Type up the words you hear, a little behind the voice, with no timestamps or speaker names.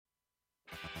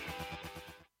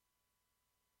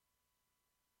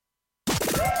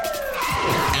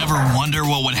Wonder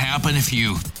what would happen if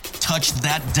you touched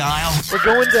that dial? We're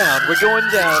going down. We're going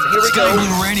down. Here we Sky go.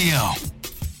 Blue Radio.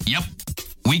 Yep,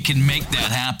 we can make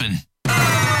that happen.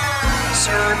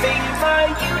 Serving my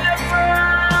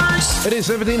universe. It is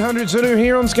 1700 Center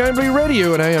here on Sky Blue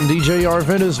Radio, and I am DJ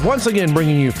Arvandus, once again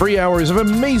bringing you 3 hours of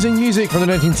amazing music from the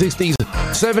 1960s,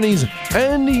 70s,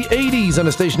 and the 80s on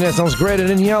a station that sounds great at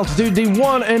any altitude, the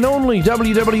one and only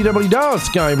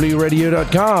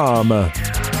www.skyblueradio.com.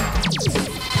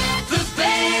 The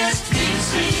best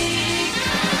music.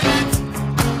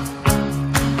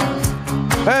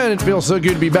 And it feels so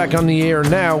good to be back on the air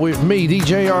now with me,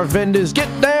 DJ Arvandus. Get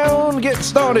down, get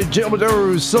started,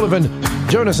 Gilbert Sullivan.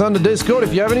 Join us on the Discord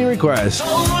if you have any requests.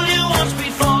 Told you once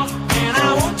before, and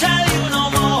I won't tell you no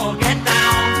more. Get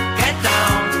down, get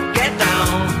down, get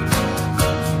down.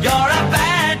 You're a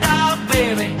bad dog,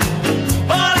 baby,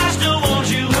 but I still want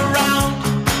you around.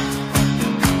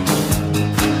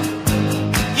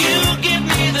 You give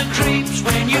me the creeps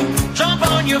when you jump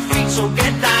on your feet, so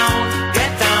get down,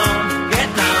 get down,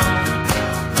 get down.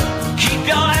 Keep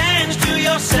your hands to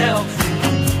yourself.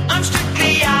 I'm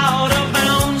strictly out of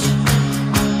bounds.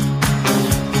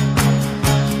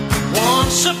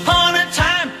 Once upon a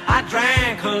time, I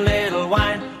drank a little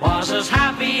wine, was as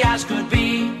happy as could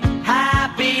be,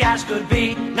 happy as could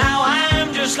be. Now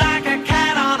I'm just like a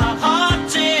cat on a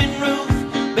haunted roof.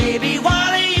 Baby,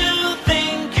 what do you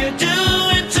think you're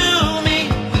doing to me?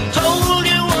 Told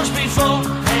you once before,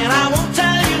 and I won't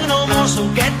tell you no more. So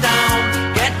get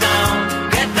down, get down,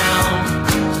 get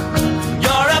down.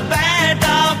 You're a bad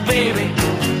dog, baby,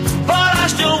 but I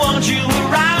still want you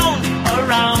around,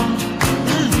 around.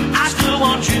 I still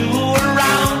want you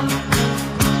around.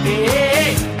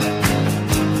 Hey,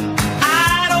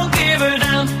 I don't give a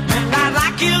damn, and I'd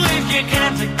like you if you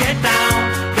can to get down,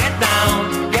 get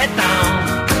down, get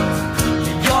down.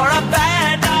 You're a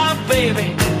bad dog,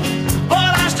 baby, but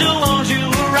I still want you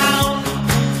around.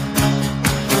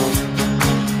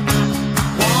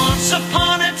 Once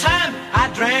upon a time, I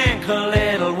drank a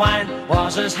little wine,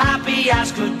 was as happy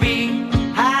as could be,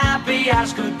 happy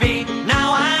as could be.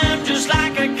 Now I'm just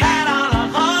like a cat on a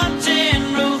haunted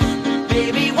roof.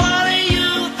 Baby, what do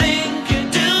you think you're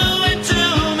doing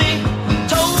to me?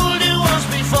 Told you once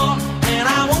before, and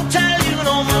I won't tell you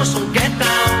no more. So get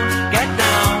down, get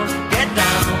down, get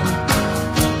down.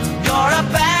 You're a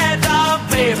bad dog,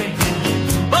 baby,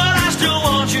 but I still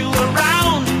want you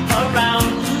around,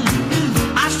 around.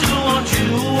 I still want you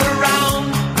around.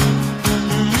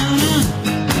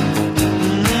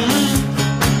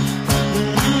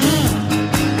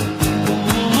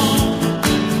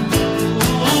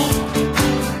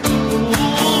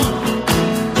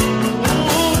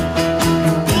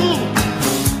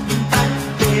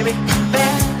 Baby,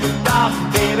 bad dog,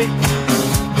 baby.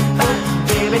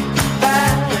 Baby,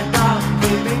 bad dog,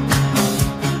 baby.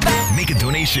 Make a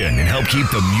donation and help keep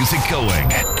the music going.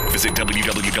 Visit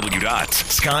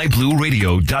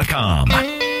www.skyblueradio.com.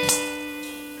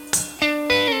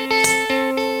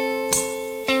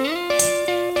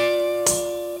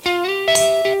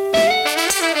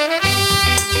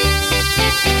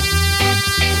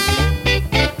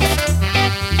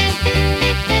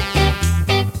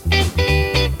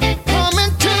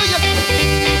 Coming to you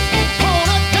on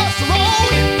a dust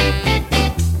road.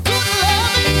 Good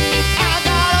loving, I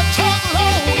got a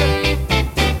truckload.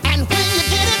 And when you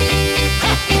get it,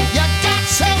 you got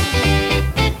some.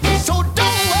 So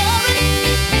don't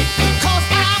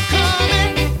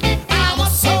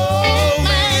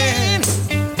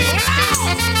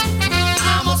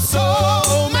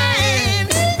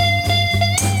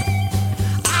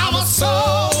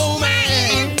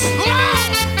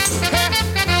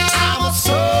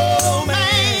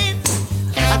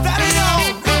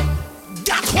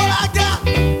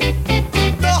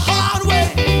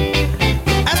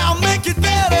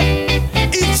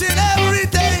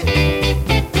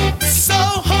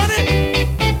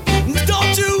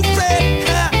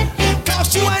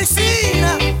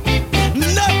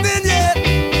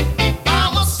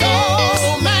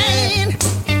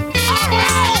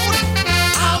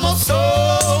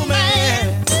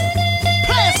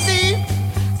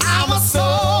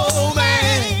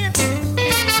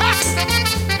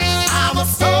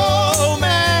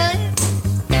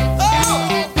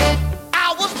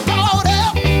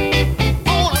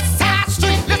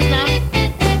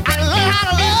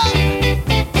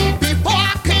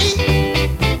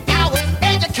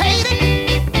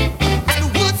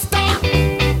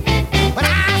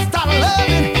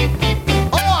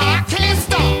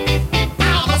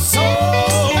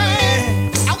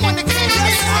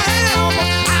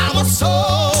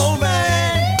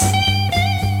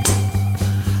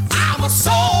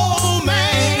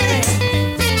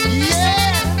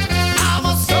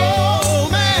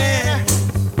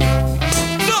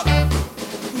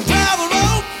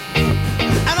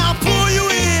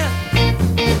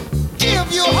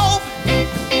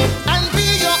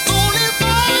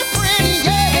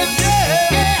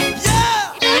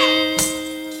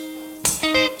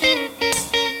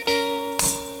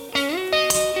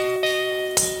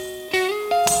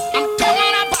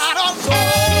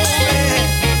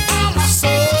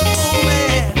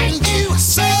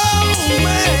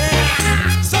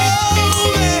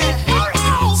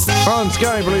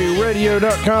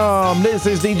skyblueradio.com. This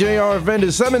is DJ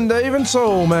Arvandus, Simon Dave, and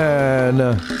Soul Man.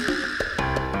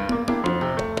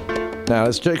 Now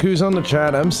let's check who's on the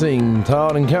chat. I'm seeing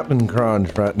Todd and Captain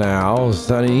Crunch right now.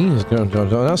 Sunny is going to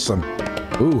join us.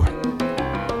 Ooh.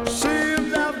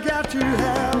 Seems I've got to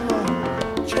have a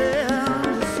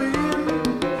chance to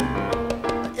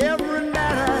see every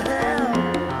night I have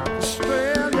the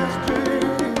strangest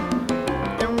dream.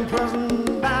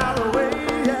 Imprisoned by the way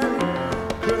I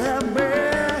could have been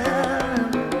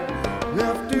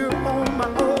left you on my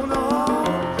own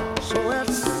arm. So it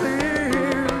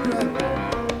seems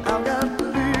I've got to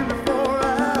leave before I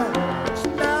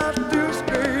start to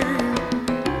scream.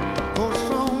 Go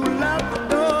someone lock the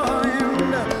door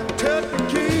and turn the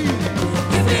key.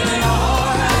 You feeling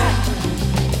alright?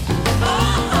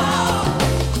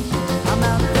 I'm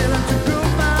not feeling too good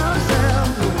myself.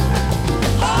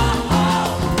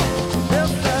 Yes,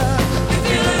 sir. You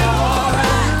feeling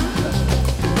alright?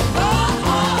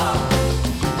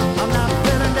 I'm not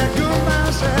feeling that good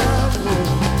myself.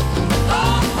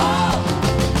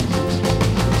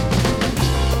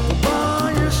 Boy,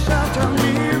 you shelter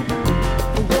me,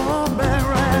 going back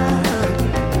round.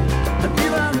 And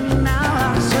even now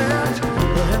I search,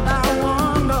 and I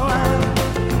wonder why.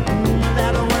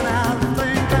 That when I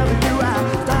think of you, I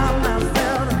stop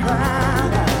myself to cry.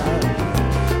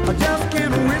 I just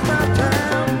can't waste my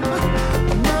time.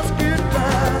 I must get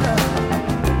tired.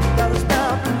 Gotta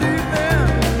stop and deep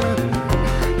end.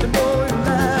 The boy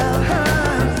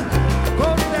lies. Go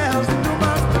down, too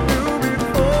much to do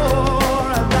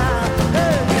before I die.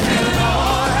 Hey, you feeling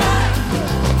alright?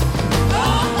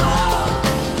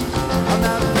 I'm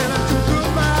not feeling too good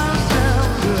myself.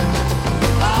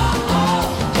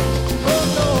 Oh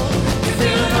no, you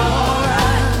feeling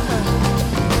alright?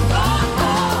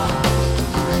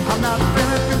 I'm not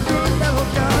feeling too good, little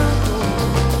girl.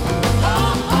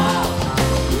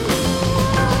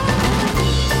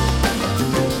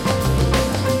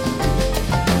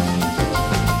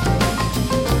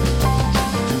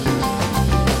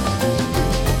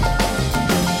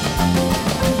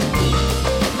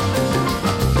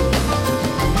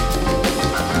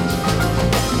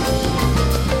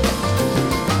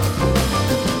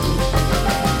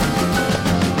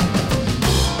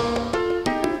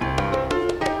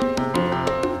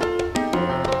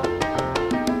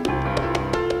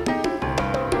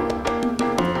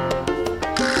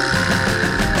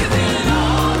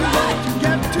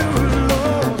 Get too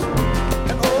lost,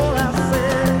 and all I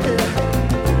say is,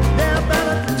 yeah,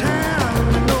 better time.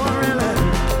 You know I really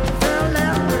felt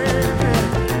that way,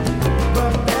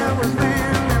 but that was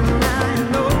then, and now you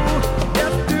know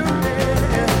yesterday.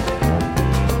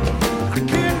 I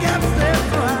can't get set,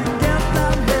 so I guess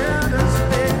I'm here to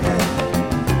stay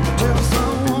till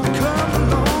someone comes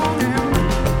along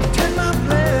and take my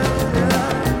place.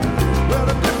 Well,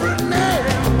 a different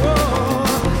name, whoa,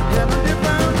 and a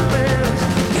different place.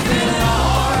 You feeling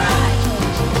alright?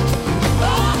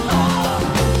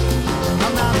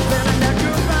 I'm not feeling that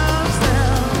good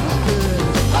myself.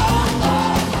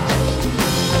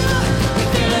 You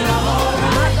feeling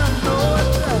alright? I know it.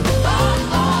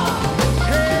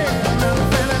 Hey, I'm not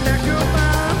feeling that good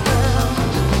myself.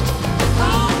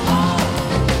 Whoa, you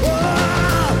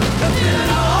feeling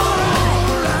alright?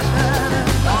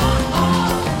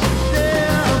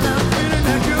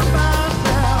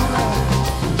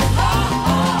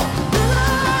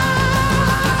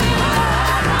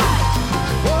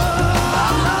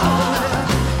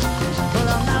 Yeah,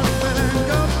 I'm not feeling that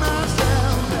good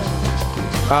myself.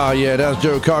 Ah, yeah, that's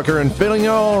Joe Cocker and feeling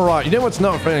all right. You know what's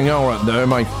not feeling all right, though?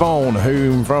 My phone,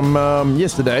 home from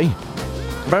yesterday,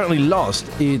 apparently lost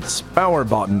its power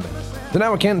button. So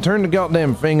now I can't turn the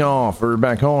goddamn thing off or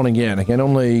back on again. I can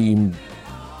only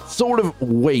sort of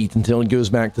wait until it goes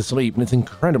back to sleep, and it's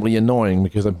incredibly annoying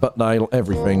because I butt dial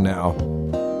everything now.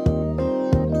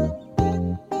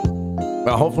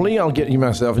 Well, hopefully I'll get you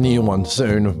myself a new one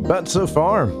soon, but so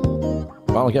far,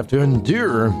 well, I have to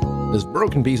endure this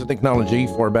broken piece of technology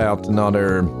for about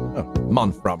another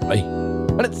month, probably.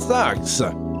 And it sucks.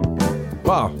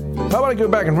 Well, how about I go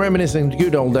back and reminisce in the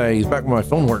good old days, back when my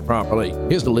phone worked properly.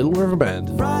 Here's the Little River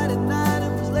Band. Friday night,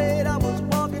 it was late, I was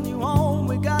walking you home.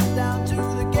 We got down to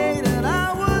the gate and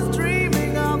I was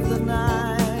dreaming of the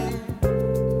night.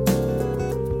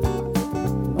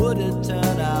 Would it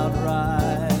turn out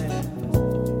right?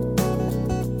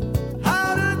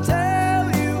 How to tell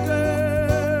you,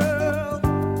 girl,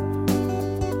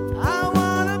 I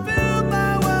wanna build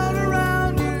my world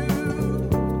around you.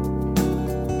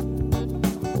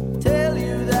 Tell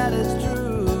you that it's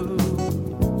true.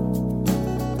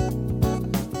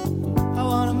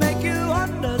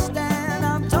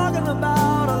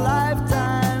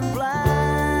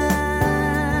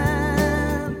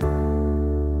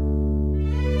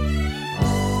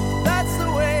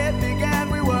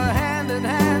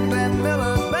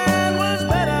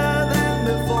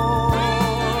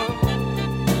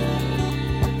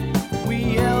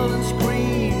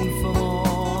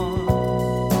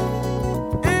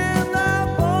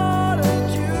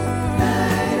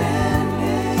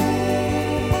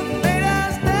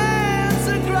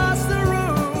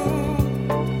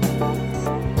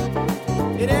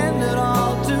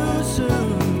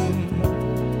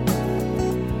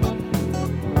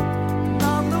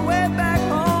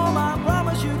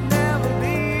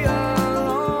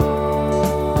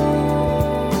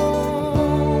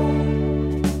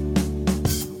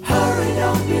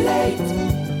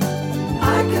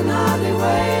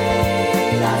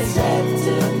 wait, I said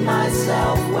to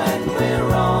myself when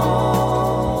we're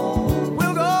old.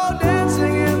 We'll go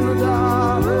dancing in the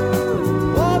dark,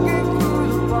 walking through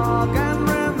the park and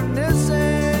reminiscing.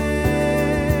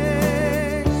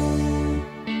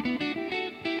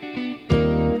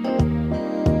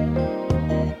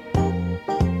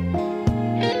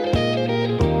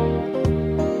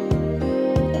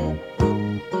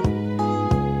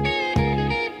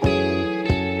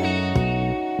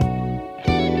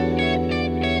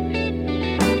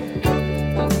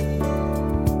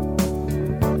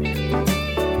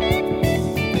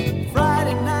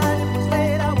 Friday night, it was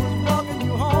late, I was walking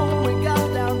you home. We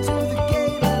got down to the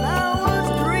gate and I was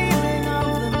dreaming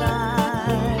of the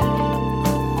night.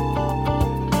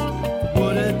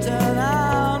 Would it turn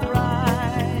out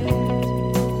right?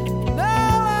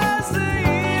 Now as the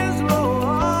years roll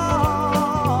on,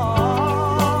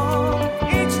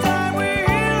 each time we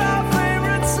hear our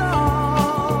favorite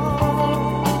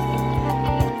song,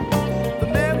 the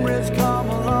memories come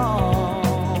along.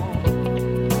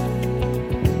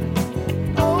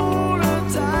 Older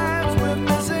times we're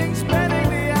missing, spending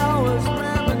the hours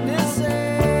reminiscing.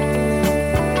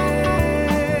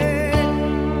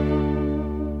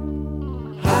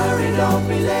 Hurry, don't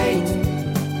be late,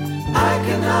 I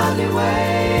can hardly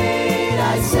wait,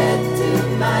 I said to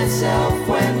myself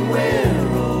when we're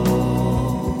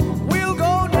old. We'll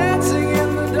go dancing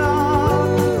in the dark,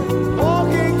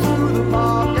 walking through the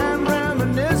park and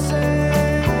reminiscing.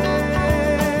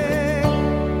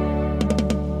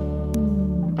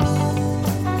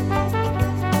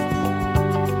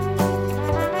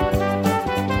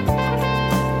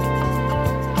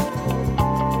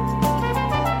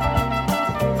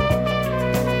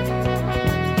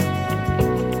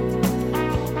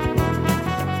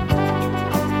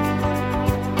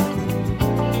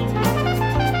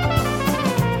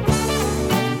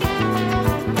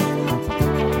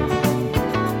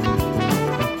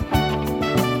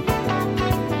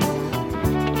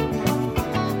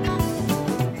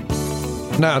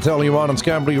 Now, telling you what, on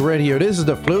Scambly Radio, this is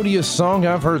the floatiest song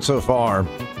I've heard so far.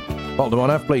 Well, the one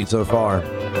I've played so far.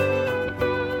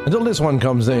 Until this one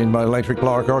comes in by Electric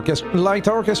Light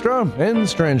Orchestra and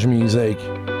Strange Music.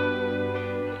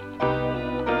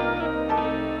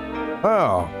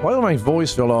 Oh, why does my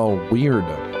voice feel all weird?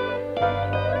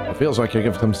 It feels like I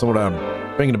give some sort of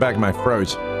thing in the back of my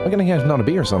throat. I'm gonna have another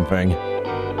beer or something.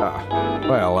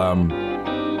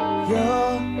 You're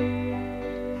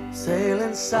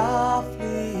sailing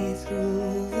softly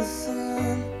through the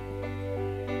sun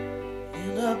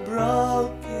in a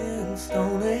broken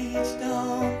Stone Age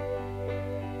dawn.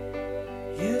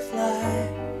 You fly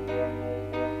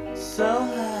so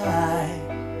high,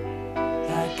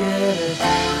 I get a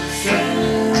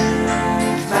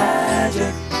strange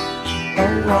magic. Oh,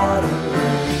 what a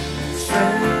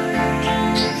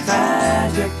strange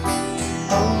magic.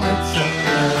 Oh, it's a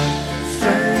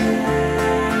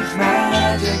strange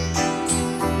magic.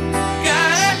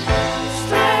 Got it,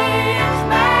 strange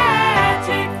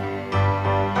magic.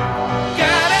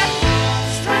 Got it,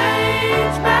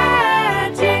 strange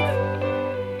magic.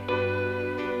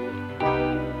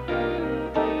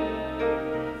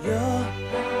 You're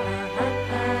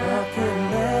walking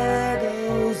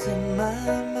meadows in my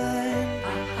mind,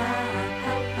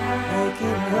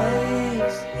 making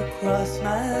waves across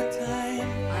my time.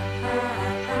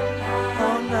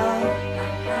 Oh no,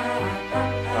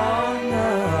 oh no,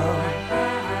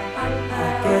 I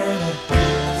get a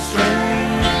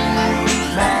strange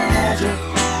magic.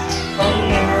 Oh,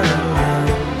 what a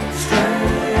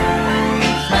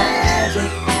strange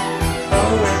magic.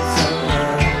 Oh, it's a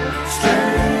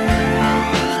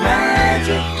strange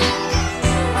magic.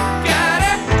 Got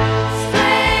it,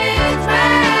 strange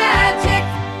magic.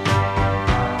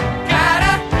 Got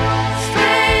it,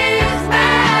 strange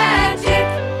magic.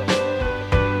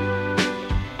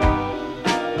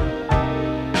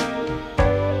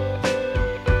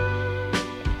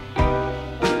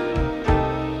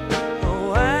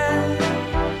 Oh, I'm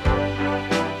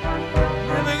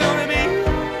never gonna be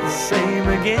the same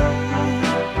again.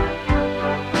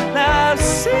 Now I've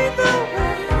seen the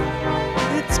way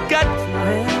it's got to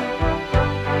end.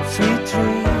 Sweet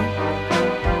dream,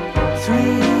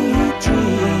 sweet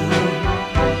dream.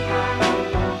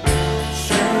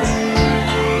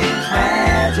 Strange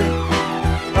magic.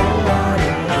 Oh, what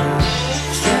a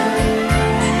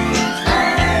strange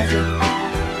magic.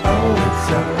 Oh, it's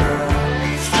a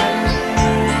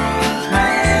strange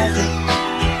magic.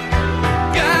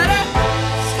 Got it,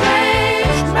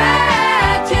 strange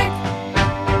magic.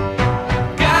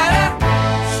 Got it,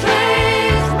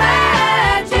 strange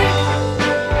magic.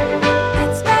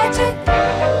 It's magic.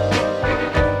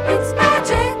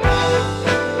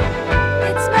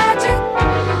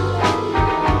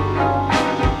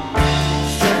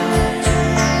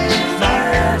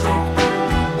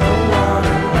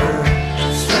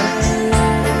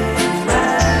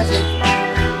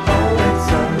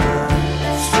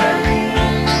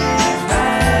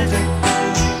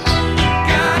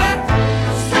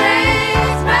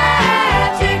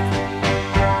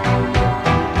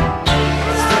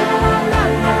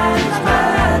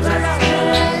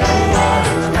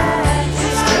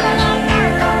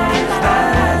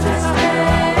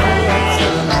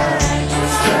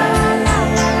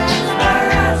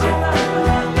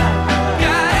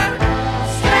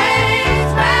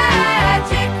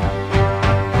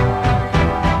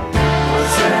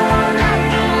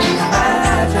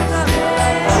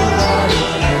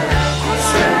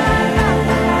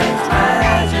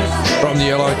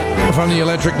 from the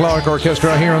Electric Lark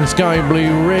Orchestra here on Sky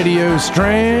Blue Radio.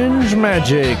 Strange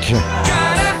Magic.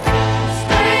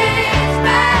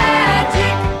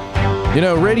 You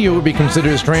know, radio would be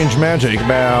considered strange magic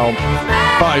about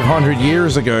 500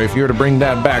 years ago if you were to bring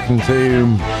that back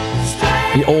into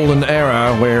the olden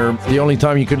era where the only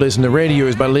time you could listen to radio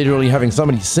is by literally having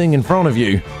somebody sing in front of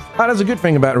you. That is a good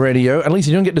thing about radio. At least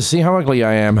you don't get to see how ugly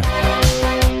I am.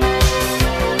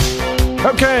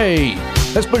 Okay,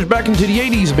 let's push back into the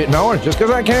 80s a bit now, just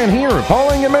because I can hear Paul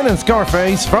Engelman and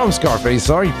Scarface, from Scarface,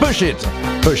 sorry. Push it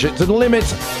to the limit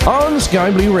on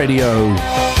Sky Blue Radio.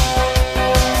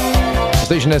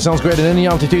 Station that sounds great at any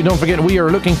altitude. Don't forget, we are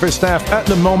looking for staff at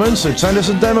the moment, so send us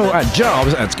a demo at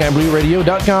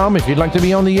jobs@skyblueradio.com if you'd like to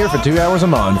be on the air for 2 hours a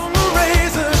month.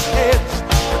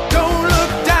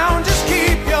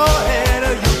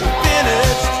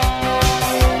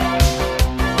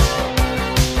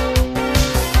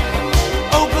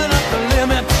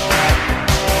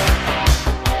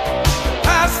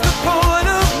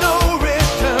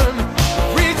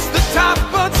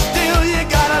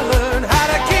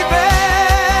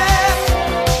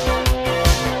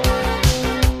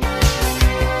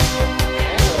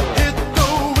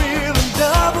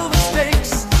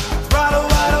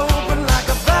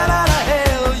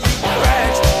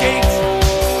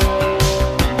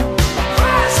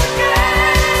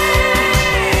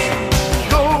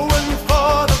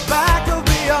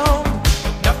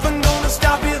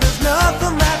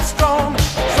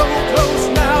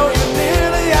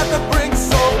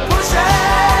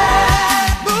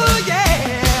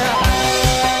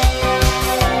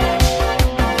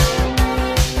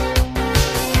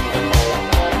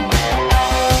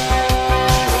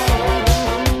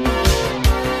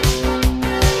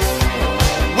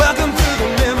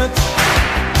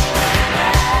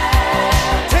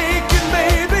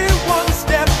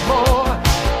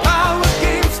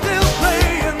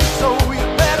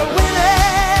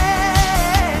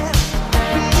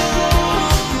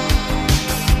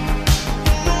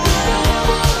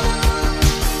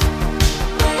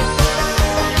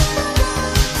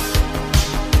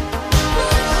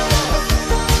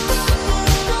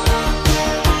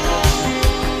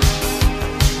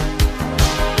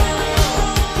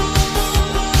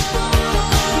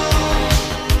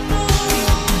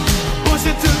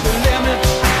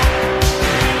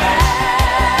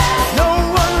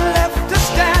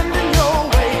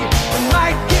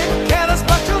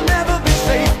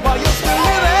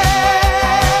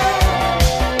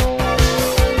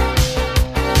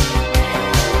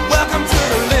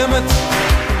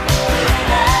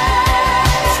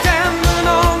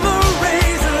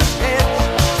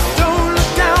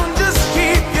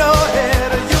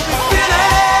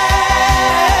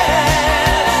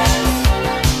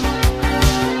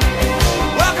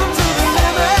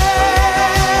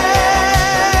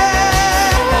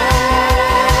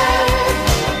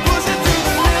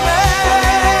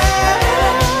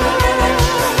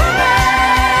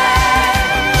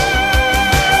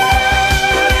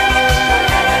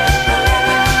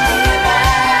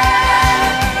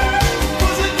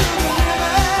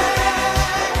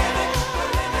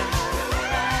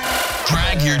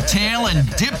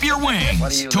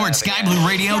 Towards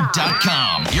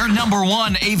skyblueradio.com, your number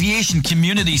one aviation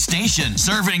community station,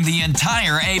 serving the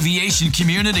entire aviation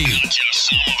community.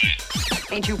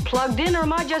 Ain't you plugged in, or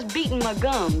am I just beating my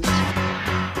gums?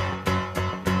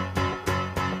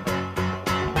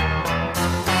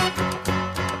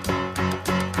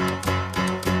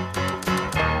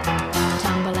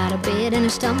 Tumble out of bed and I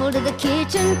stumble to the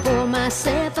kitchen, pour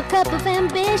myself a cup of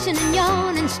ambition and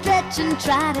yawn and stretch and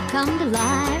try to come to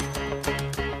life.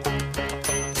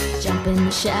 Jump in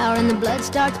the shower and the blood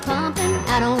starts pumping.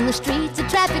 Out on the streets the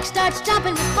traffic starts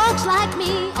jumping with folks like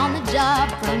me on the job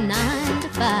from 9 to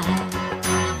 5.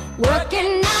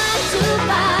 Working 9 to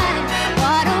 5,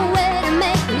 what a way to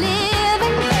make a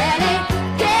living. Barely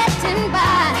getting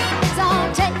by, it's all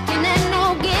taking and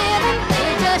no giving.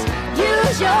 They just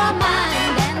use your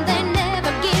mind and they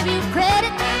never give you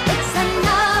credit. It's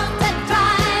enough to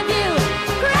drive you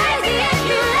crazy if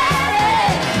you let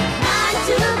it. 9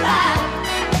 to 5,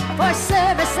 for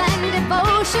service and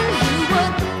devotion. You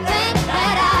would think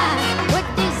that I would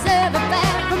deserve a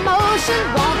fair promotion.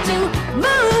 Want to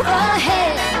move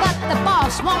ahead, but the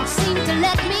boss won't seem to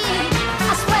let me.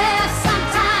 I swear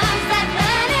sometimes that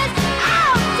man is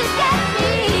out to get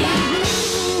me.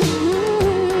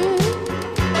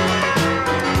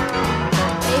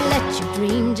 They let you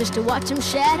dream just to watch him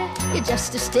shatter. You're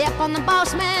just a step on the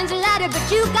boss man's ladder, but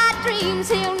you got dreams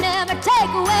he'll never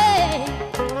take away.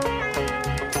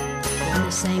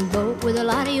 the same boat with a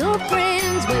lot of your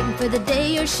friends, waiting for the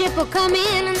day your ship will come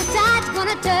in and the tide's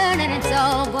gonna turn and it's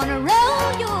all gonna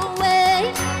roll your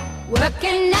way.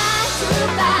 Working 9 to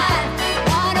 5,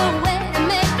 what a way to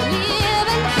make a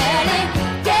living, barely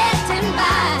getting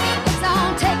by. It's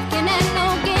all taking and no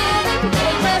giving.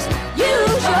 They just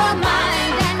use your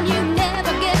mind and you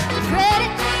never get the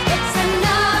credit. It's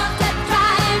enough to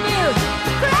drive you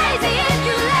crazy if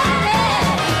you let it.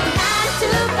 9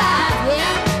 to 5,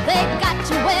 yeah, they got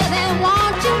you where they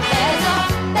want you. There's a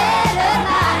better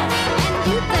life, and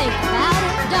you think about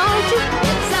it, don't you?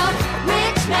 It's a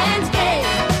rich man's game,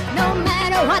 no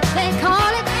matter what they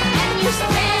call it, and you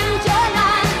spend your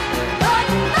life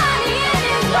putting money in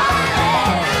his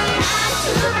wallet. 9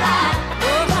 to 5,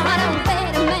 what a way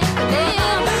to make a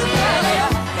living, barely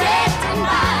getting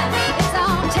by. It's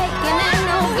all taking and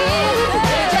no giving.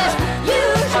 They just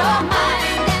use your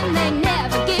mind and they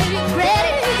never give you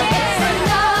credit. It's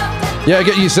enough to Yeah,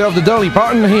 get yourself the Dolly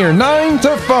Parton here, 9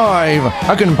 to 5.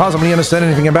 I couldn't possibly understand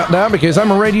anything about that because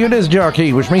I'm a radio disc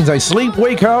jockey, which means I sleep,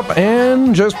 wake up,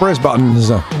 and just press buttons.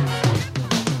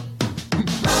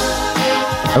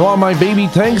 And while my baby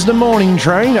takes the morning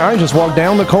train, I just walk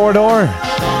down the corridor,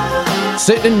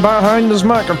 sitting behind this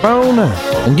microphone,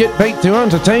 and get paid to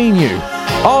entertain you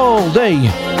all day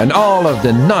and all of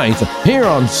the night here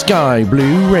on Sky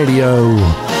Blue Radio.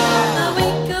 I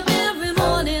wake up every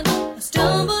morning, I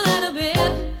stumble out of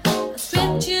bed, I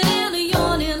stretch it and a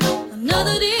yawning,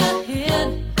 another day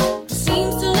ahead. It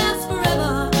seems to last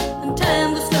forever, and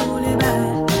time goes slowly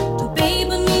by. Two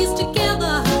baby knees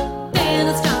together, and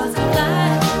the stars can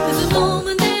fly. 'Cause the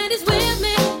moment that he's with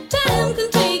me, time can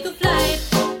take a flight.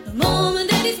 The moment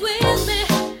that he's with me,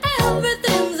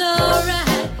 everything's alright.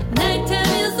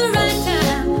 Nighttime is the right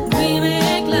time, we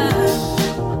make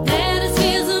love. That is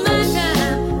his and my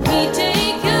time, we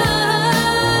take her.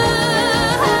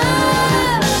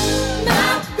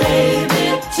 My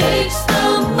baby takes the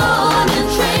morning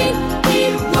train. He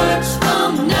works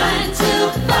from 9 till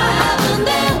 5, and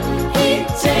then he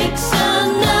takes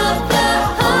another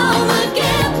home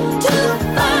again to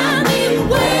find me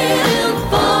waiting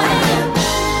for him.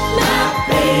 My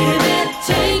baby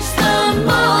takes the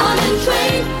morning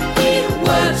train. He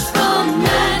works from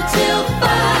 9 till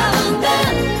 5, and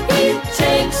then he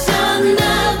takes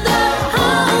another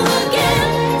home again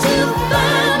to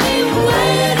find me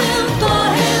waiting for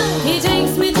him. He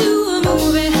takes me to a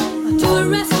movie or to a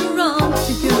restaurant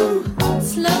to go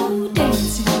slow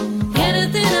dancing,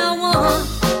 anything I want.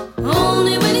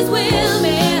 Only when he's with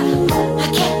me, I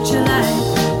catch a light.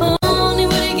 Only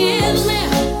when he gives me,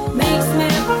 makes me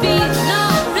feel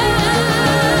alright.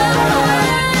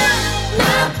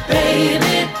 My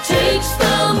baby takes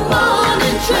the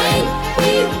morning train.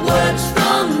 He works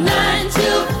from 9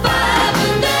 till 5,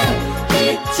 and then he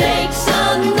takes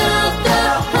another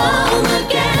home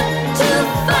again to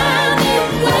find me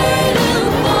waiting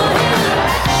for him.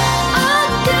 All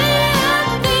day I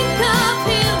think of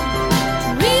him,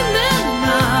 dreaming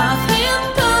of him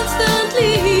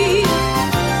constantly.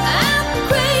 I'm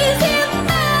crazy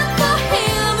mad for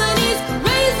him, and he's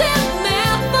crazy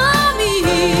mad for me.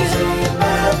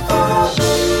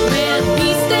 When he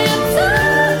steps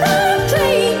on the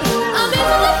train, I'm in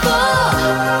the fight.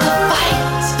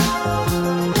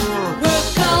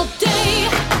 Work all day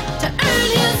to earn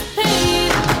his pay,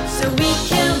 so we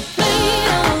can play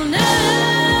all night.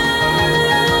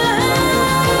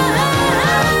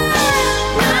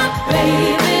 My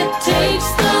baby takes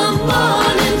the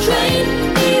morning train.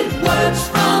 He works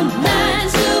from 9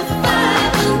 till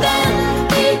 5, and then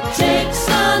he takes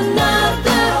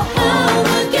another home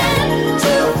again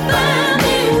to find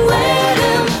me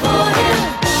waiting for him.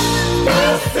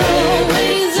 He's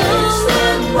always on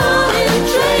that morning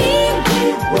train. He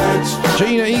works from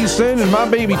Gina Easton and my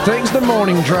baby takes the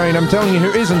morning train. I'm telling you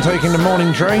who isn't taking the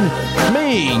morning train?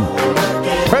 Me!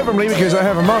 Probably because I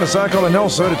have a motorcycle, and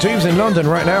also the tubes in London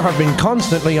right now have been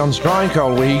constantly on strike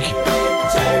all week.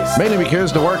 Mainly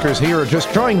because the workers here are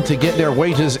just trying to get their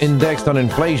wages indexed on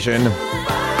inflation.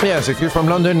 Yes, if you're from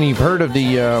London and you've heard of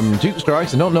the tube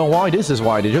strikes and don't know why, this is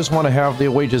why. They just want to have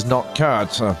their wages not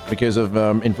cut because of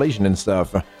inflation and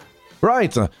stuff.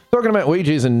 Right, talking about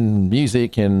wages and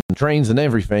music and trains and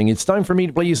everything, it's time for me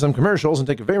to play you some commercials and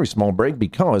take a very small break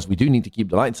because we do need to keep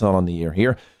the lights on the air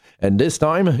here. And this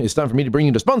time, it's time for me to bring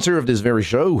you the sponsor of this very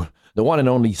show, the one and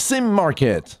only Sim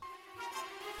Market.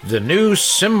 The new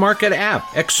SimMarket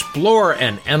app, explore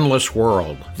an endless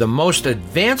world. The most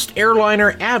advanced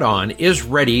airliner add-on is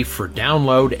ready for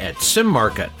download at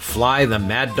SimMarket. Fly the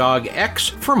Mad Dog X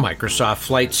for Microsoft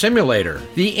Flight Simulator.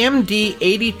 The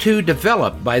MD-82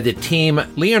 developed by the team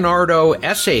Leonardo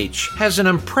SH has an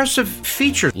impressive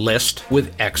feature list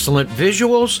with excellent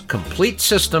visuals, complete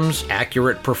systems,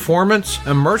 accurate performance,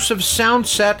 immersive sound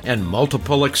set, and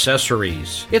multiple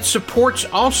accessories. It supports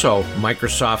also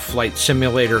Microsoft Flight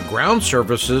Simulator ground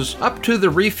services up to the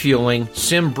refueling,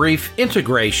 SimBrief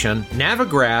integration,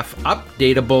 Navigraph,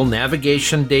 updatable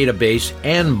navigation database,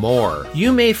 and more.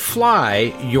 You may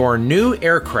fly your new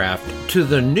aircraft to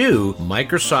the new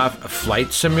Microsoft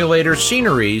Flight Simulator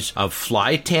sceneries of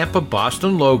Fly Tampa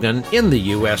Boston Logan in the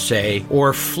USA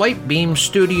or Flightbeam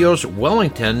Studios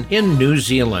Wellington in New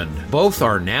Zealand. Both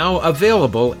are now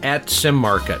available at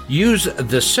SimMarket. Use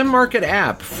the SimMarket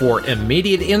app for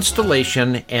immediate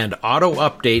installation and auto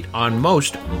update on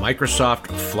most Microsoft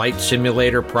Flight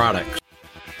Simulator products.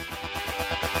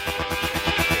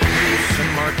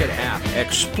 SimMarket app.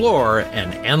 Explore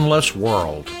an endless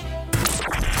world.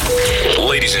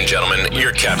 Ladies and gentlemen,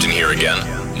 your captain here again.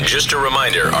 Just a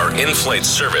reminder, our in-flight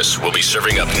service will be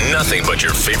serving up nothing but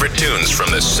your favorite tunes from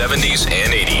the 70s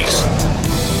and 80s.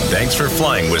 Thanks for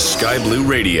flying with Sky Blue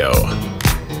Radio.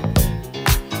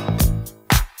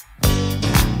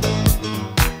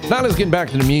 Now let's get back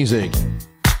to the music.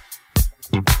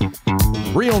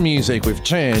 Real music with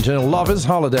Change and A Lover's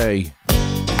Holiday.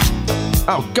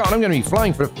 Oh God, I'm going to be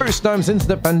flying for the first time since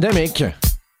the pandemic.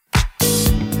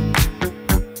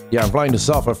 Yeah, I'm flying to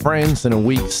South of France in a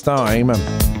week's time.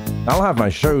 I'll have my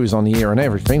shows on the air and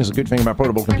everything. It's a good thing about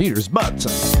portable computers. But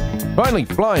finally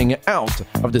flying out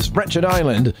of this wretched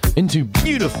island into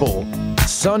beautiful,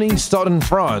 sunny southern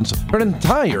France for an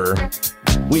entire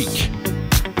week.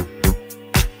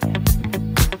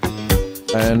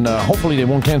 And hopefully they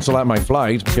won't cancel out my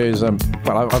flight because, I'm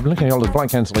looking at all the flight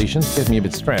cancellations. It gets me a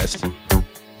bit stressed.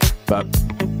 But,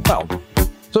 well,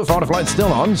 so far the flight's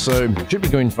still on, so should be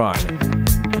going fine.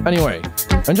 Anyway,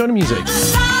 enjoy the music.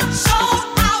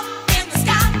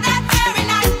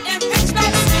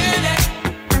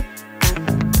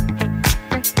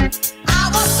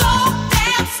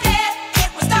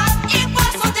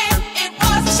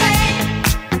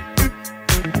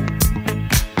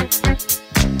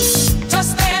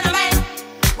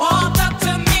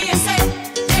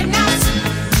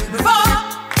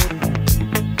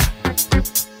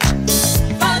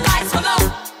 The lights were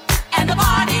low and the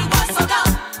party was so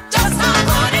dumb. Just how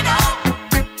good it all.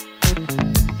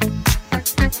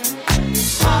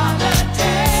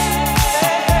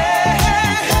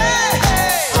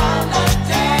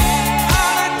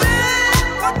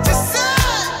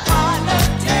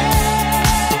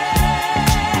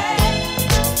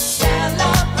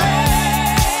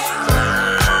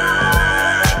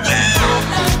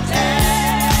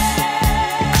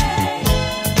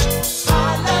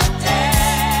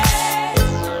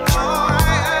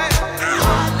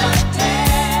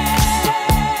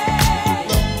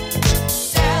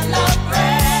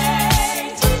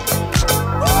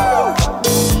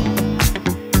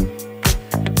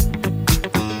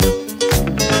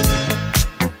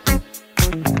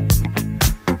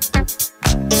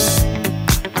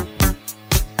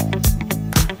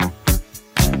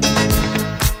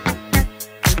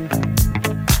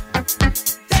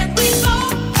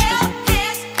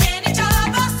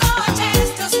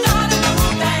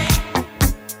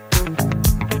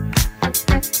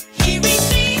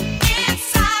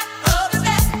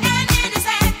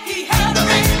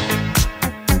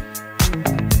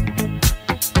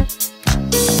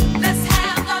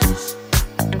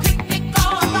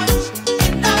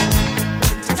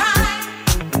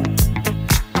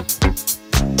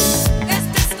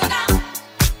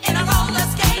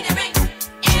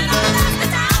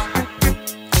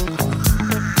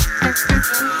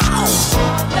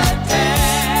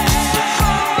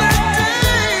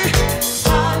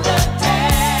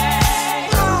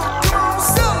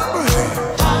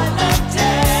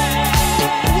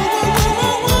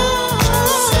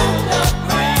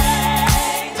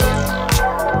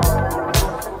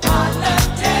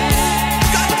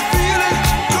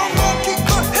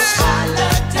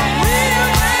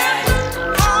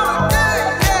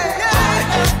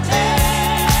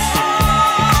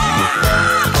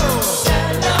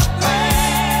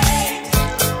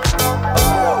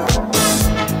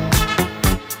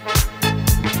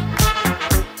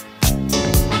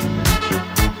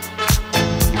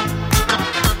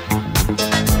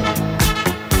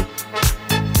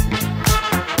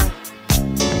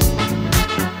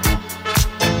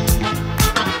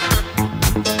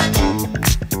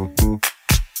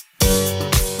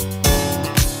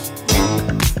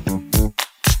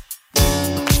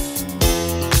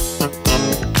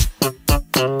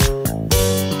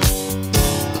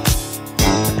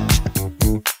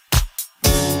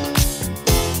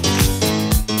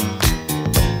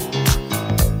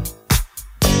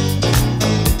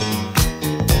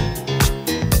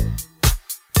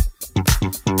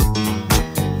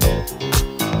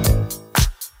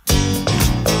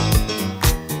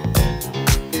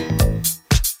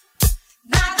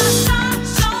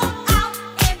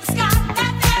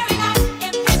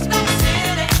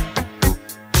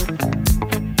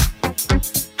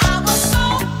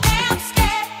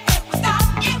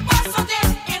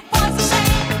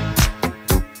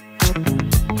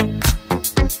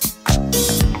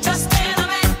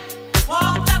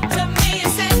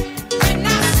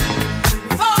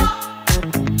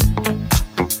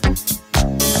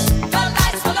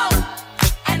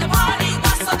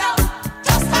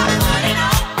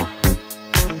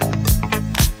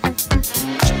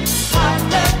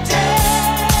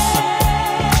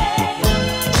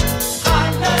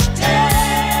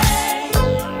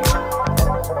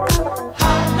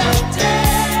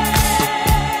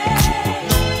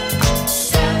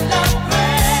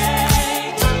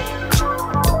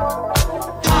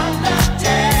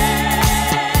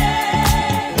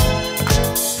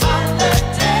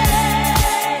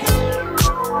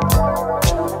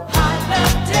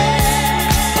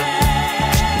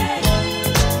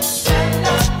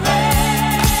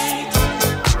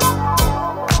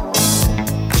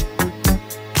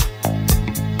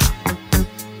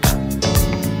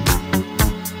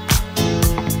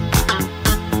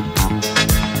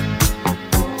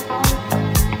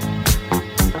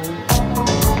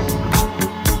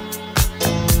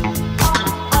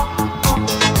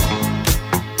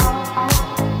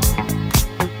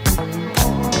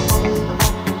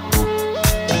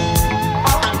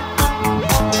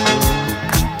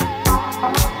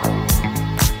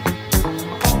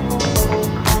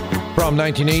 From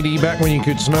 1980, back when you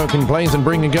could smoke in planes and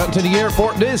bring a gun to the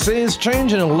airport, this is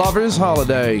Changing a Lover's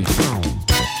Holiday.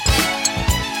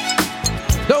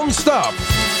 Don't stop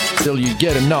till you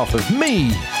get enough of me.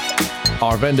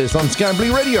 Arvandus on Sky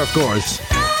Blue Radio, of course.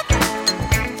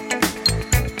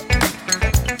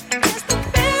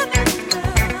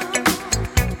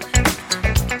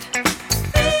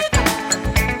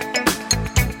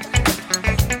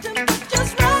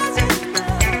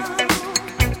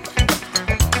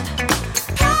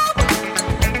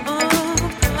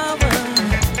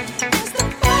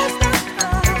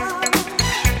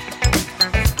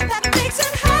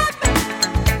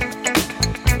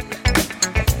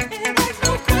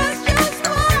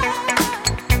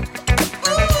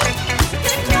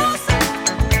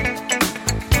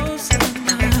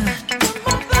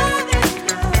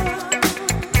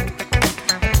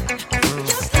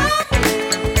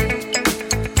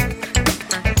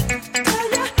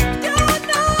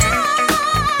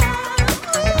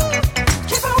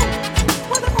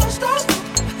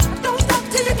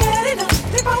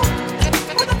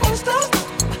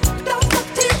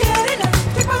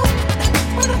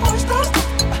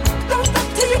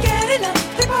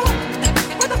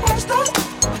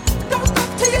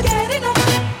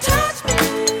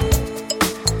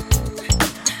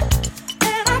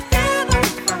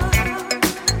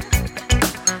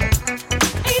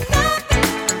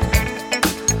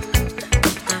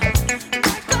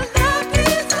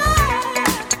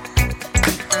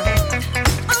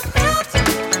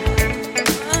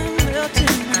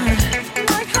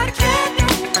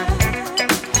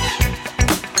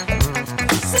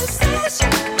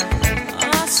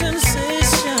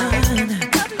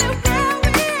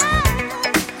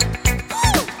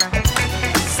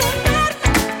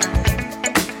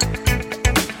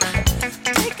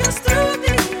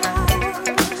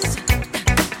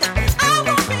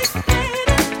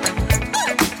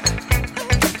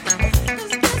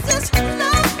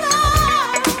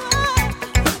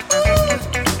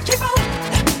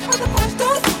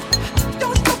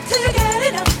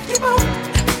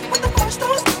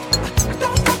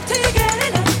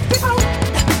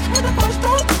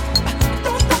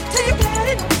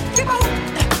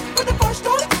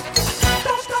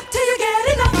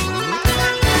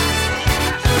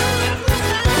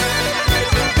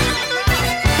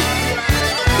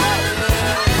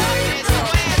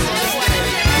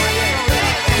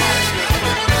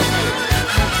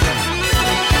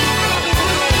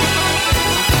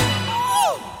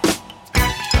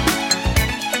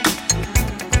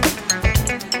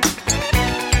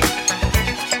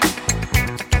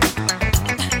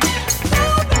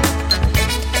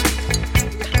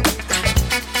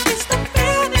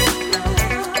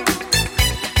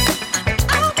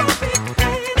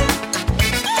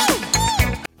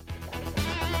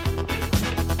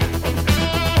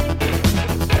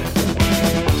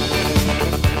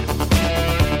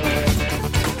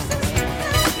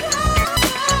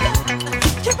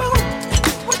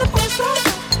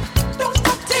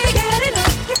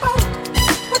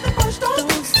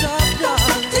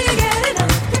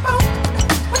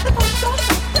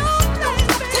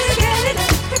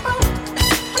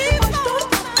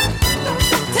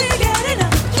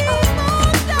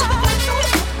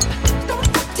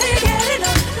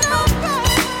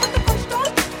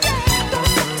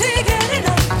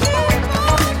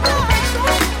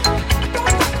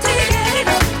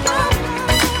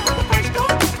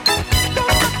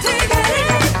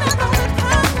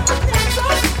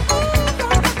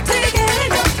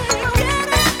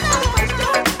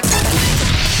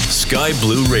 Sky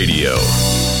Blue Radio.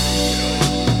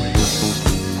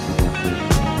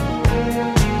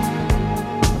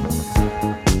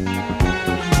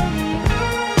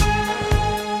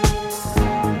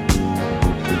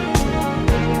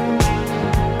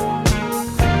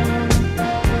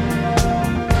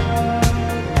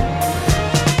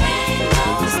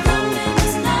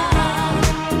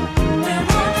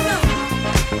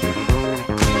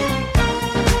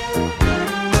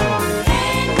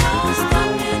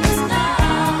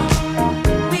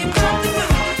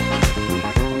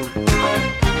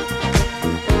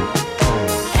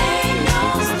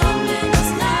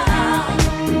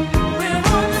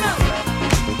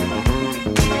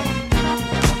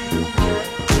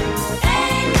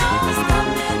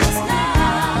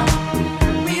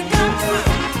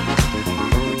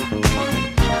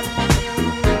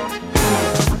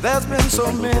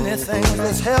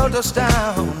 Held us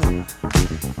down,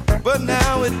 but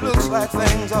now it looks like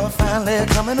things are finally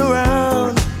coming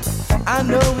around. I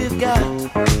know we've got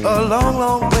a long,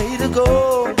 long way to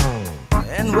go,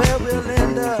 and where we'll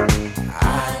end up,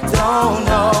 I don't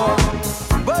know,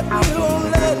 but we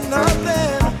won't let nothing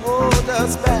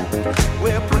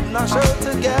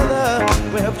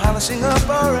pushing up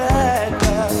our rag.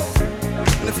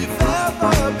 And if you've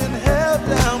ever been held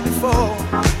down before,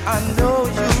 I know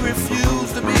you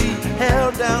refuse to be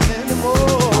held down anymore.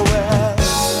 Well,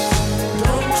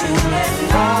 don't you let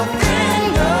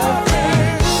nothing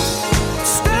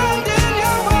stand in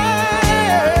your way.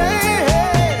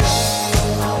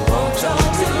 I want y'all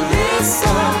to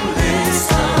listen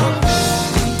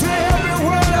to every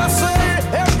word I say,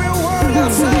 every word I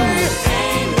say.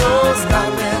 Ain't no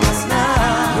stopping us now.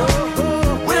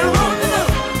 We're on the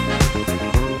move.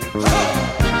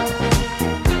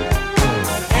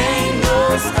 Ain't no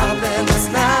stopping us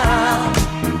now.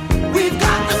 We've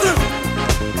got the groove.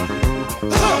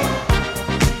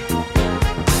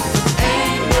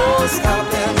 Ain't no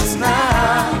stopping us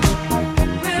now.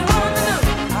 We're on the move.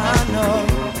 I know.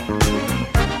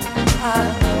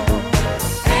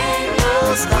 Ain't no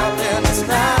stopping us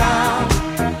now.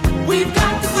 We've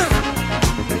got the groove.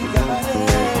 We got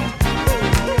it.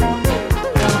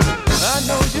 I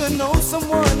know you know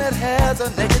someone that has a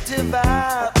negative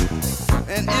vibe.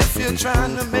 And if you're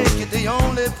trying to make it, they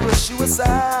only push you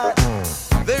aside.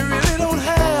 They really don't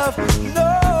have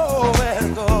nowhere to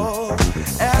go.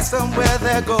 Ask them where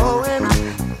they're going,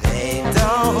 they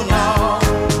don't know.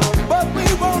 But we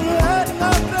won't let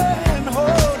nothing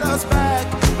hold us back.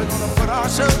 We're gonna put our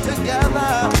show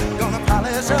together, gonna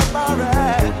polish up our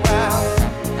act. Wow.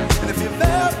 And if you've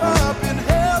ever been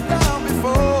held down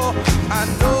before, I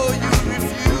know you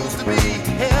refuse to be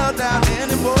held down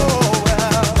anymore.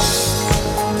 Well,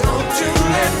 don't you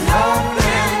let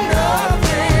nothing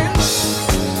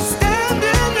stand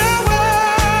in your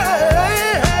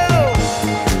way.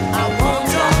 I want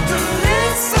y'all to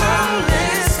listen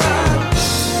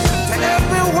to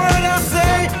every word I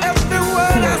say, every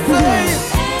word I say.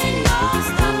 Ain't no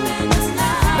stopping us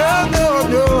now. No, no,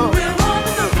 no.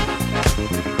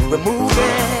 We're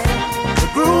moving,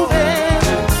 we're grooving.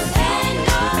 Ain't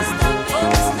no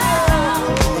stopping us now.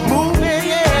 We're moving,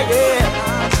 yeah, yeah.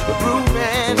 We're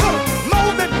grooving. Moving,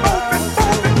 moving,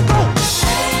 moving, go.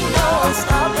 Ain't no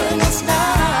stopping us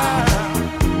now.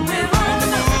 We're on the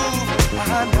move.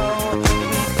 I know we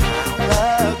got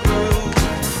the groove.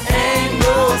 Ain't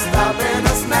no stopping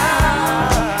us now.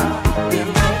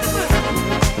 We've got the groove.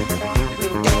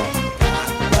 We've got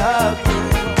the groove.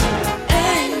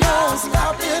 Ain't no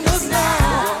stopping us now.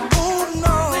 Oh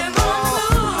no, no.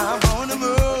 I'm on the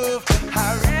move. I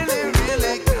really,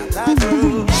 really got that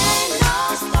groove. Ain't no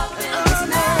stopping us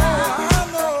now. I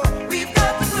know we've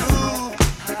got the groove.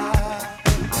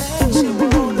 Bet you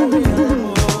wanna really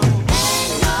move.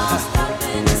 Ain't no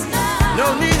stopping us now. No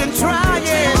need in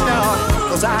trying, no,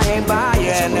 'cause I ain't buying.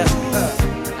 Ain't no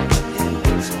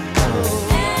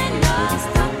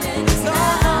stopping us now.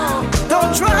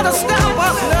 Don't try to stop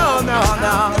us, no, no,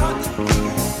 no.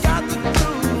 Got the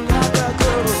groove, got the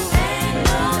groove. Ain't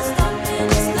no stopping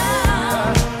us now.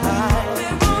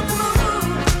 We're on the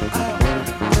move.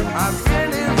 I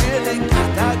really, really got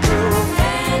that groove.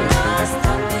 Ain't no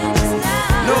stopping us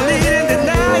now. No need in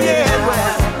denying.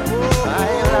 Well, I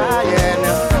ain't lying. Ain't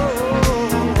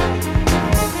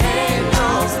no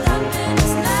stopping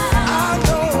us now.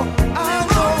 I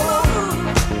know.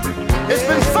 It's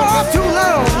been far too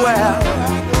long. Well,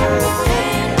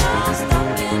 ain't no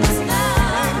stopping us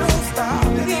now. Ain't no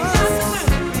stopping us.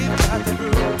 We've got the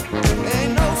groove.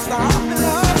 Ain't no stopping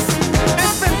us.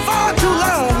 It's been far too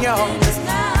long, y'all.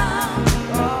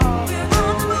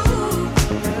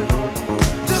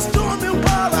 Just join me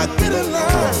while I get in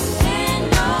line. Ain't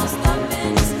no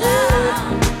stopping us now.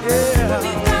 Yeah,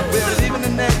 we're leaving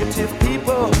the negative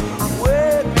people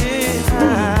way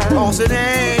behind. 'Cause it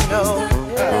ain't no.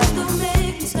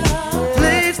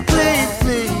 Please, please,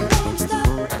 please.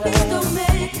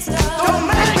 Don't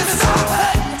make me stop.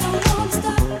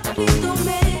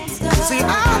 See, I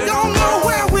don't know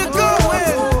where we're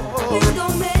going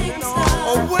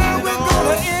or where we're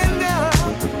gonna end up.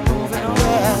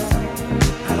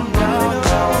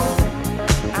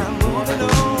 I'm moving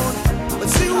on. But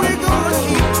see, we're gonna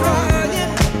keep trying.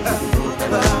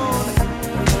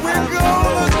 We're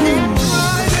gonna keep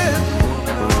trying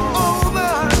over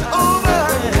and over.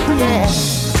 Yeah.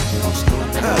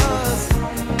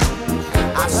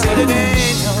 I said it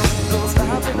ain't no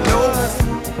stopping, no.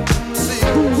 See, it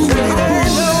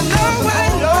ain't no way,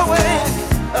 no way.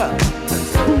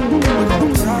 We're gonna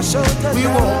put our show together. We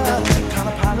won't kind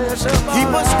of polish up.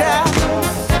 Keep us down.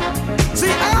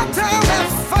 See, our time has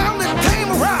finally came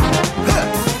around.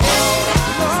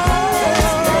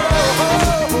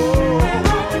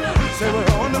 Say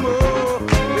we're on the move.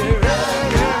 We're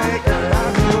really got that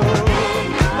groove.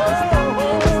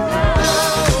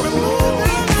 We're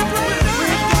moving straight. We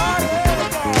got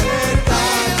it.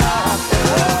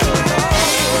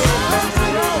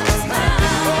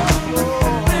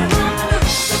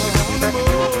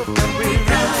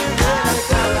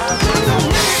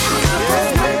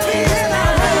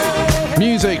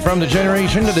 from the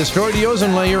generation to destroy the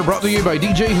ozone layer, brought to you by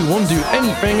DJ who won't do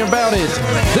anything about it.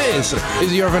 This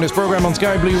is the Arvandus program on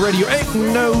Sky Blue Radio. Ain't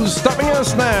no stopping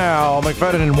us now.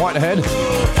 McFadden and Whitehead.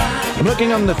 I'm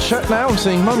looking on the chat now. I'm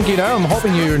seeing Monkey now. I'm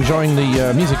hoping you're enjoying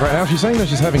the music right now. She's saying that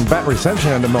she's having bad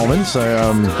reception at the moment, so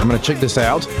I'm going to check this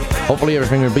out. Hopefully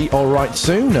everything will be all right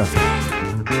soon.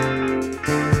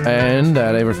 And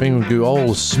that everything will go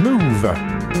all smooth.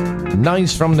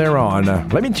 Nice from there on.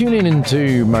 Let me tune in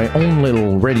into my own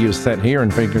little radio set here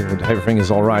and figure everything is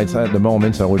all right at the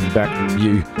moment. I will be back with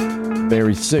you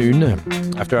very soon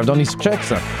after I've done these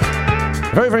checks.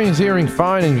 If everything is hearing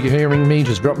fine and you're hearing me,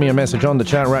 just drop me a message on the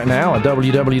chat right now at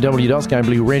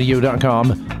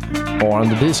www.skyblueradio.com or on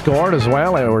the Discord as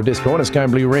well, or Discord at Sky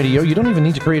Blue Radio. You don't even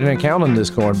need to create an account on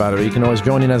Discord, by the way. You can always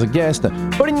join in as a guest.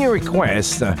 Put in your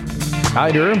request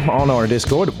either on our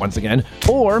Discord, once again,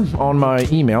 or on my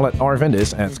email at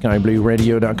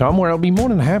arvandus@skyblueradio.com, where I'll be more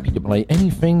than happy to play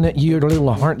anything that your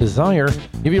little heart desire,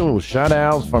 give you a little shout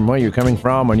out from where you're coming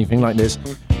from or anything like this,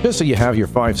 just so you have your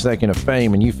 5 seconds of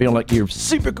fame and you feel like you're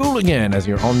super cool again as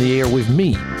you're on the air with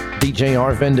me, DJ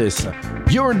Arvandus,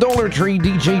 your Dollar Tree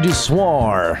DJ du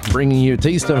soir, bringing you a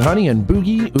taste of honey and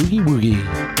boogie oogie woogie.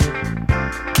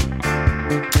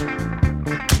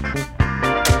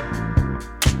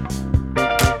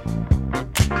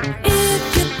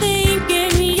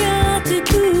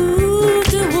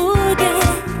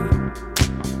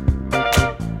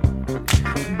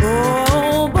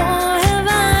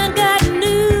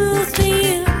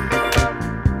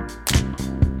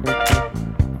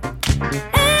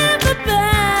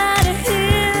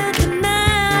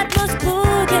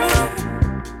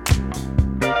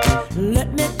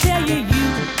 Let me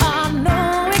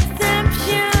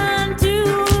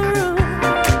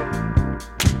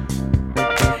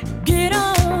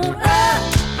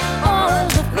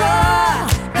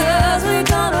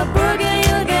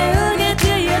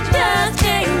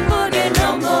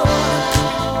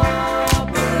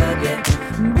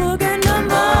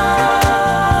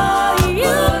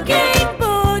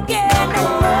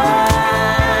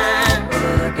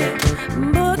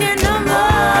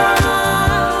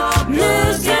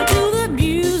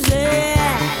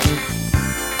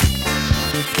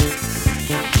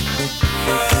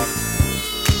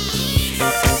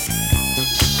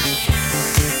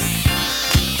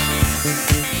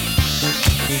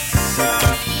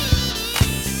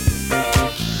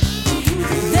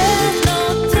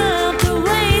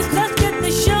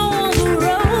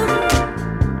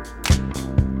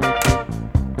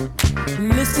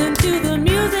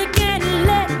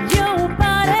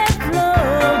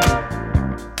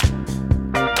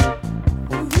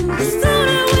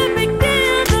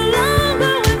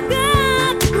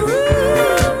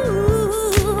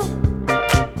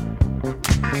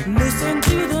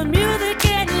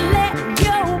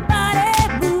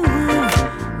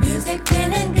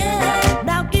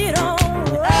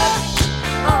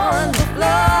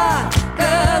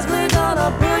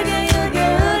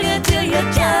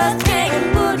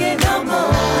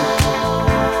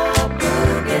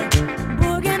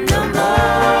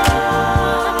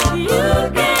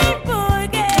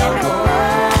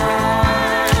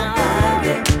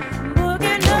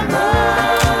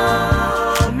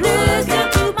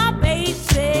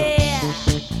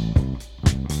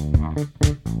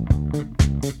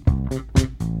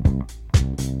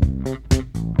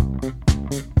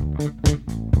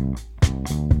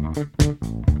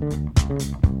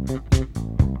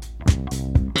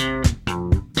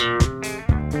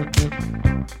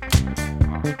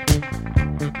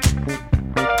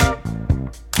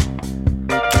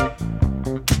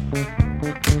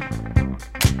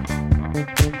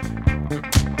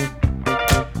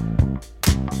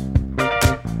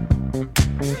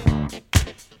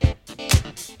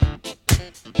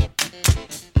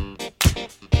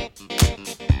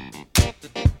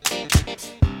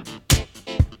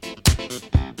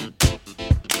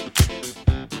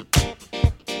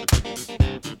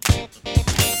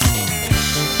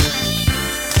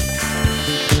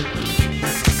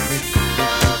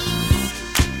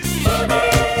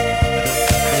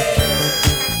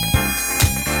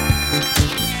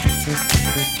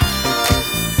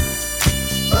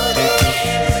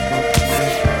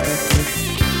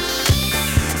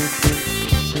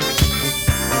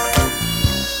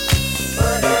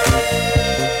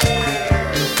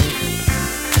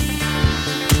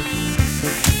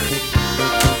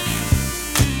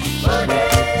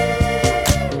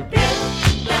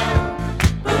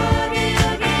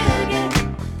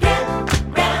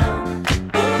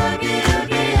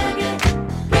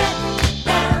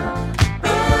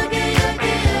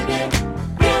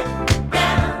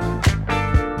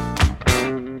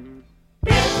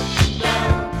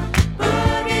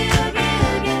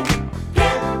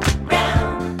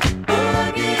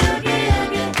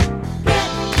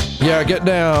Yeah, get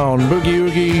down. Boogie,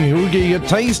 oogie, oogie, a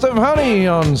taste of honey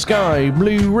on Sky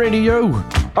Blue Radio.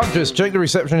 I've just checked the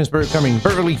reception is coming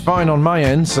perfectly fine on my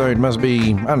end, so it must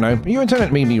be, I don't know, your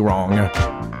internet may be wrong.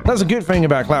 That's a good thing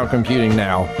about cloud computing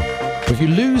now. If you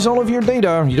lose all of your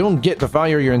data, you don't get to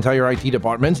fire your entire IT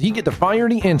department, you get to fire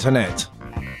the internet.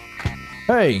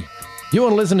 Hey, you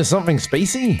want to listen to something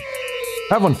spacey?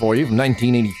 I have one for you from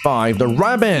 1985, the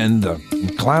Ra Band,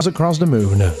 Clouds Across the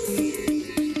Moon.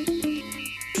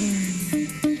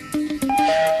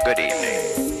 Good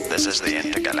evening. This is the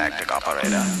intergalactic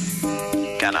operator.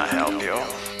 Can I help you?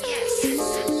 Yes,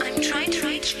 I'm trying to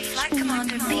reach Flight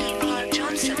Commander B.B.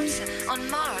 Johnson on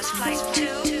Mars Flight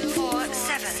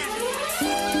 247.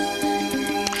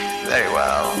 Very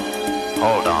well.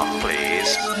 Hold on,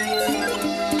 please.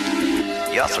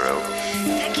 You're through.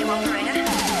 Thank you, operator.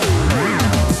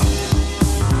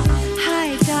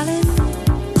 Hi, darling.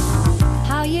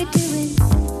 How you doing?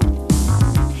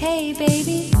 Hey,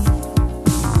 baby.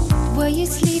 Were you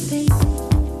sleeping?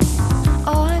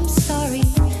 Oh, I'm sorry,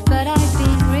 but I've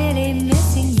been really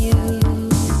missing you.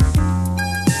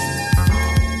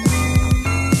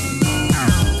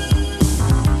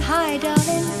 Hi,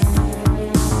 darling.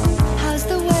 How's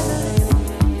the weather?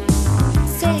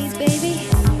 Say, baby,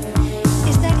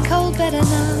 is that cold better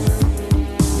now?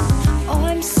 Oh,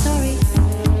 I'm sorry.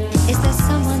 Is there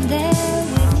someone there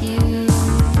with you?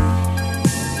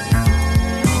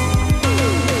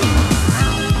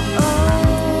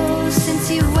 Oh, since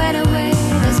you went away,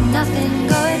 there's nothing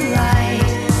going right.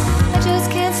 I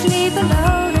just can't sleep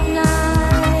alone at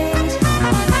night.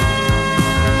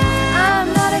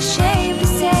 I'm not ashamed to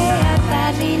say I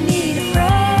badly need a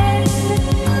friend,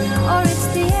 or it's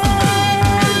the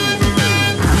end.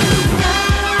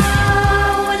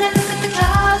 Now when I look at the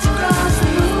clouds across the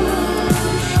moon,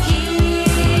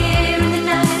 here in the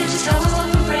night I just hope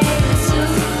and pray that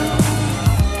soon,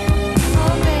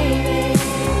 oh baby,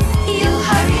 you'll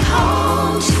hurry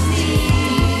home to me.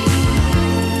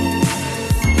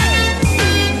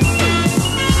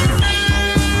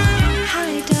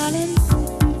 Hi, darling.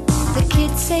 The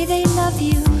kids say they love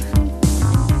you.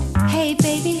 Hey,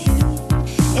 baby,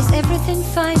 is everything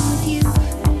fine with you?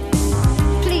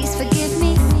 Please forgive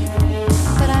me,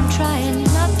 but I'm trying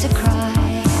not to cry.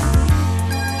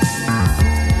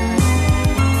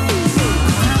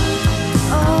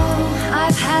 Oh,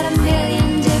 I've had a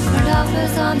million different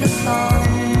offers on the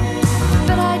phone,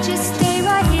 but I just stay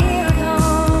right here at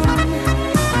home.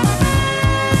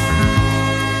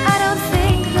 I don't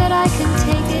think that I can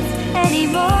take it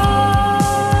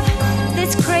anymore,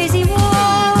 this crazy war.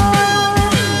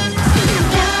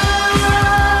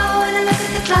 Now when I look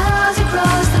at the clouds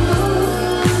across the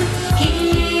moon,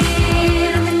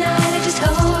 here in the night I just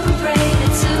hope and pray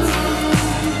that soon,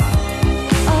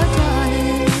 oh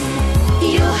darling,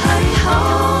 you'll hurry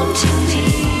home to me.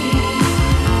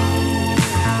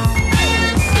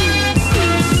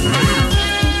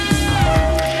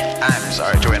 I'm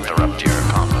sorry to interrupt your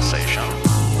conversation,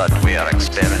 but we are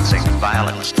experiencing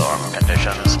violent storm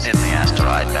conditions in the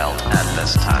asteroid belt at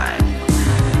this time.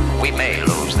 We may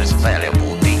lose this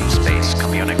valuable deep space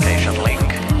communication link.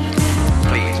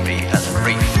 Please be as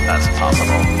brief as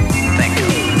possible. Thank you.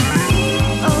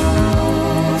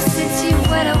 Oh, since you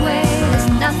went away, there's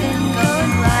nothing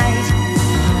going right.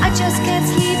 I just can't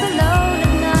sleep alone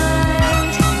at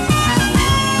night.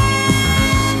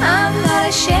 I'm not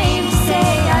ashamed to say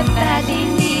I badly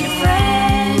need a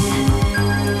friend,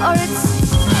 or it's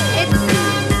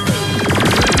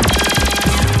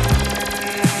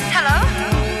Hello?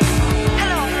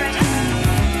 Hello, operator.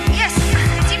 Yes,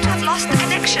 I seem to have lost the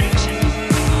connection.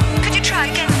 Could you try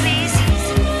again, please?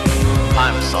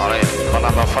 I'm sorry, but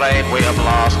I'm afraid we have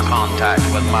lost contact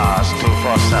with Mars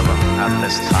 247 at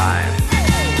this time.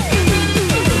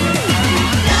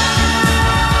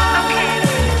 Okay.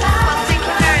 Well, thank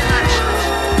you very much.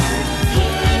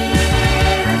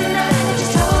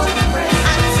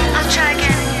 I'll try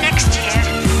again next year.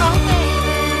 oh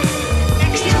baby,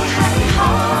 Next year.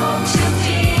 home to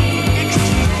me. Next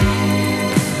year.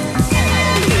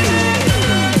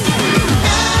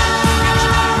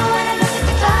 When I look at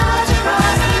the clouds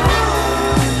across the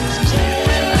moon,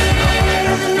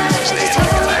 here in the night I just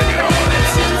hope and pray that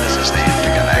soon, This is the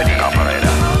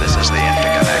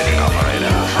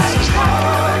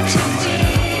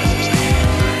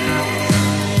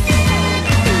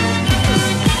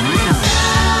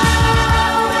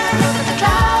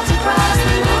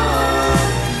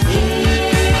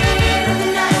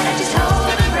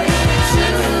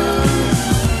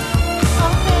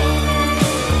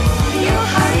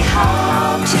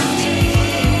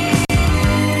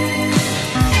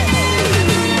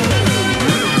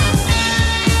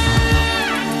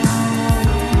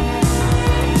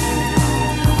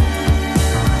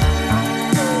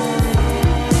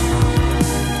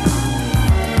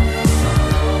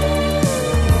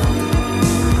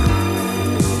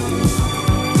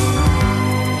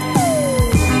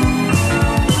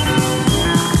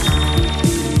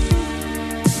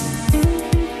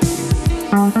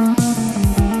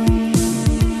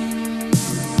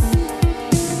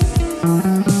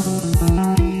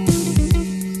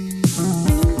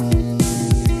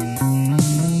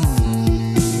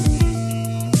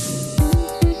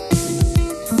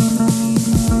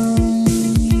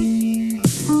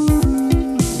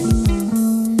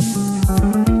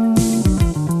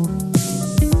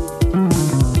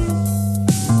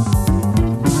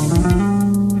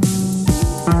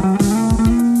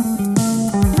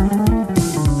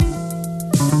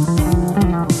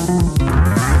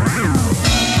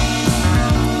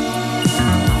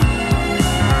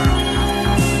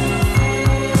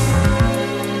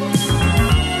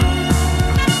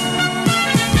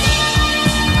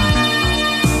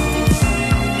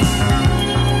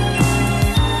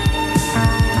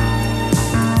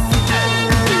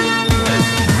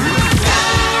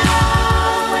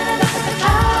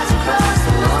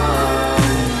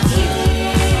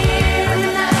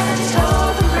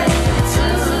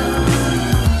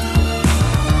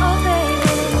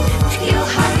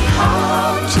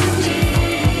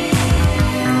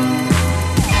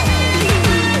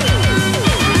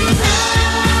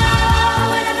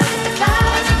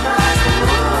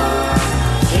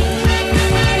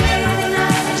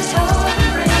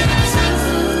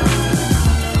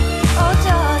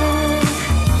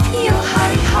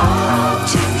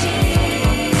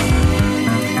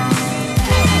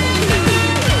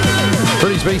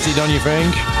spacey, don't you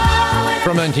think?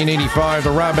 From 1985, the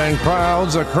rap band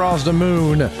Clouds Across the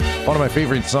Moon. One of my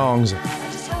favorite songs.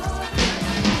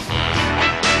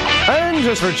 And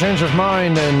just for a change of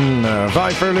mind and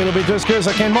vibe for a little bit, just because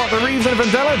I can Martha Reeves and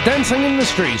Vandella dancing in the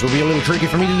streets will be a little tricky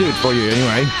for me to do it for you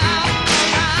anyway.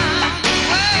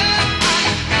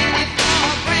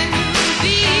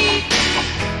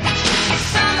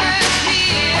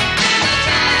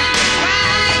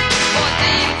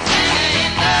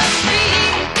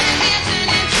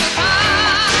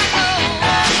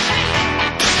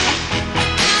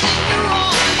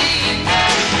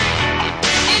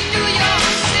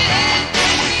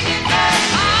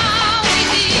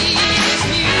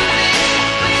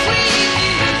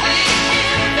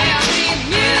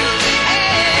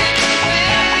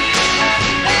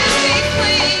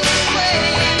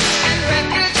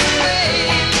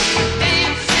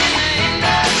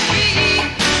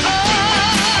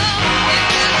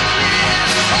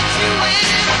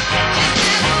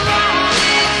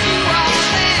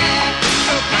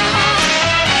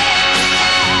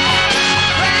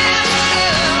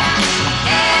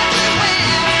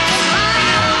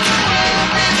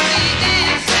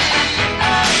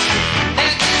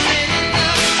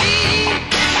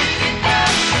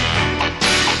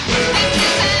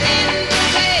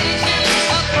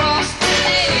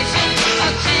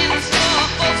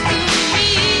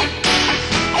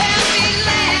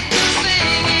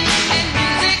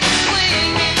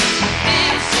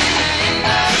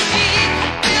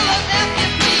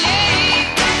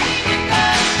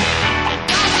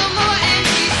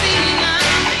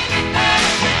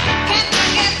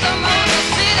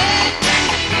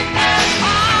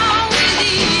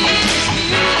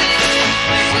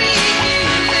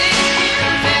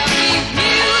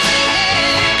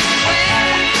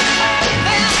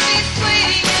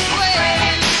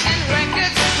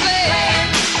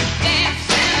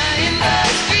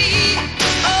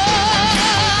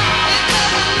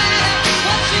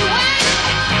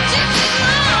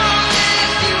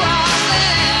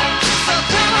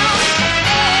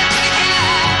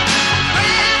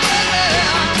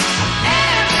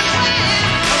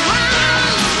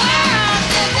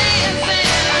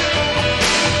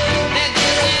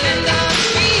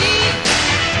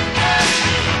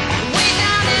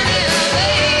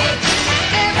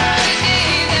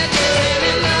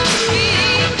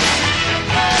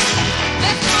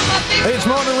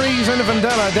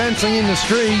 Dancing in the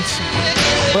streets.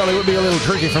 Well, it would be a little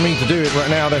tricky for me to do it right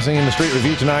now, dancing in the street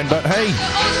review tonight, but hey,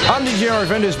 I'm DJ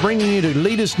Arvandus bringing you the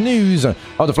latest news of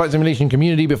the flight simulation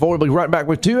community before we'll be right back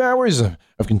with 2 hours of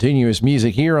continuous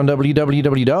music here on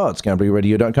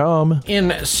www.skyblueradio.com.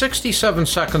 In 67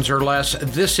 seconds or less,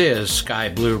 this is Sky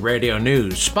Blue Radio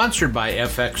News, sponsored by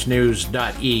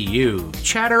fxnews.eu.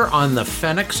 Chatter on the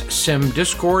Phoenix Sim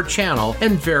Discord channel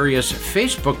and various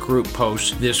Facebook group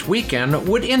posts this weekend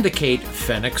would indicate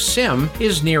Phoenix Sim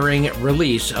is nearing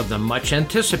release of the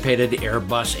much-anticipated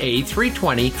Airbus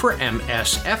A320 for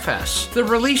MSFS. The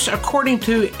release, according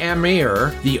to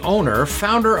Amir, the owner,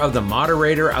 founder of the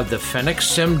moderator of the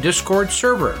Phoenix Sim Discord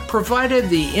server, provided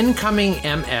the incoming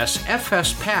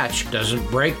MSFS patch doesn't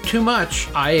break too much,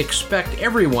 I expect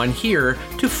everyone here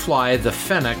to fly the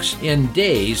Phoenix in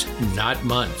days, not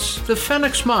months. The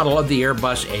Phoenix model of the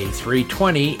Airbus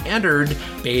A320 entered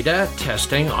beta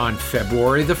testing on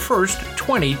February the 1st,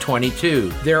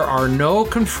 2022. There are no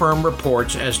confirmed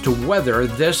reports as to whether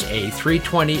this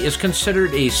A320 is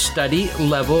considered a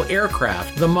study-level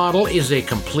aircraft. The model is a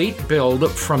complete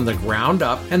build from the ground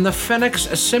up, and the Phoenix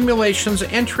simulations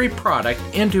entry product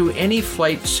into any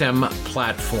flight sim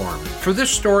platform. For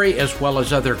this story, as well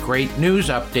as other great news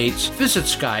updates, visit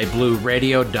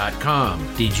skyblueradio.com.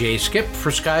 DJ Skip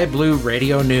for Sky Blue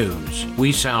Radio News.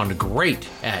 We sound great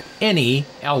at any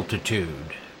altitude.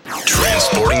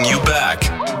 Transporting you back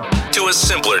to a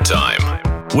simpler time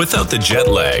without the jet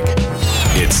lag.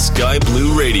 It's Sky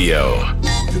Blue Radio.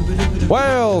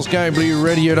 Well,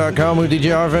 skyblueradio.com with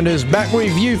DJ Arvandus back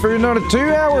with you for another 2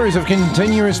 hours of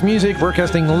continuous music,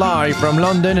 broadcasting live from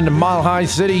London in the Mile High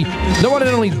City, the one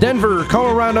and only Denver,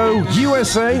 Colorado,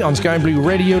 USA, on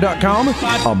skyblueradio.com,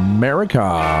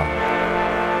 America.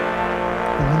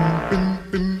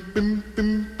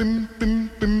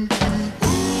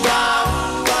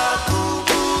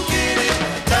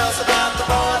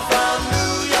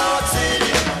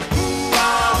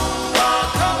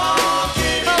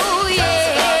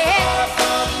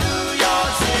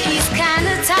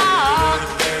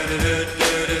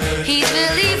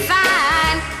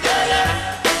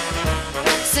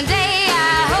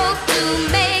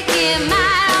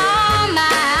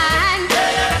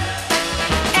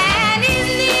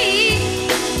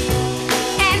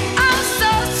 Also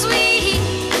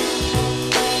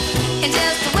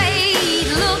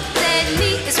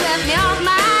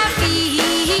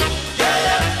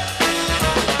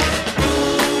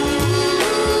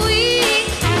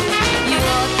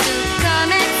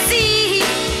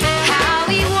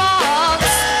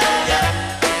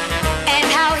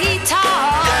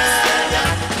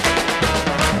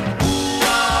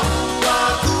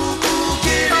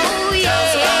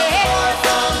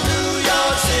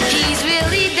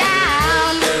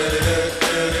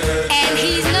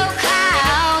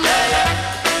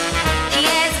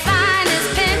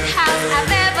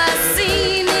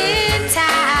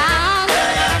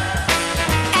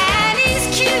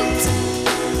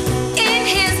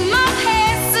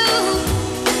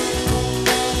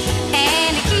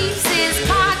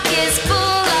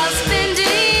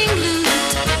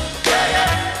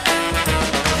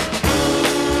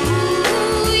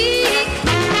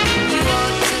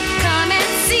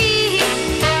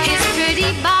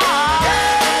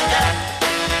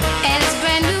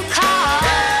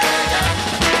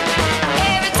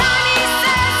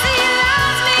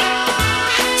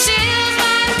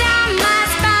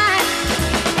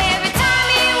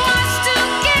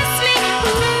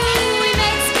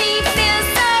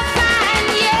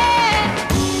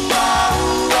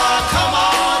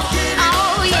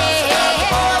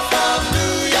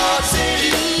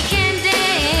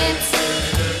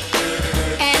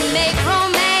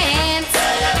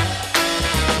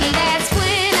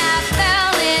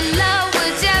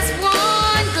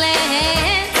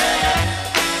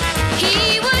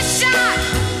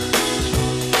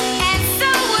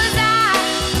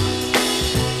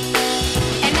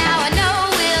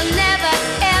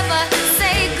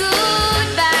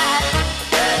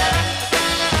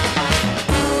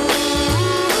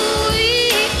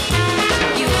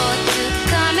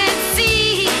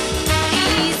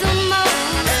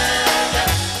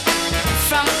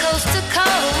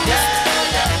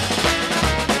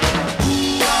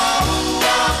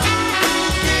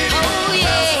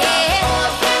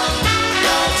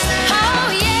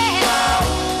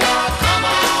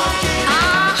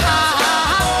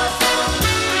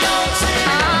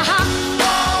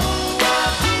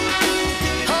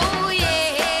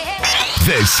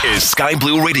This is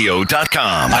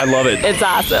skyblueradio.com. I love it. It's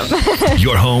awesome.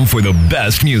 Your home for the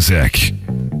best music.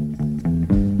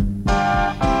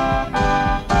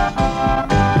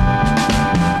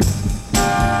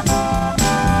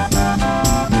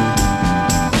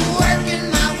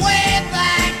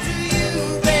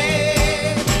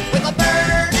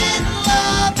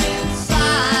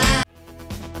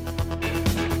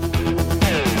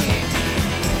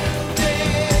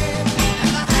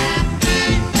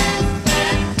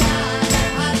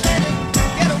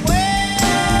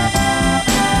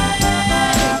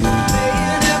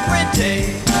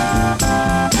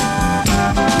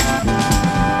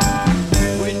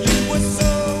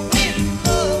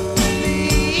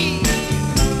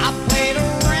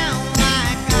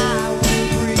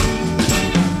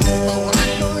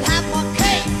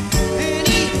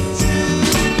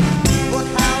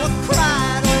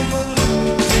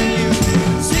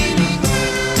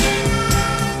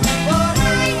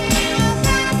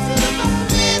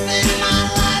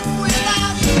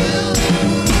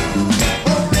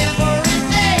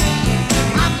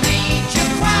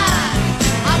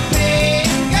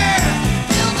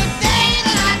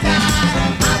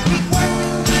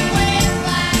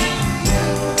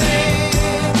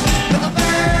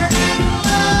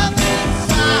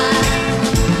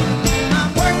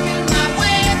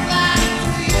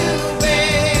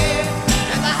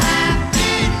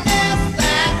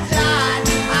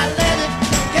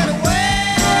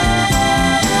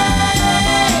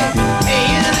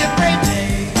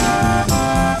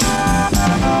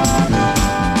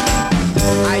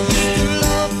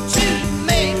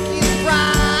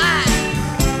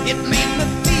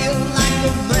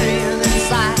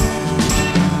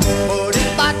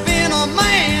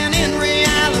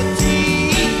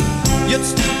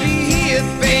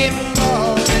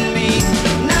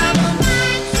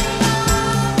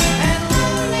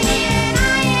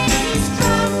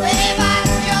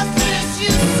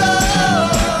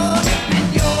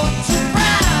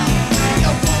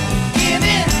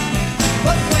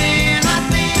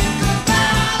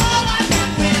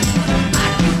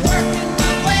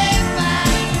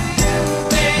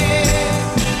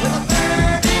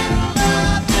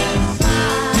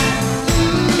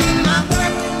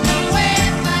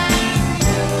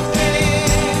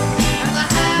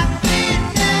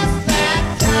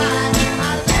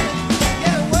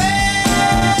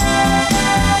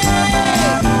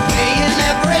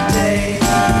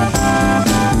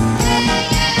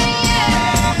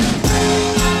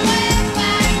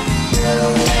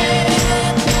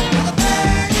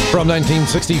 From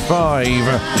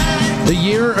 1965, the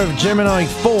year of Gemini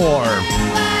 4,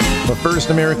 the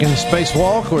first American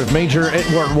spacewalk with Major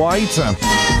Edward White.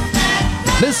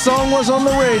 This song was on the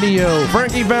radio.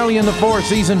 Frankie Valli in the Four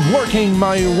Season, Working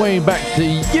My Way Back to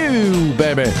You,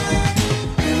 baby.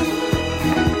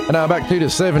 And now back to the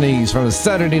 70s from the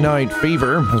Saturday Night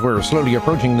Fever, as we're slowly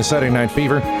approaching the Saturday Night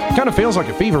Fever. Kind of feels like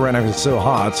a fever right now because it's so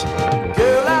hot.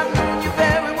 Girl, I know you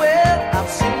very well. I've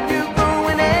seen you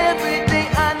growing every day.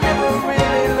 I never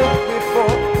really looked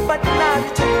before, but now you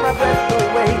take my breath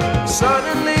away.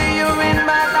 Suddenly you're in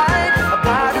my life, a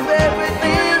part of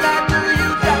everything I do.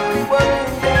 You got me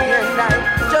working day and night,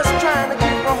 just trying to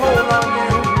keep a hold on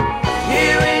you.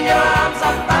 Here in your arms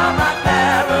I found my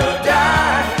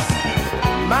paradise,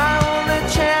 my only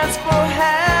chance for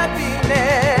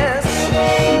happiness.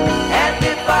 And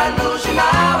if I lose you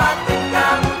now, I think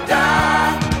I would die.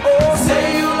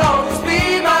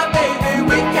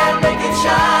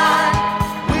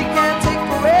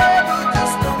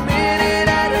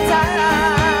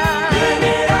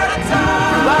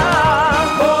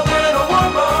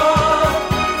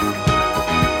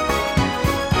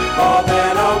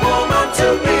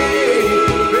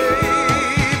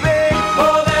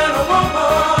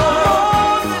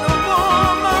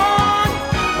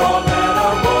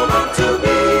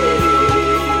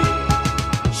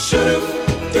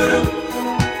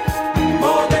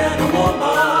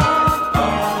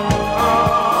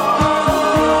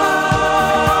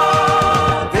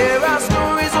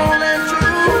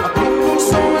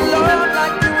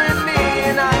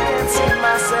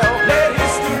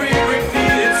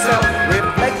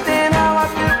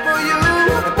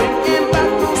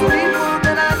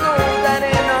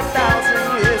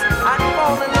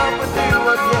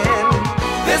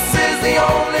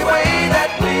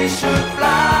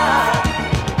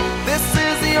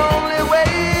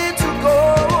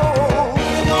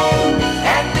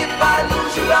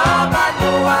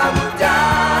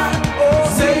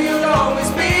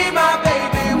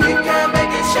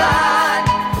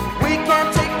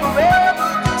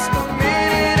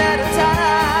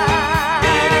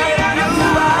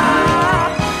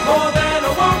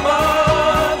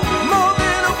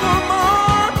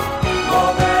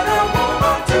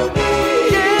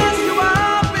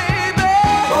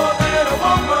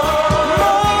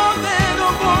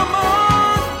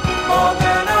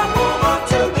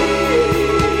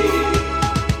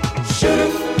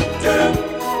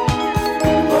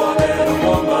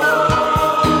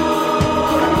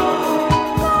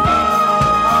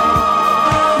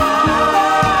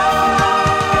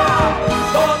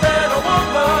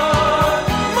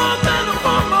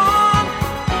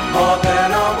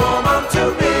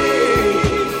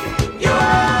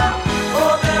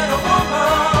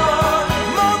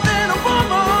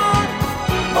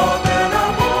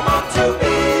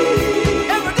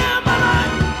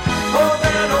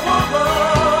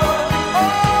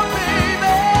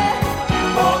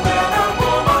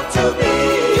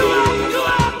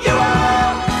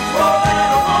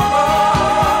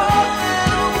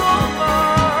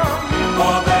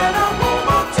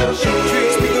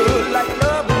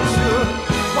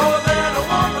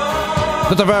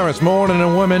 The virus more than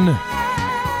a woman.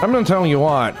 I'm gonna tell you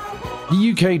what,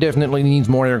 the UK definitely needs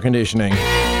more air conditioning.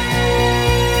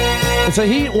 It's a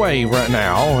heat wave right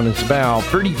now, and it's about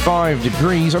 35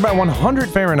 degrees, or about 100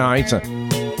 Fahrenheit,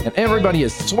 and everybody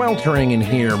is sweltering in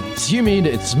here. It's humid,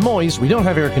 it's moist, we don't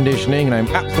have air conditioning, and I'm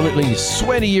absolutely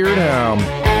sweatier now.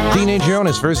 Teenager on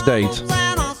his first date.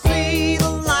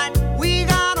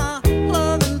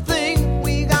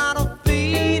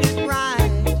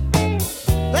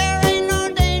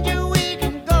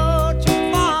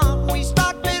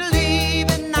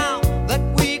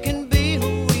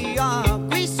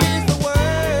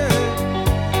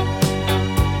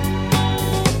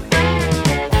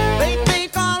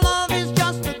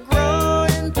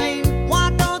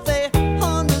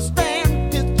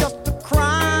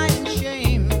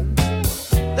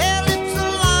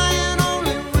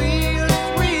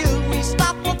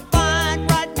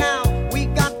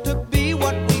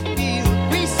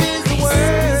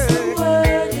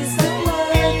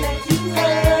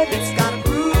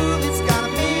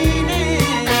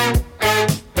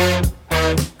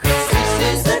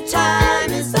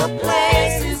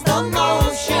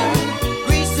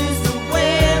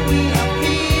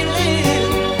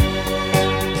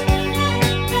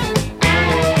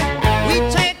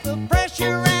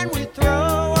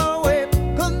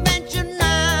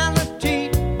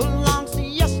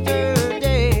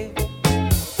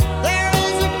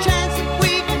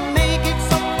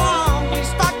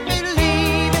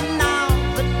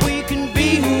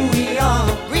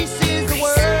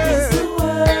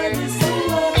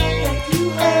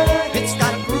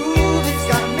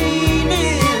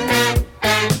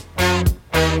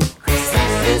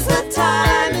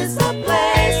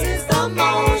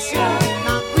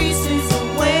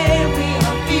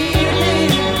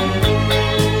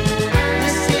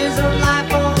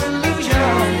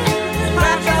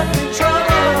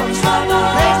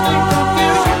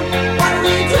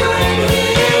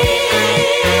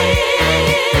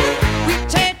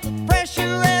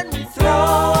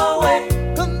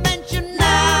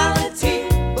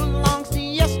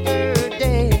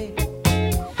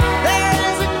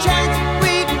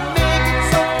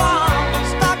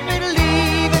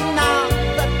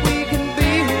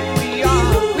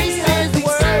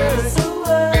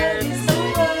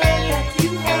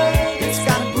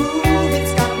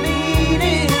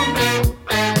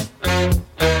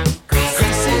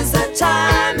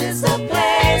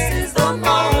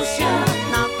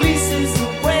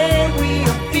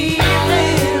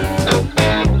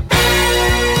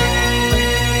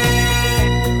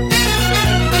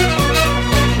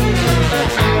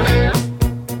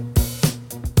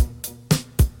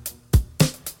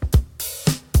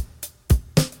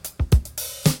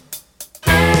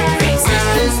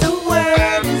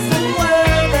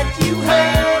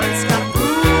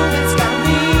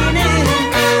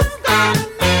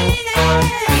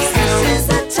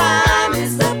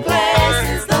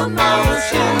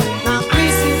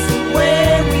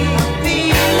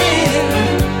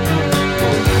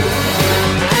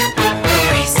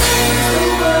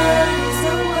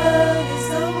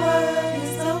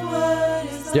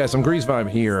 Yeah, some Grease vibe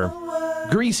here.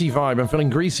 Greasy vibe. I'm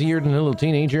feeling greasier than a little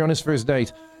teenager on his first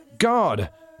date. God,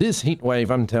 this heat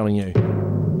wave, I'm telling you.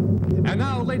 And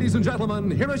now, ladies and gentlemen,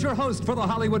 here is your host for the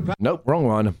Hollywood... Nope, wrong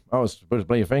one. I was supposed to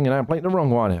play a thing and I played the wrong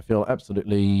one. I feel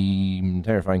absolutely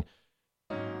terrifying.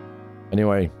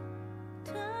 Anyway.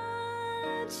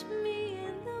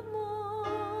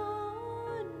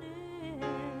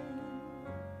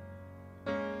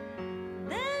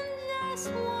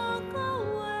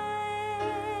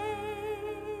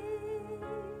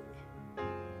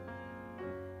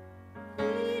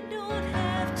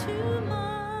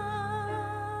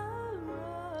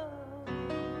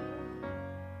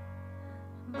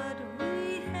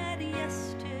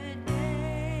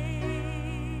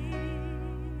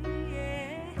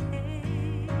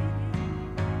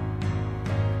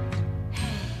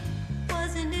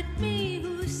 Me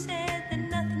who said that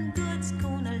nothing good's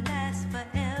gonna last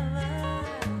forever.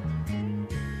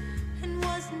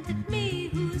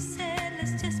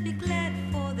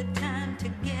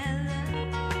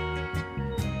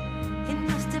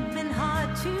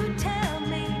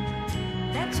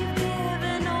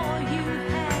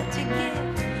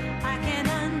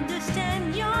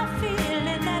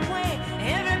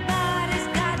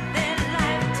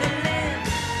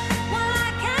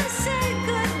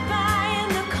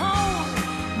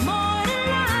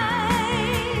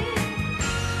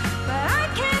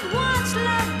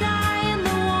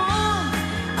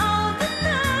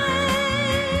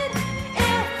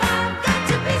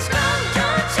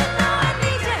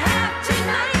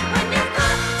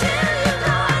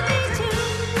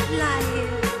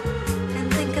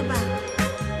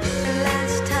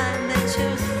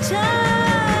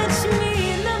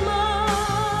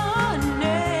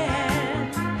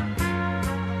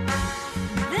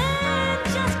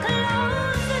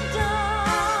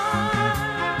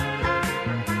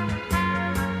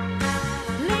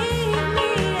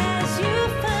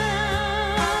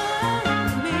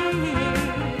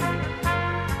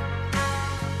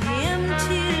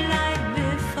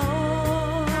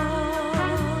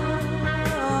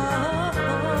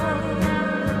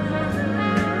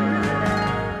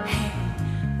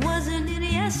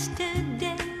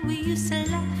 to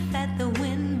laugh at the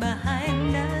wind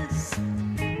behind us?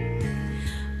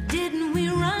 Didn't we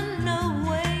run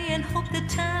away and hope the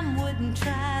time wouldn't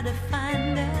try to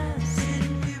find us?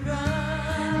 Didn't we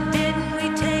run? Didn't we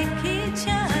take each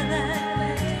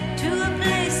other to a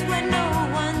place where no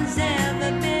one's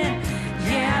ever been?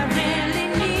 Yeah, I really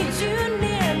need you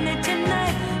near me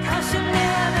tonight, 'cause you'll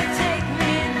never take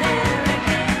me there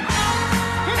again.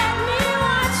 Let me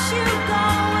watch you go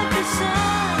with the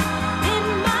sun in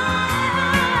my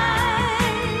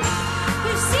eyes.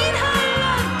 We've seen her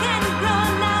look and grow,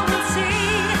 now we'll see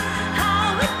how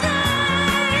it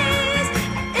dies.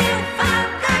 If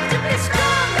I've got to be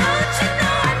strong, don't you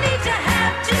know I need to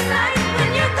have tonight? When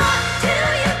you're gone,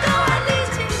 till you go, I need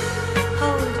to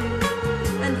hold you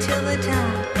until the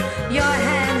time your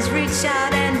hands reach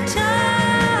out and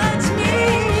touch me.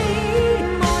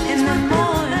 In the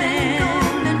morning,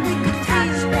 and we could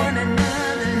touch one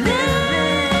another.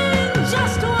 Then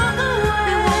just walk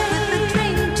away. With a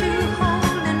dream to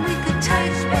hold, and we could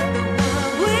touch the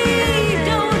world. We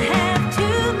don't have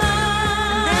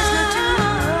tomorrow. There's no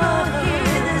tomorrow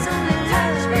here. There's only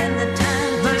love and the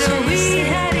time to chase. But we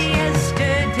had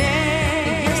yesterday.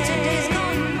 Yesterday's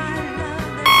gone, my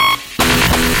love.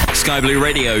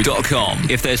 SkyBlueRadio.com.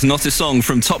 If there's not a song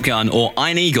from Top Gun or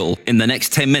Iron Eagle in the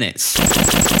next 10 minutes,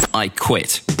 I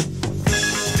quit.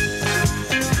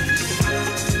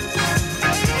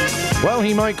 Well,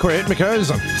 he might quit because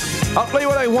I'll play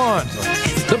what I want.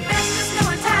 The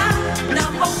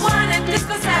Number one in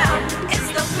disco sound. It's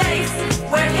the place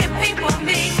where hip people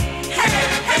meet. Hey,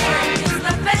 hey, it's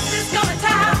the best disco in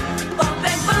town. Bump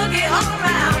and boogie all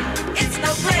around. It's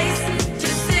no place to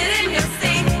sit in your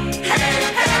seat. Hey,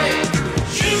 hey,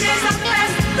 DJs are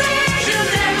blessed. You'll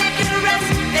never get a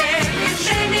rest there. If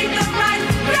they need the right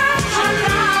girl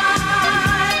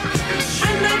alive,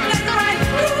 when they play the right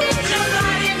groove, your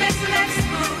body makes the next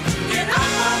move. Get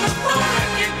up on the floor,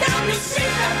 get down to see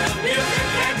that the music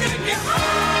can take you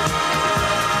home.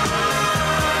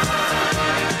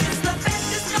 It's the best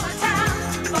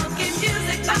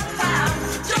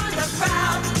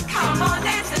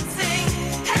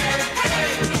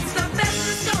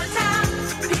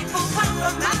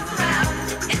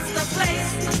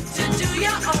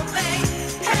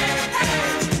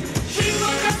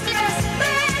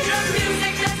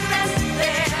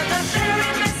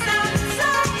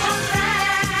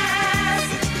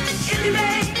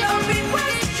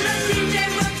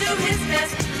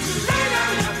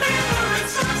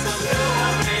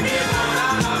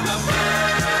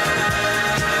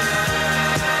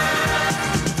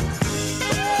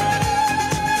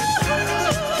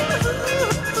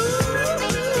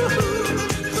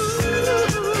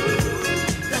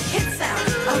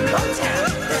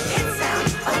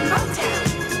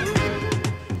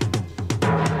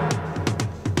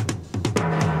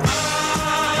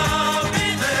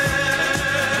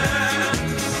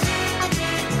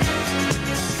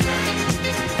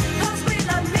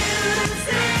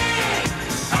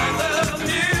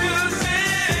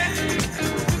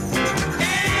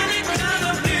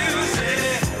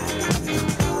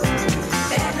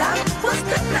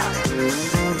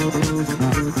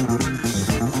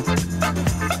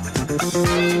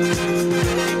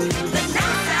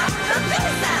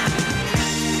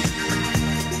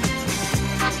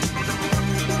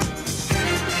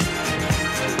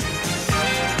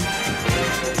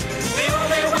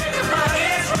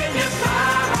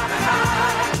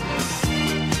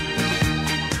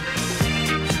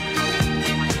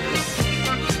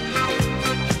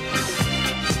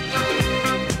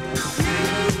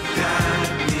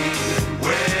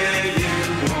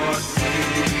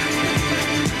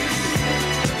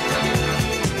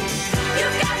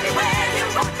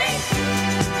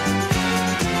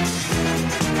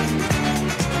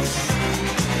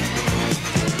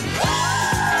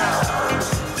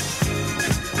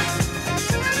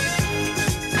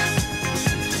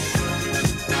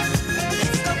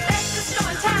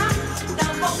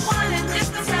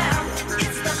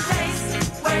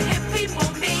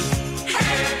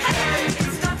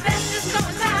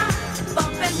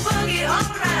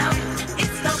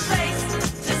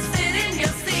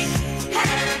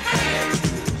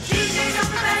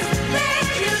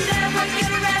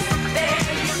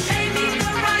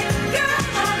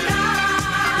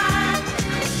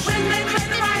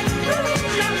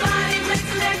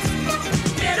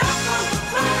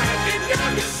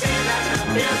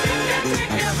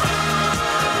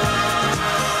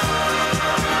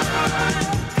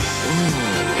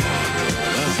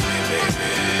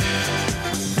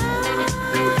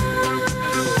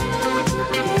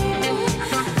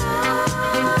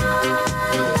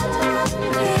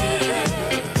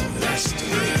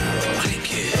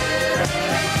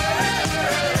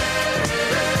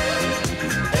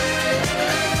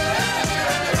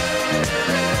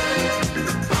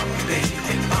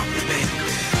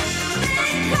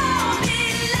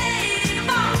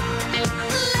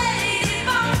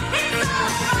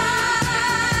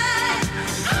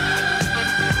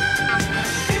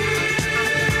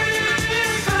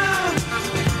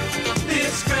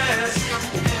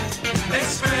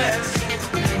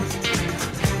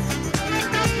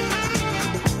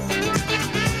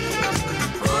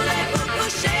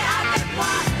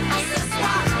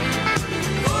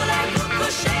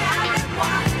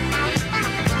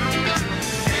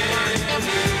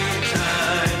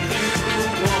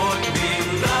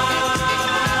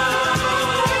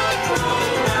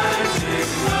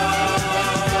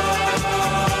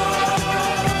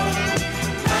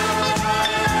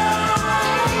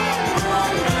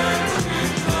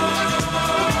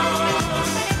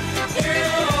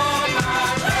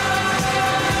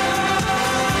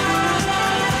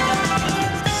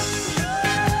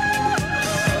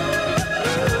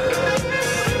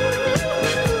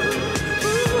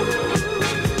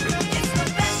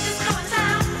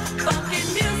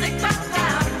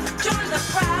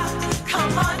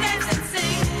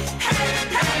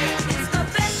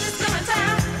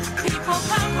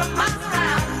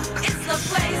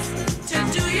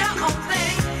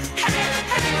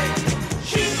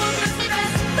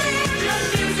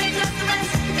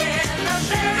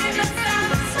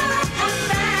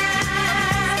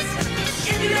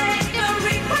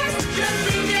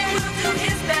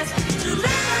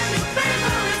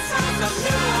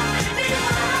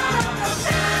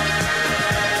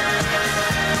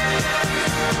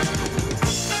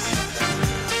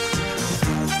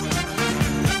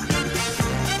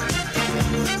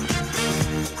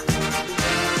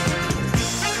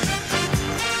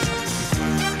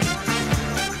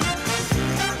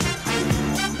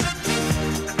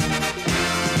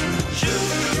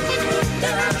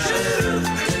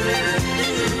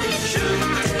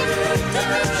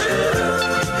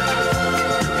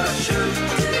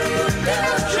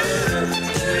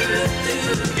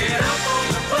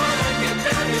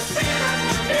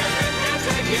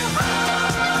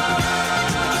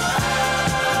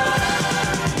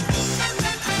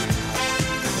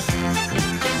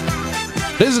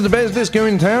This is the best disco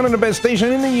in town and the best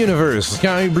station in the universe.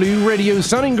 Sky Blue Radio,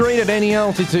 sounding great at any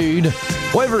altitude.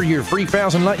 Whether you're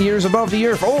 3,000 light years above the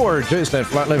Earth or just at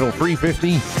flat level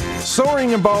 350,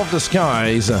 soaring above the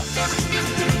skies.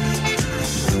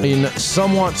 In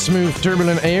somewhat smooth,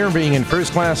 turbulent air, being in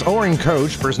first class or in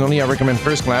coach. Personally, I recommend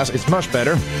first class. It's much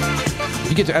better.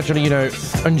 You get to actually,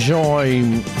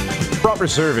 enjoy proper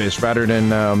service rather than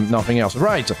nothing else.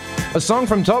 Right. A song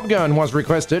from Top Gun was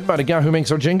requested by the guy who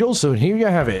makes our jingles, so here you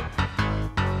have it.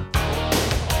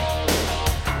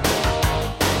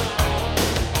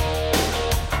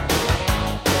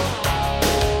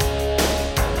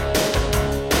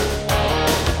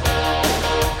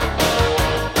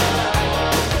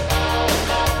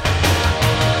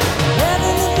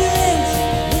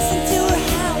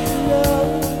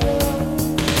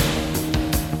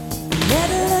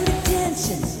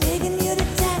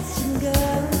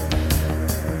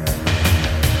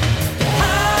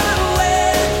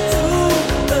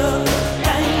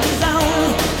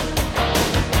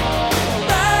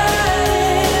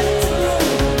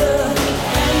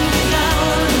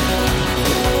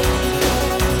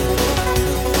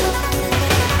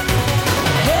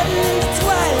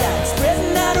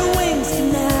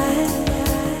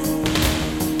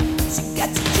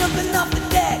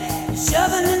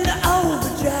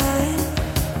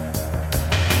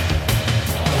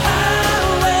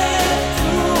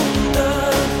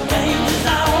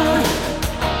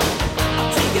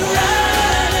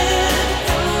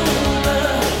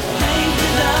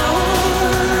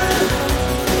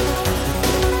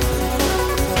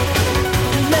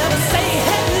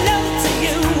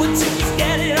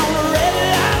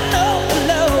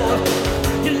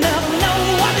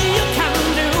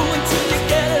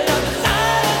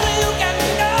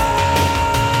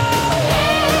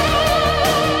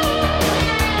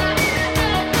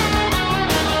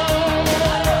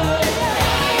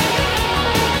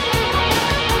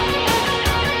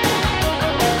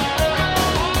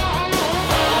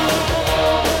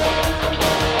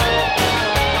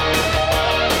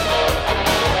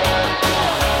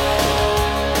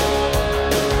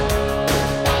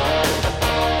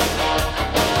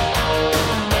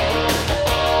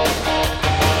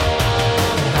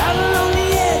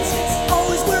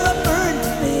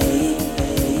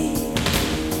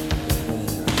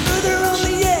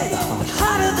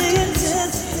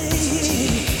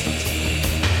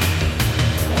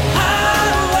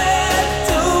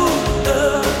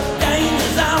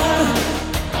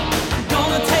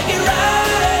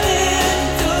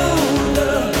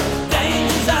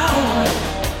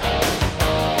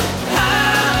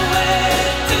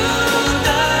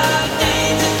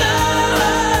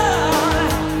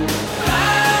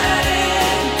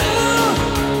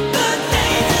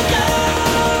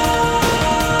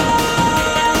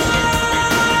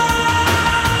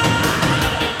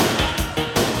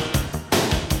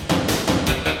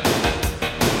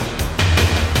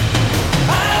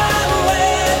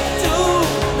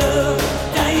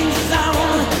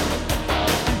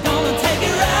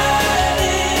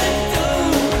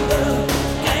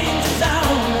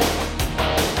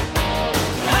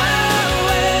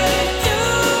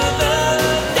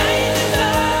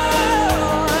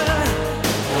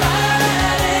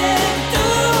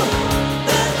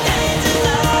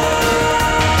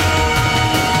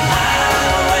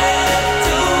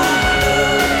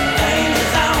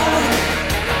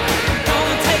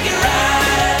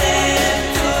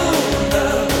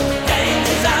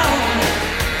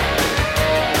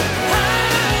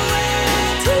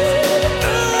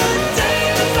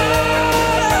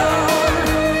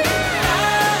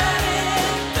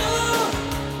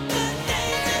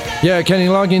 Yeah, Kenny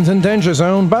Loggins and Danger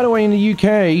Zone. By the way, in the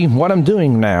UK, what I'm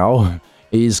doing now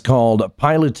is called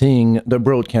piloting the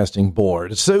broadcasting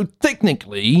board. So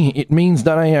technically, it means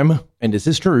that I am, and this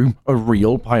is true, a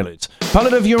real pilot.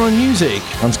 Pilot of your own music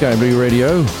on Sky Blue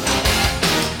Radio.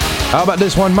 How about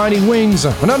this one, Mighty Wings?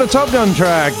 Another Top Gun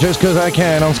track, just because I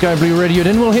can, on Sky Blue Radio.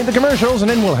 Then we'll hit the commercials, and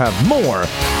then we'll have more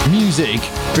music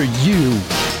for you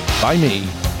by me.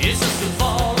 It's just a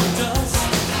fall of dust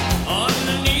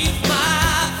underneath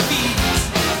my feet.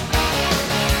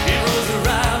 It rolls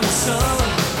around the sun.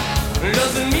 It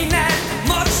doesn't mean that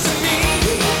much to me.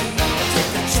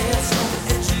 Take a chance on the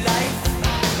edge of life,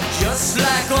 just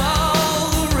like all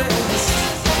the rest.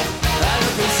 I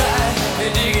look inside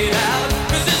and dig it out,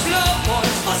 'cause this love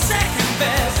was my second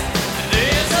best.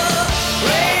 There's a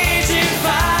raging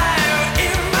fire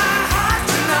in my heart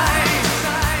tonight,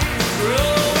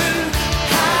 growing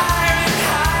higher and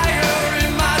higher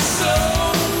in my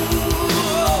soul.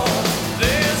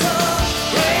 There's a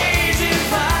raging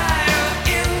fire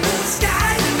in the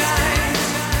sky tonight.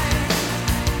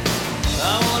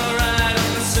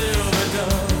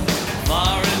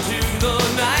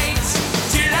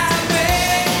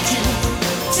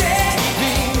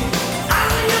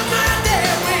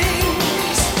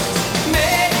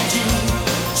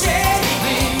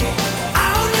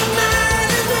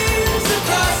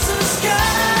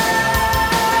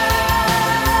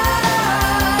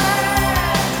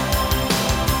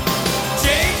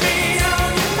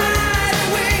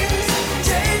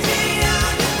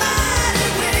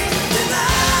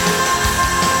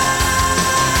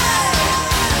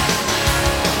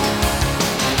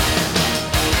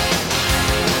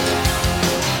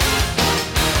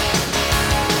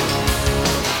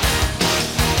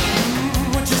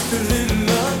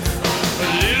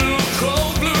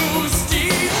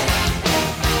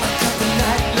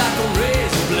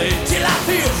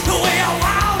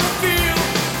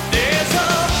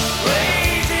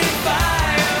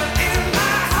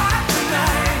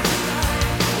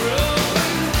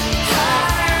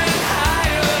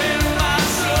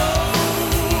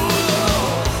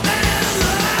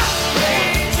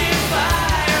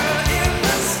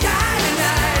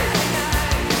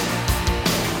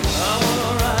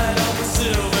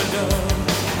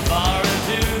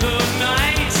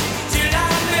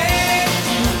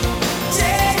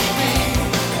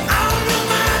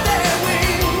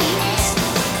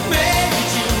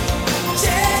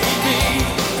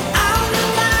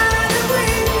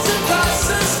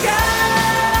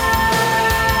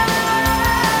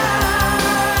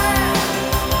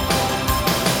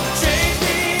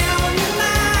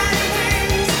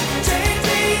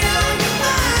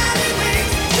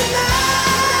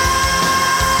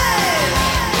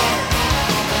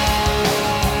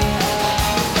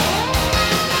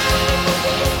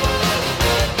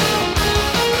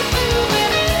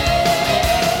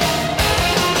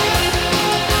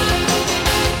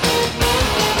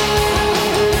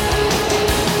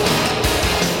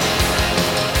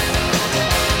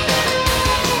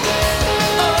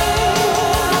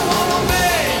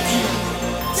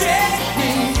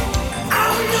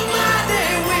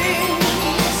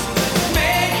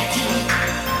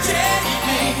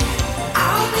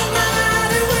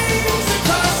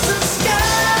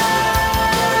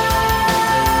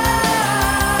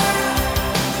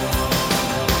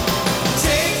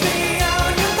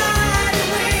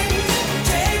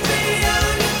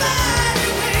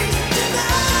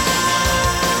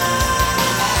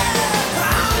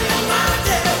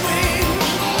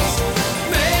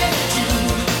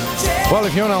 Well,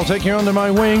 if you want, I'll take you under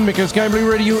my wing because Sky Blue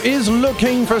Radio is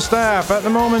looking for staff at the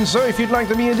moment. So if you'd like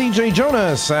to be a DJ, join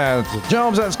us at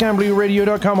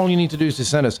jobs@skyblueradio.com. All you need to do is to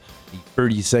send us a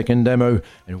 30-second demo,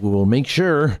 and we will make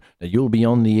sure that you'll be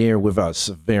on the air with us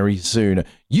very soon.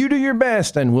 You do your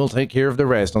best, and we'll take care of the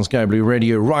rest on Sky Blue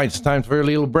Radio. Right, it's time for a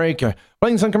little break,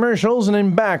 playing some commercials, and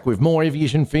then back with more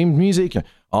aviation-themed music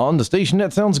on the station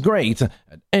that sounds great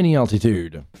at any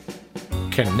altitude.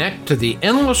 Connect to the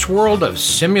endless world of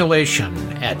simulation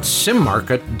at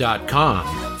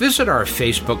simmarket.com. Visit our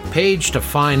Facebook page to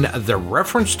find the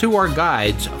reference to our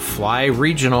guides, Fly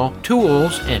Regional,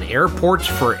 Tools, and Airports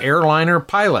for Airliner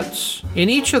Pilots. In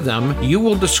each of them, you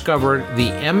will discover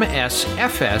the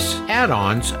MSFS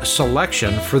add-ons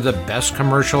selection for the best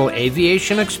commercial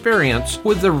aviation experience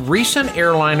with the recent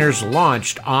airliners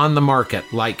launched on the market,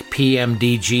 like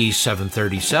PMDG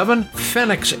 737,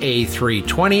 Phoenix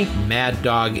A320, Mad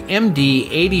Dog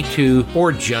MD82,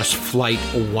 or just Flight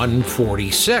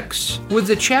 146. With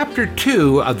the Chapter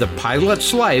 2 of the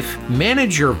pilot's life,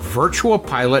 manage your virtual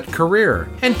pilot career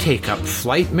and take up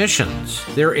flight missions.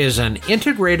 There is an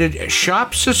integrated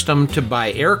shop system to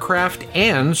buy aircraft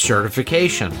and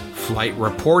certification. Flight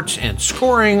reports and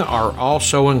scoring are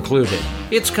also included.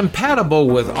 It's compatible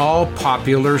with all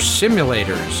popular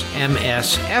simulators,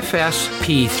 MSFS,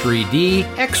 P3D,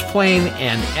 X-Plane,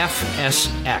 and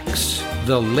FSX.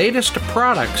 The latest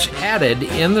products added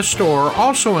in the store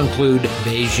also include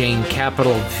Beijing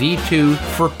Capital V2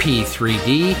 for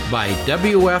P3D by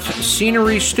WF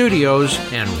Scenery Studios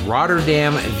and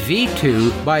Rotterdam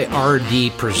V2 by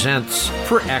RD Presents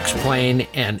for X-Plane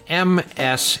and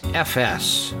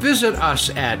MSFS. Visit us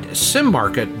at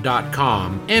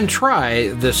simmarket.com and try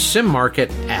the SimMarket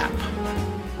app.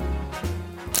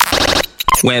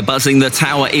 Where buzzing the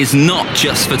tower is not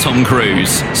just for Tom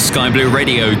Cruise.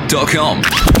 SkyBlueRadio.com.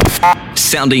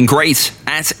 Sounding great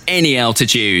at any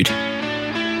altitude.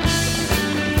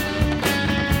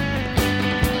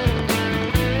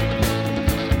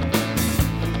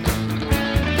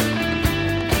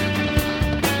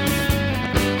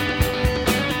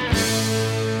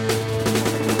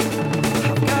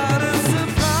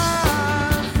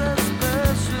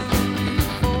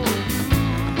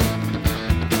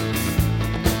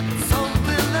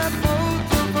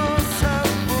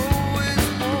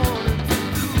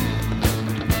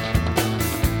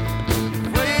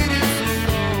 Waiting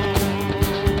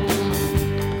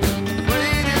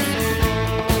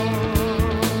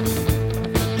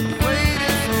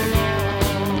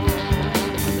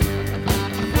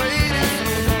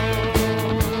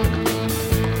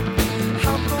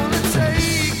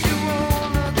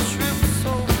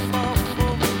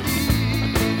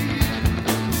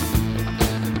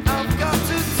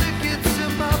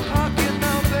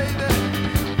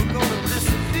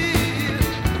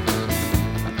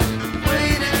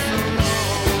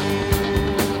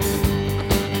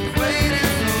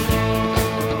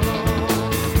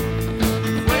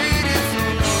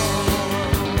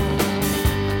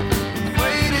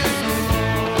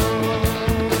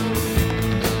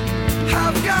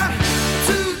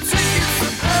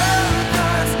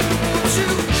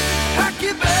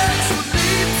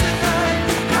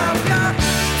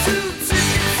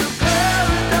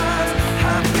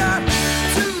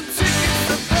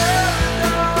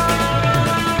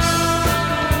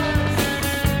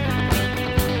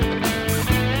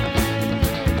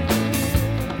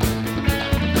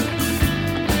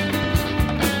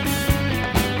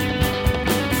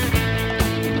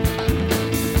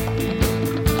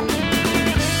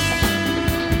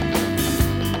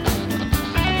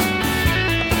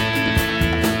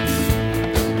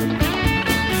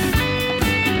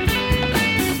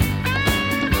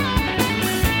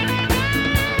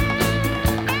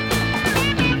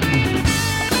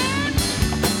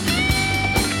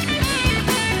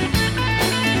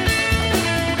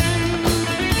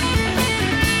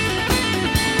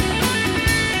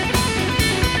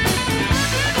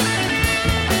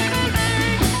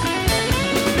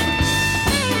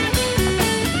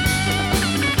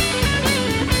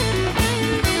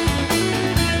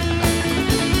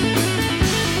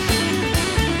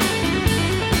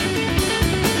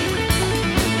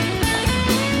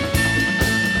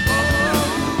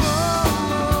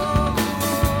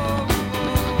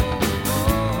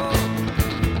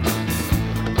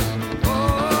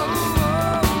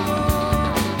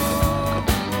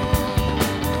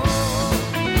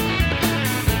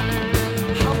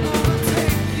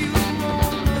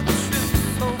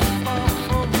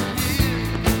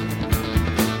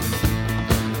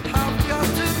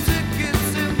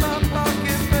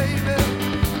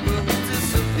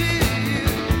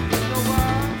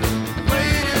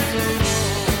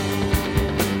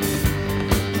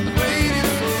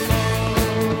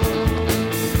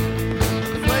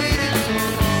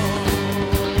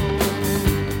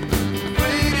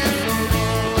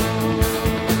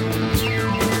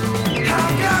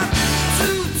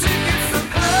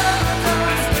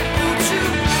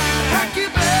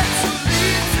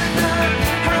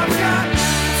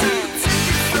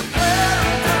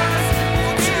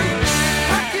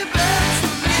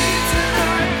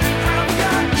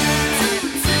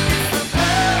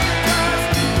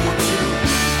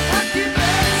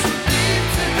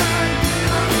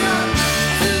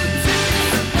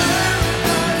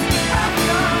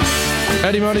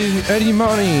Eddie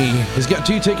Money has got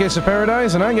 2 tickets to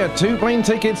paradise, and I got 2 plane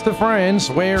tickets to France,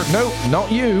 where, nope,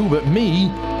 not you, but me,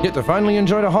 get to finally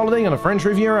enjoy the holiday on the French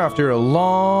Riviera after a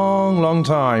long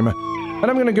time. And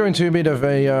I'm going to go into a bit of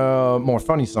a more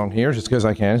funny song here, just because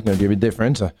I can. It's going to be a bit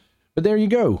different. But there you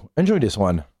go. Enjoy this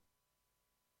one.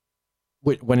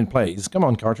 When it plays. Come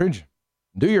on, cartridge.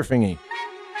 Do your thingy.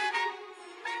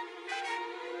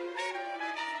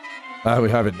 We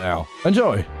have it now.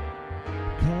 Enjoy.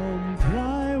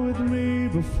 Comply with me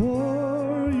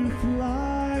before you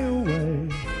fly away.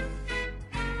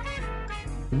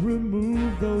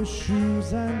 Remove those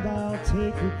shoes and I'll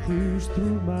take a cruise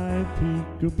through my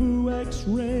peekaboo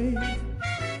X-ray.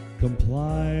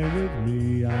 Comply with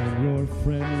me, I'm your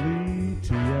friendly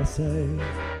TSA.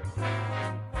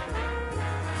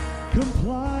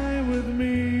 Comply with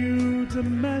me, you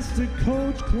domestic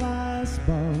coach class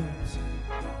bums.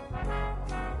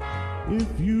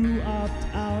 If you opt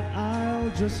out, I'll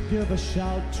just give a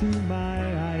shout to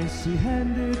my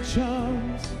icy-handed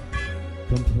chums.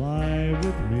 Comply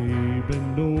with me,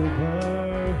 bend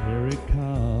over, here it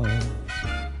comes.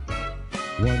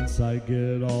 Once I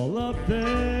get all up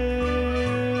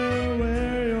there,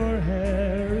 where your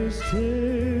hair is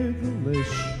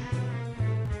ticklish,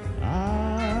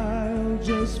 I'll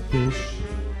just fish,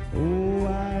 oh,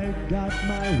 I got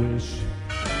my wish.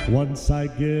 Once I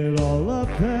get all up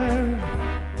there,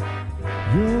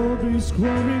 you'll be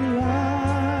squirming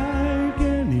like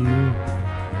an eel.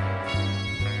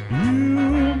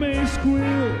 You may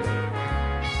squeal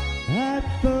at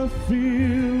the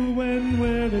feel when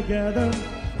we're together.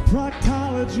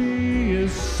 Proctology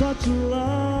is such a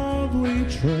lovely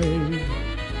trait.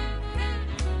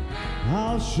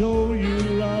 I'll show you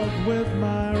love with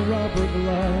my rubber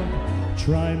glove.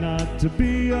 Try not to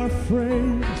be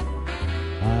afraid.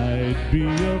 I'd be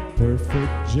a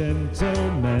perfect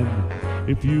gentleman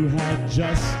if you had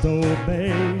just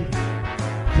obeyed.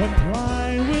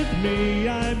 Comply with me,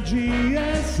 I'm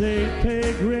GSA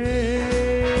pay grade.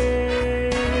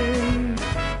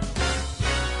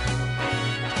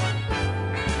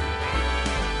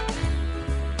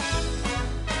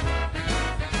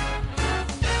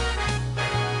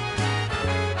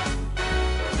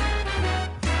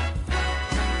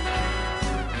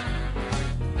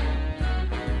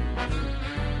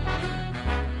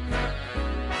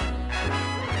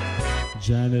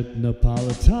 Janet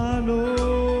Napolitano,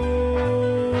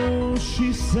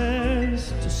 she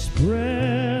says to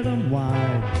spread 'em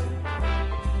wide.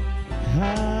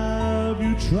 Have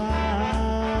you tried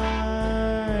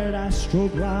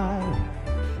Astroglide?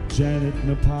 Janet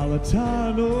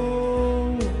Napolitano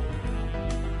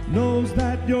knows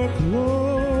that your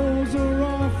clothes are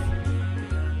off.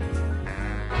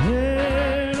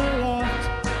 Head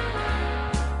aloft,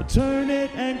 turn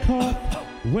it and cough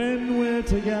when we're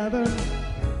together.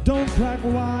 Don't crack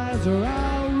wise or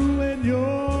I'll ruin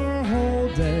your whole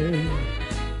day.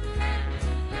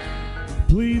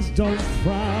 Please don't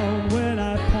frown when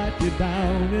I pat you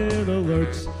down. It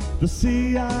alerts the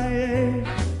CIA.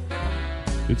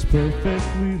 It's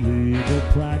perfectly legal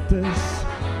practice,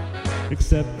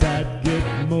 except at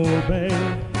Gitmo Bay.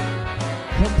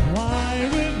 Comply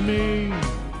with me.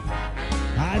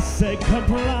 I say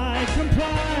comply,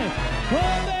 comply.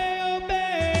 Obey.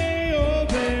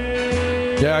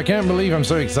 Yeah, I can't believe I'm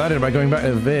so excited about going back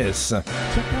to this. Check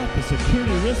out the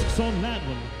security risks on that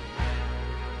one.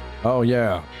 Oh,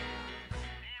 yeah.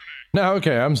 Now,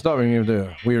 okay, I'm stopping with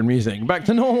the weird music. Back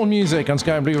to normal music on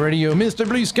Sky Blue Radio. Mr.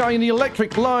 Blue Sky and the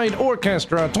Electric Light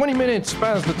Orchestra. 20 minutes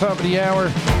past the top of the hour.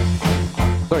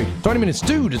 Sorry, 20 minutes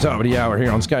to the top of the hour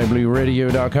here on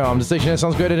skyblueradio.com. The station that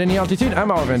sounds good at any altitude. I'm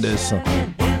Arvandus.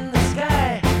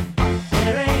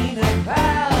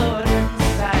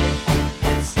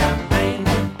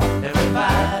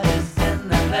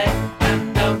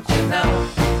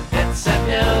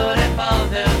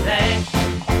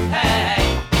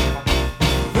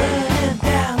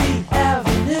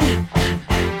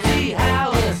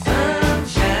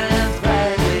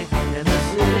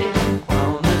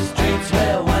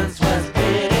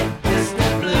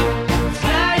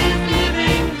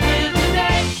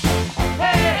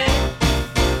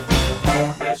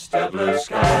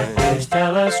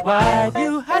 Why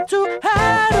you had to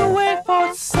hide away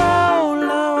for so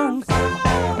long?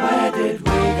 Where did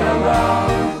we go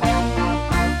wrong?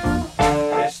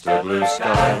 Mr. Blue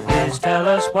Sky, please tell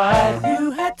us why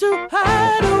you had to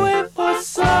hide away for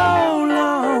so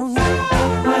long.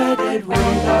 Where did we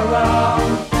go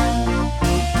wrong?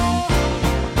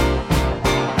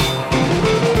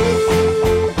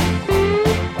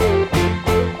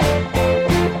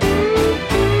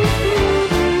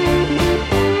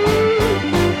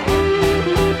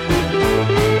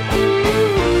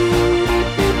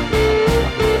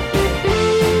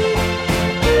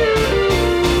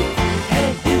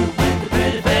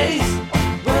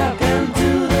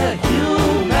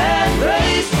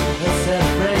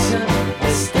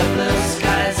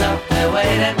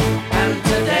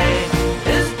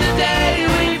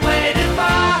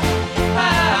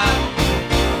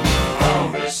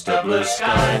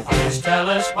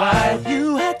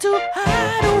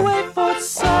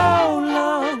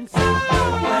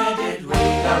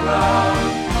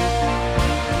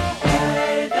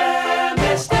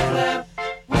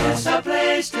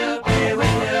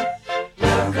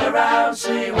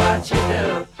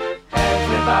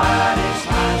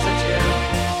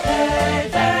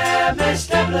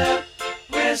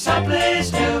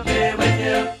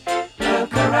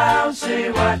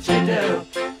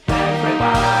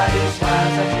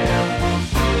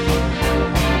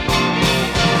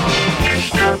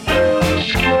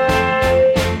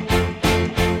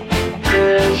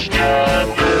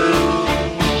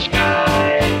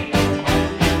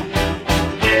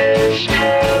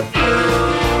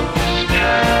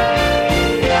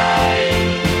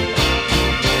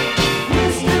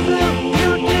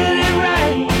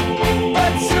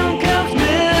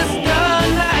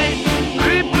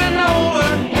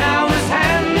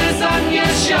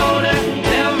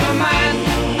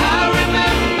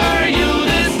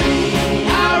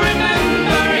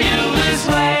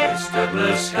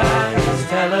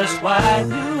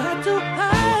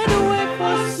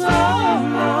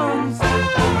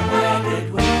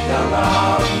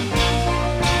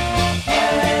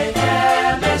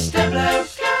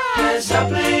 So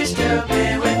please do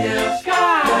be with you.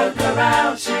 Look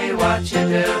around, see what you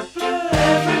do.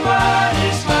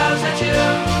 Everybody smiles at you.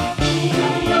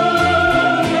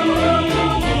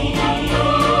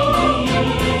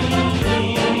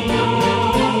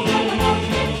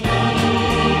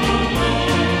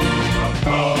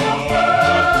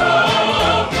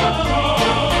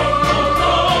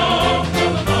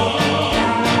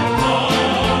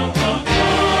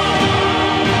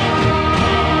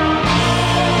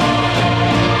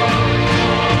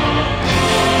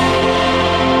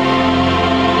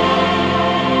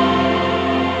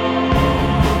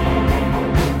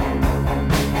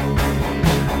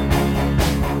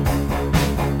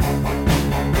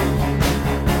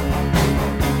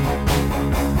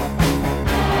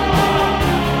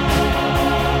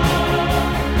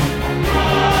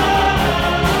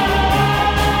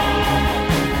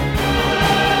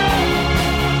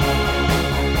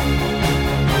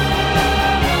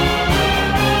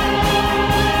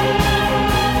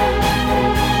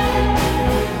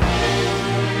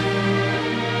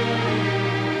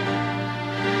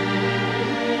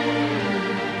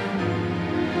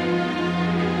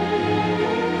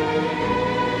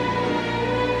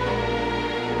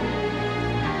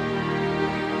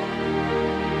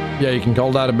 Yeah, you can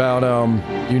call that about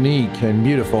unique and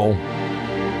beautiful.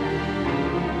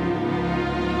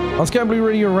 On Sky Blue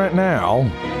Radio right now,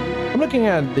 I'm looking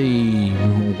at the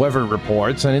weather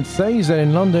reports, and it says that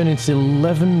in London it's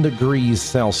 11 degrees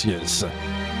Celsius.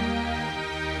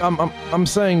 I'm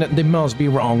saying that they must be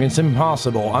wrong. It's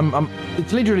impossible.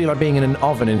 It's literally like being in an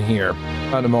oven in here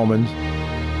at the moment.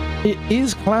 It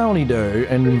is cloudy though,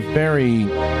 and very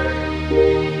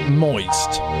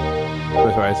moist.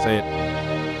 That's why I say it.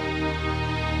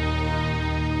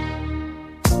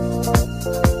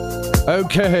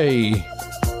 Okay,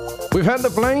 we've had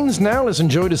the planes, now let's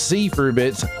enjoy the sea for a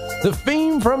bit. The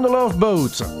theme from the Love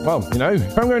Boat. Well, you know,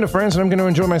 if I'm going to France and I'm going to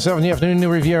enjoy myself in the afternoon in the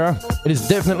Riviera, it is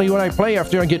definitely what I play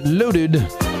after I get loaded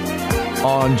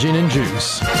on gin and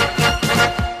juice.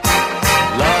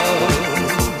 Love,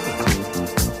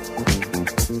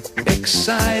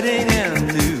 exciting and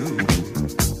new.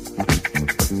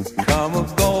 Come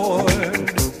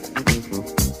aboard,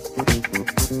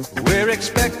 we're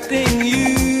expecting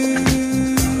you.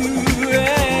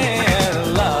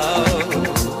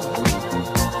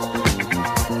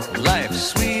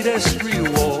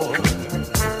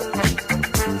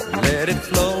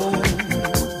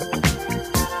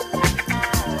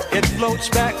 Floats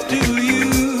back to you.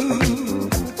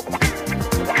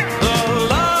 The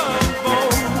Love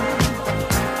Boat.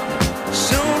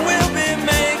 Soon we'll be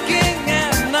making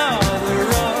another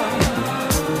run.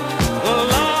 The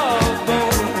Love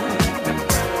Boat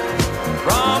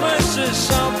promises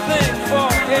something for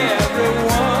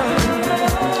everyone.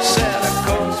 Set a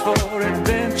course for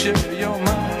adventure, your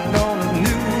mind on a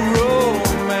new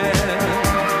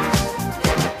romance.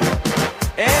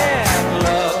 And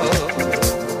love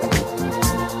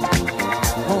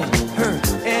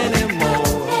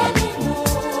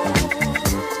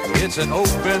it's an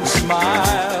open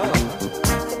smile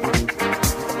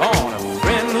on a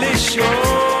friendly shore.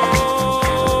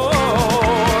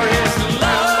 It's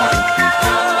love.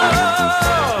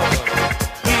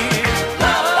 It's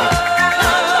love.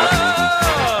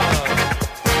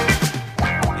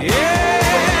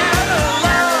 Yeah, the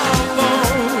Love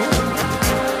Boat.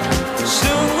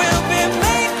 Soon we'll be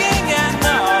making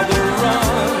another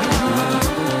run.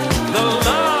 The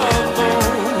Love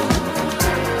Boat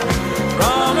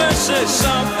promises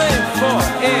something for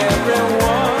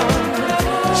everyone.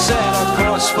 Set a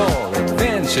course for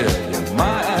adventure, your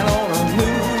mind on a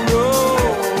new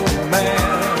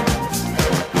romance.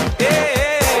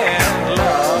 Yeah,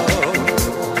 love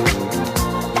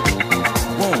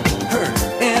won't hurt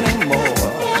anymore.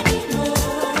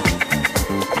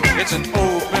 It's an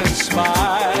open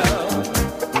smile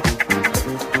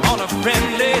on a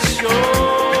friendly shore.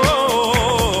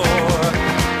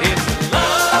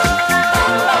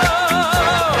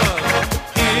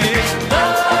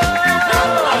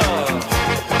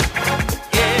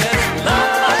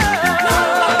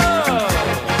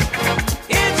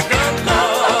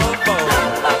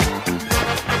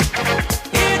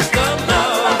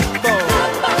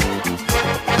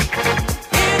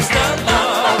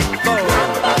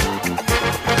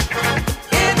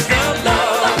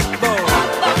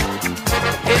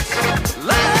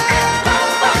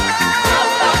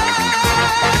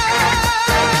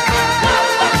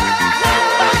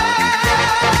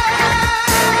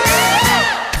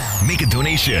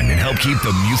 And help keep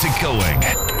the music going.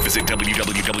 Visit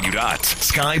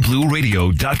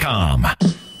www.skyblueradio.com.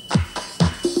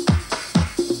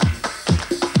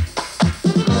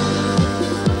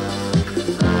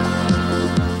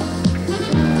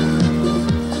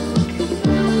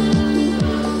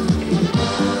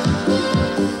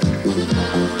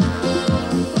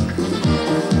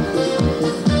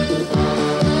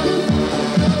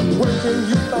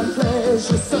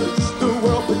 adventure, search the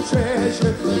world for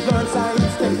treasure, learn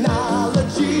science,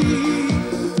 technology.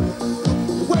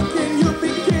 Where can you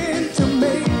begin to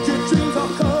make your dreams all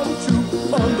come true?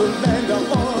 On the land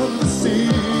or on the sea?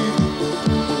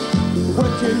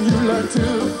 Where can you learn to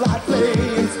fly, play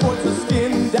in sports or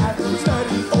skin dive,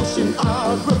 study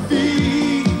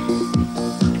oceanography?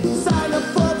 Sign up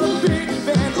for the big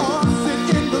band or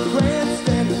sit in the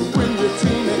grandstand when your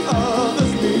team and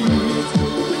others meet.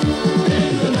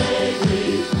 In the Navy,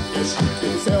 yes you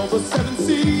can sail the seven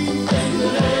seas. In the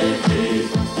Navy,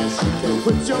 yes you can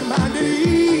put your mind at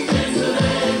ease. In the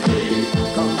Navy,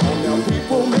 come on now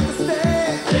people, make a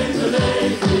stand. In the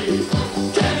Navy,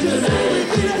 can't you say we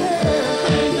need a hand?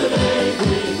 In the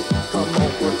Navy, come on,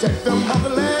 protect the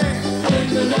motherland. In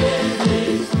the Navy,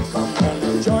 come on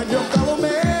and join your fellow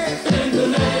man. In the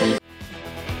Navy.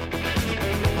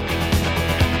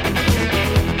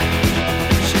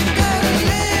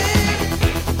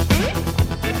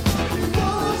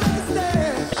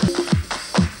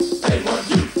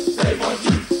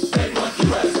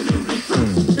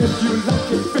 If you like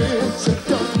adventure,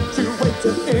 don't you wait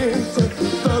to enter.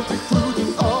 The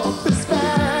recruiting office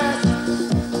fast.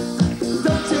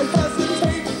 Don't you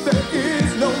hesitate, there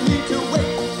is no need to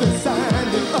wait. They're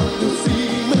signing up new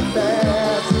seamen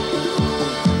fast.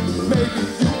 Maybe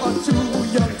you are too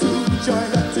young to join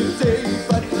up today,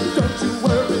 but don't you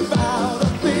worry about a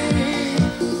thing.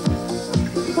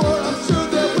 For I'm sure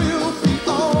there will be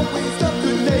always a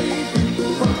good Navy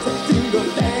protecting the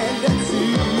land and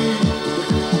sea.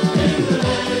 In the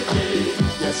Navy,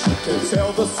 yes you can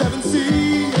sail the seven seas.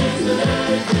 In the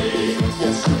Navy,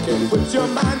 yes you can put your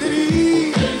mind at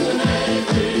ease. In the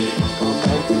Navy, come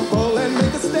on people and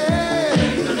make a stand. In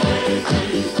the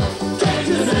Navy, can't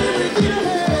you say we need a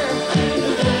hand? In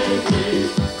the Navy,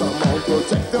 come on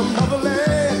protect the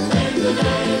motherland. In the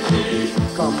Navy,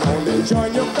 come on and join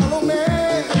your fellow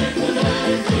man. In the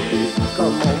Navy,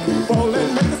 come on people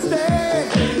and make a stand.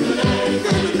 In the Navy,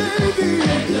 in the Navy,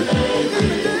 in the Navy,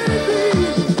 in the Navy.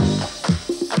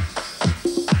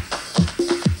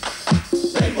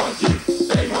 They want you,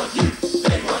 they want you,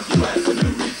 they want you as a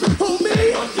new recruit. Who, me? They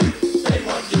want you, they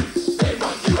want you, they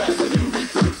want you as a new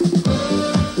recruit.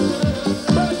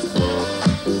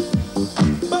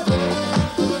 But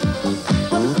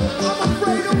I'm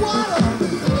afraid of water.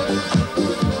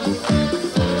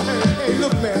 Hey,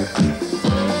 look, man.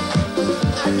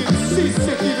 I get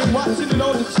seasick even watching it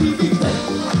on the TV.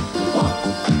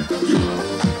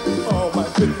 Oh my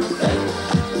goodness.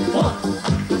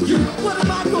 What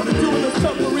am I gonna do in a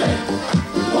submarine?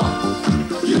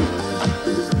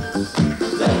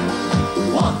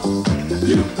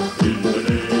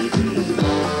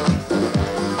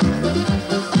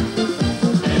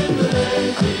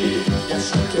 Yes,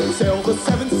 you can sail the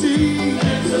seven seas.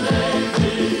 In the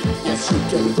Navy, yes, you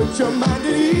can put your mind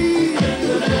at ease. In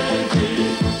the Navy,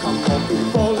 come on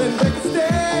people and make a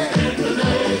stand. In the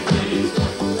Navy,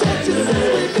 can't you say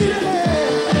we need a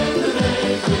hand? In the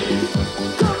Navy,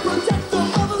 come protect the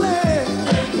motherland.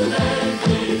 In the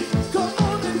Navy, come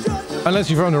on and join your... Unless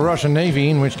you're from the Russian Navy,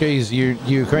 in which case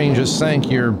Ukraine just sank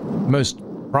your most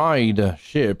pride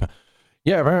ship.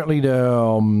 Yeah, apparently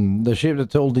the ship that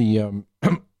told the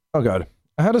oh god,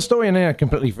 I had a story and then I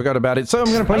completely forgot about it. So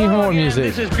I'm gonna play you more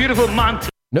music. This is beautiful Montana.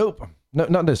 Nope, no,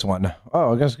 not this one.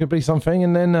 Oh, I guess I could play something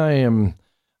and then I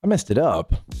messed it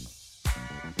up.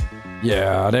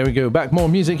 Yeah, there we go. Back more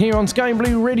music here on Sky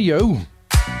Blue Radio.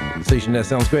 Station that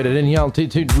sounds great at any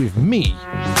altitude with me,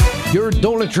 your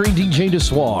idolatry DJ de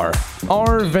soir,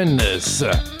 Arvandus.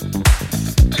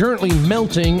 Currently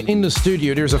melting in the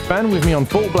studio. There's a fan with me on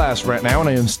full blast right now, and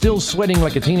I am still sweating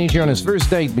like a teenager on his first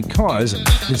date because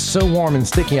it's so warm and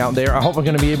sticky out there. I hope I'm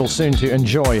going to be able soon to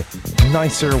enjoy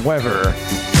nicer weather.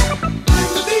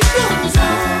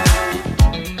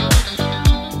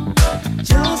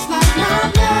 Just like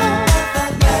my love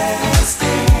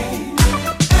everlasting.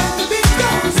 The beat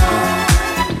goes on.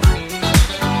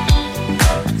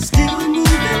 Still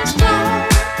moving strong.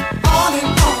 On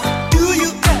and on. Do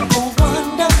you ever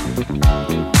wonder?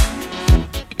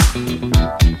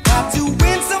 Got to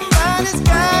win, somebody's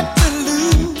got to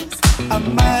lose. I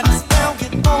might as well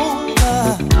get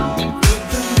over the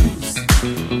blues.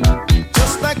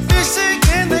 Just like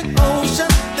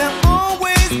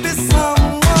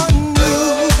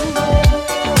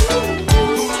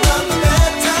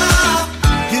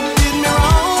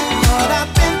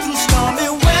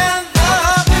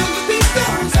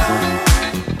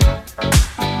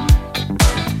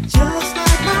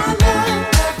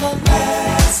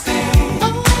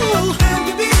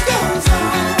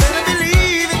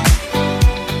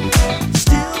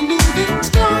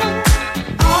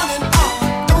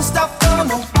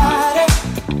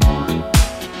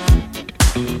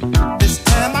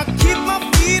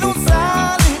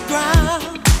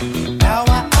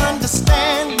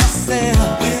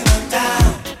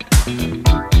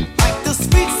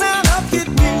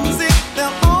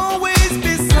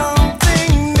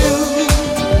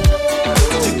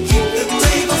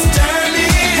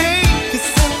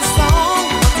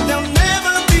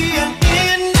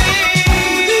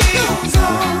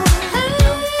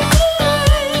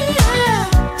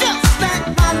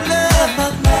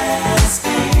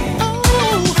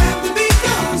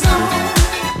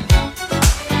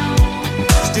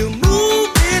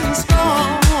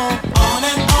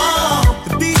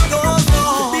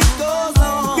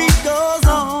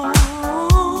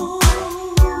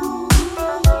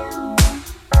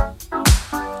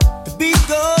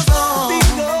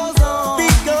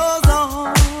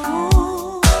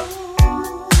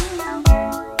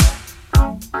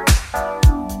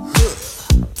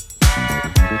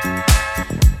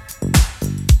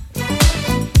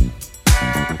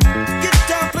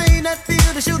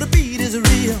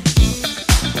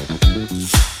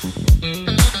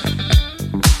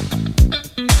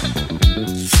The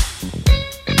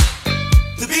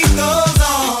beat goes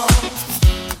on.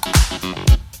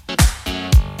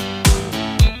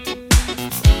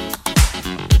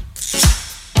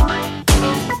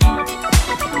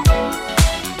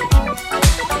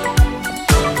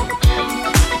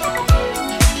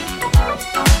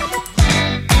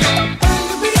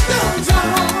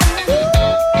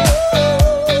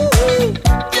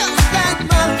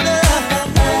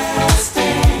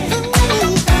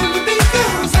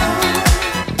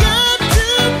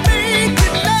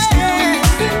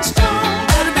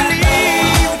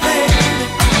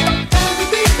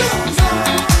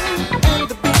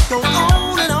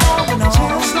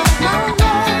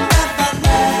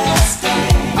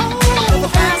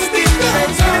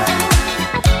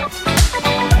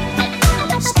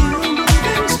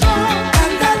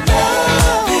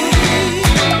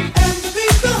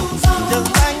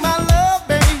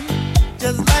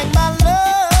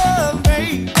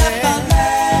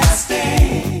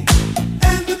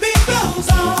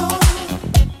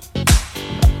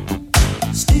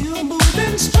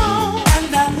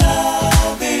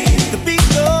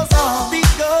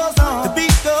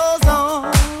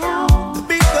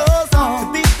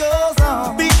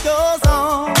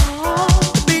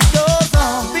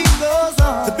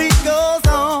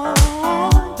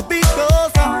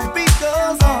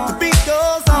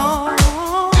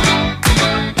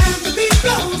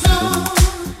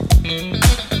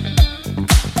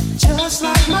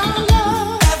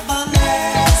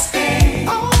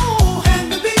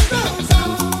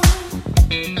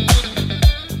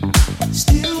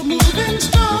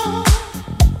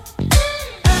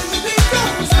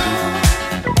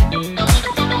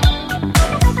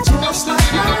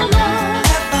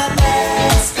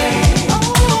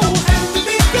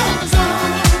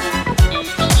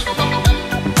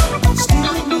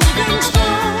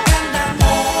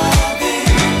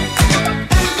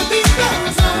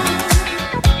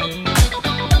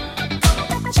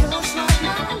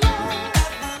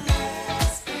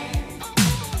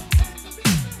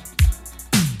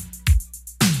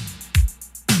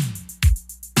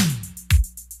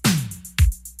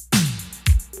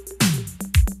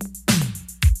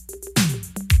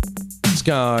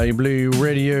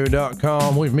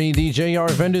 SkyBlueRadio.com with me, DJ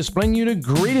Arvandus, playing you the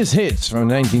greatest hits from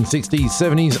the 1960s,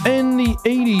 70s, and the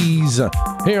 80s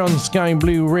here on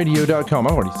SkyBlueRadio.com. I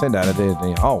already said that, I did.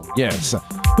 Oh, yes.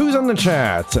 Who's on the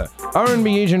chat?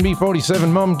 R&B Agent B47,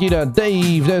 Mom Gita,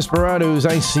 Dave, Desperados,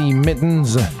 Icy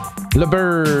Mittens,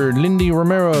 LeBird, Lindy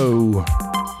Romero,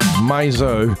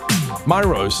 Myro,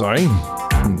 sorry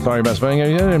about spelling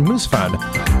it, and Moose Fan.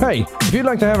 Hey, if you'd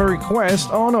like to have a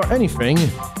request on or anything,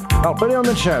 I'll put it on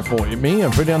the chat for me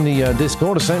and put it on the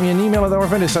Discord, or send me an email at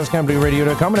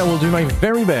arvandus@skyblueradio.com, and I will do my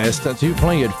very best to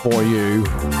play it for you.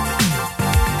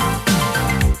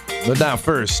 But now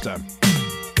first,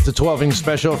 it's a 12-inch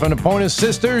special from the Pointer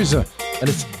Sisters, and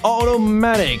it's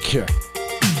Automatic.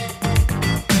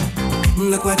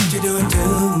 Look what you're doing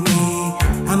to me.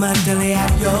 I'm utterly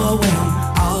at your whim.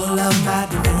 All of my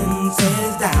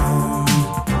defenses down.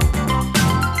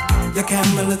 Your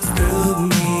camera looks through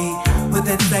me with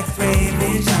its X-ray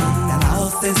vision, and all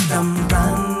systems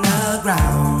run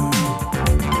aground.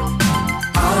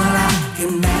 All I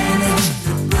can manage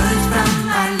to push from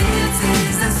my lips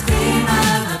is a scream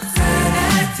of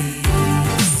absurdities.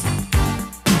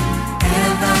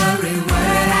 Every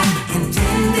word I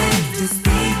intended to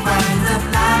speak winds up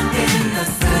locked in the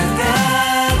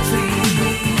circuitry.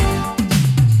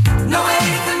 No way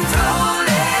to control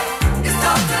it. It's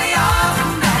totally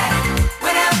automatic.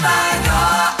 Whenever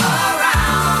you're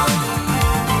around,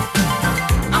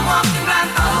 I'm walking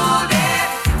blindfolded,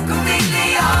 completely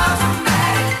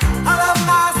automatic. All of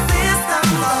my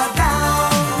systems are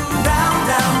down, down,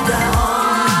 down, down.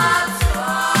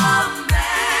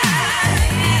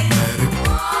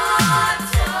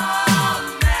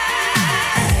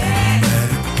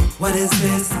 What is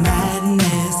this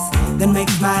madness that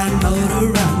makes my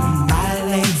motor run? My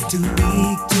legs too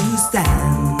weak to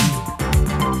stand.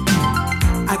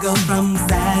 I go from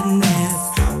sadness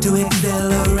to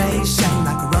exhilaration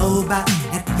like a robot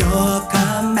at your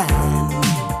command.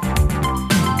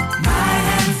 My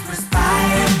hands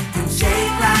perspire and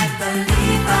shake like the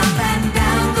leaf. Up and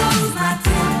down goes my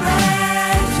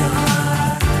temperature.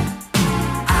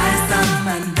 I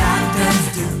summon doctors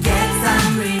to get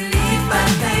some relief, but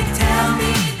they tell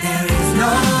me there is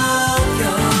no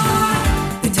cure.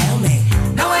 They tell me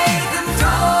no way to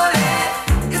control it.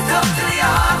 It's totally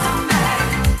automatic.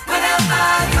 Whenever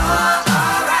you're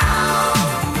around,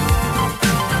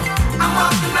 I'm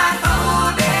walking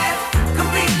blindfolded,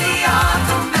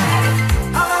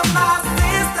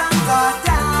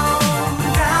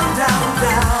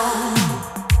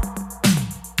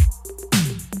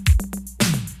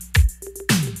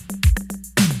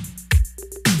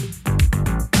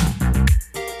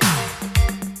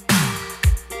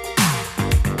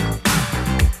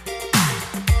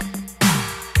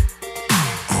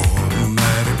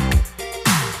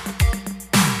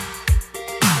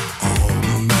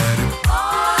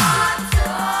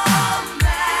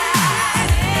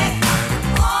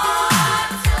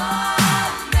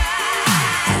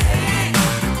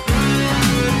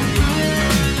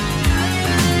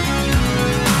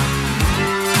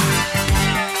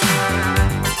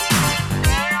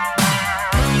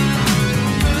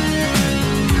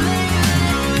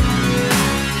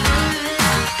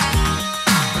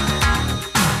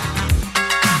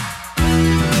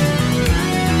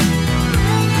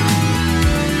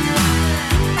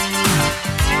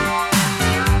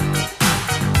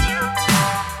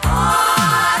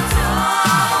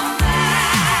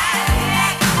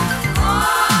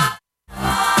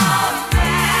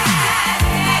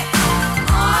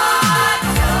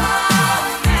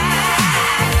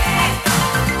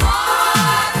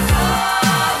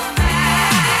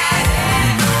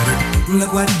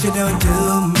 what you don't do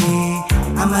me.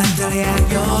 I'm utterly at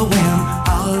your whim.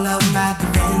 All of my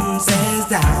defenses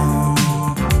down.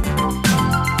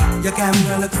 Your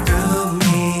camera looks through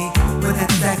me with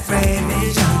its X-ray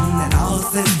vision, and all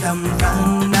systems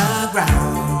run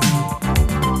aground.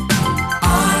 All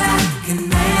I can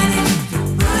manage to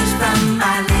push from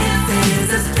my lips is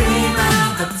a stream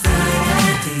of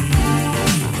absurdity.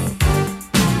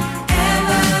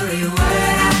 Every word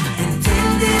I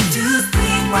intended to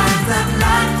speak winds up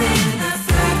locked in the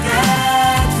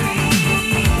circuitry.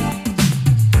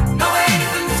 No way to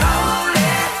control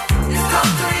it. It's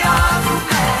totally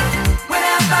automatic.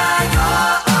 Whenever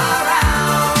you're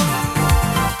around,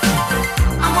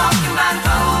 I'm walking my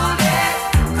gold,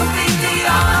 completely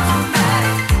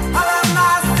automatic. All of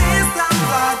my systems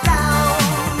are down,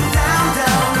 down,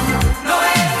 down. No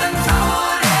way to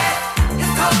control it.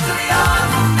 It's totally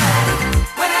automatic.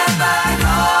 Whenever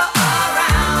you're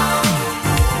around,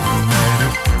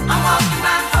 I'm walking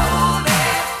my gold,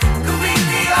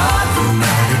 completely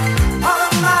automatic. All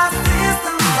of my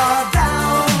systems are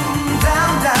down,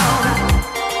 down, down.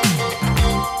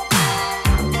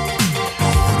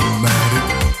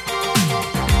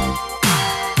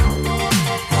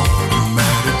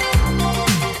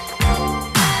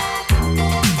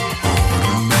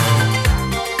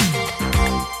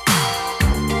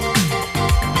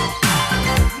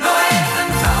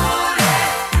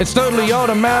 It's totally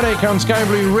automatic on Sky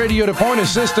Blue Radio, the Pointer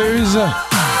Sisters.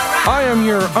 I am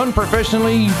your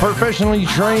professionally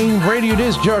trained radio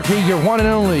disc jockey, your one and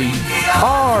only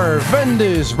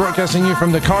Arvandus, broadcasting you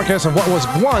from the carcass of what was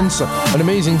once an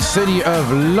amazing city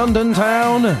of London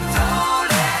town.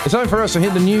 It's time for us to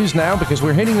hit the news now because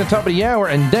we're hitting the top of the hour,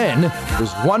 and then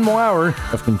there's one more hour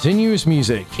of continuous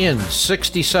music. In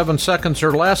 67 seconds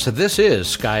or less, this is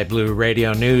Sky Blue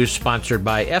Radio News, sponsored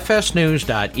by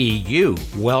fsnews.eu.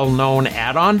 Well-known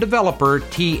add-on developer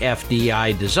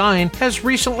TFDI Design has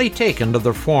recently taken to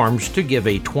the forums to give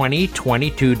a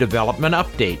 2022 development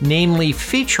update, namely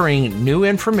featuring new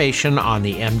information on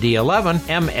the MD11,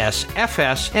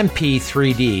 MSFS, and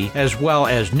P3D, as well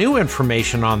as new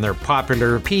information on their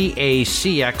popular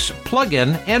PACX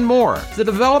plugin and more. The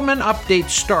development update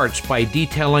starts by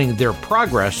detailing their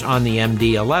progress on the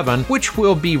MD11, which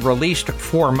will be released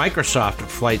for Microsoft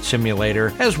Flight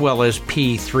Simulator as well as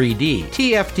P3D.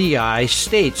 TFDI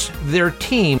states their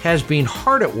team has been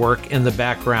hard at work in the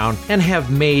background and have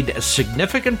made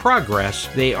significant progress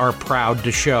they are proud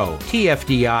to show.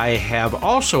 TFDI have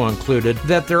also included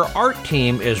that their art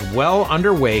team is well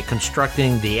underway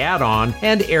constructing the add-on,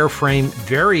 and airframe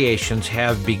variations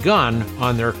have begun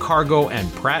on their cargo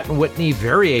and Pratt & Whitney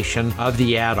variation of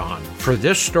the add-on. For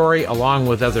this story, along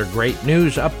with other great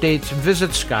news updates,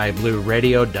 visit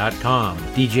skyblueradio.com.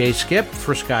 DJ Skip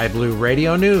for Sky Blue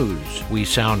Radio News. We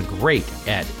sound great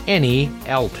at any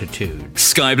altitude.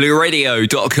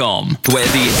 skyblueradio.com, where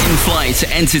the in-flight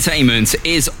entertainment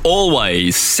is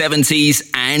always 70s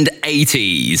and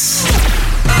 80s.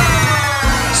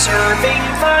 Serving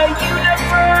the universe.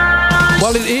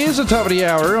 Well, it is the top of the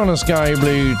hour on a Sky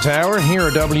Blue Tower here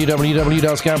at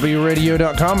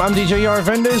www.skyblueradio.com. I'm DJ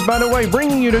Arvandus, by the way,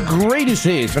 bringing you the greatest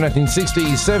hits from the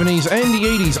 1960s, 70s, and the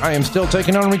 80s. I am still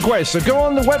taking on requests, so go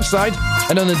on the website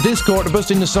and on the Discord to bust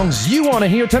in the songs you want to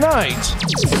hear tonight.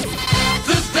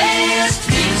 The best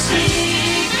music.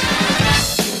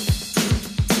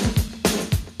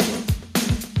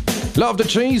 Love the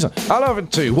cheese. I love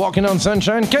it too. Walking on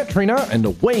Sunshine, Katrina, and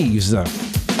the Waves.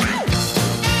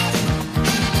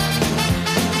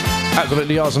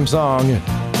 Absolutely awesome song. You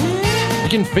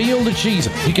can feel the cheese.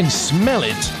 You can smell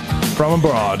it from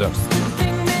abroad. Cause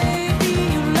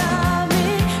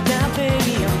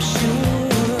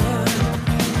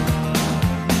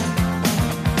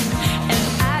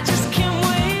I just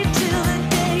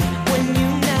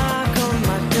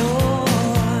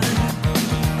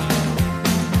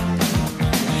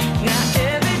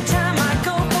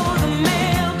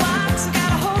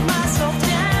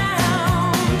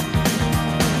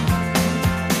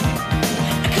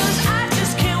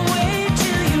can't wait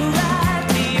till you write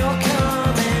me, you're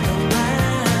coming around.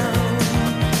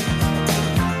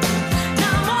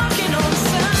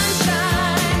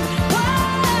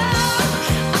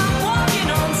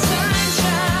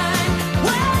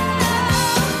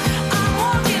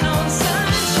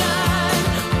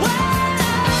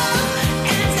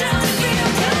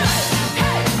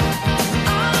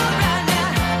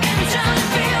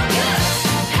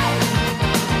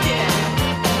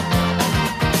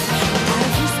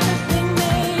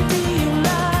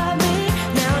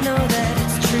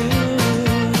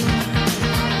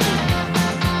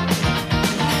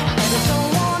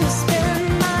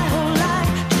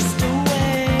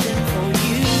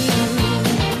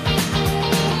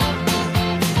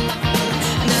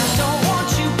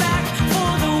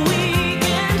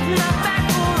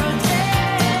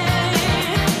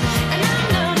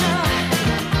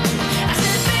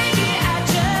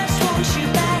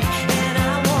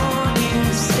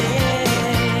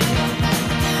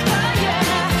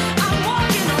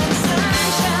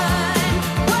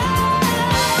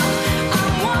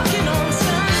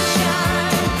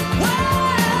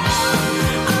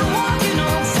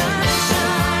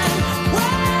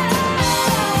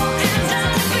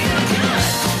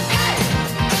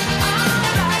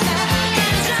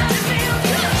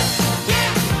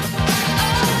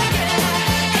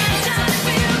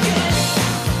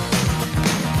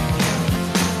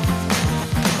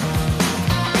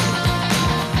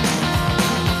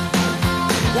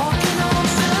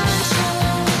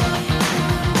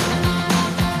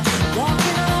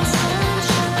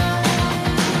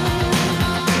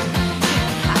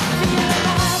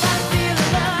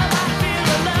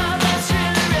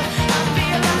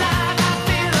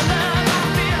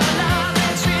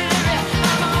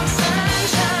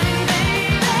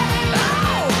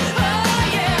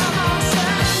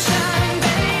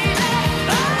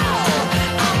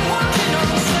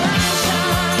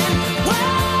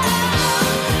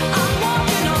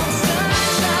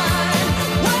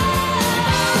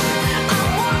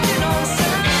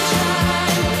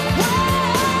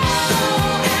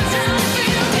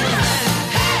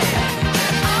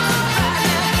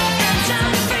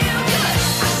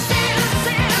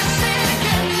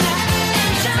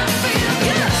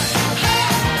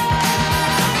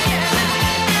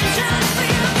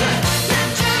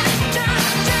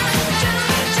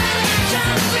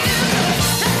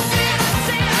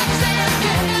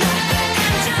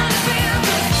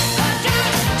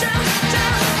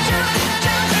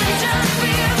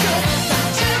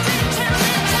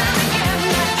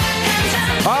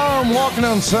 from Walking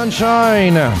on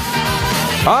Sunshine.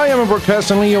 I am a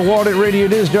broadcastingly awarded radio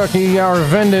disc jockey,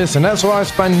 Arvandus, and that's why I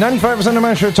spend 95% of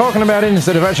my show talking about it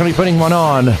instead of actually putting one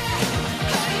on.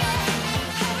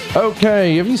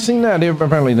 Okay, have you seen that?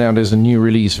 Apparently now there's a new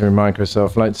release for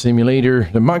Microsoft Flight Simulator,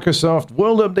 the Microsoft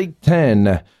World Update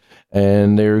 10.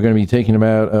 And they're going to be taking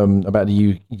about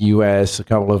the US, a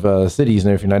couple of cities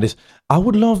and everything like this. I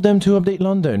would love them to update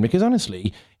London, because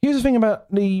honestly, here's the thing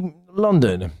about the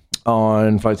London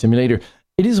on Flight Simulator.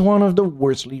 It is one of the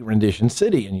worstly renditioned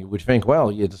city, and you would think, well,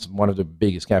 it's one of the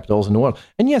biggest capitals in the world.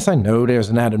 And yes, I know there's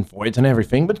an add-in for it and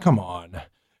everything, but come on.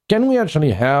 Can we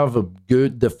actually have a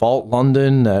good default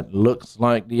London that looks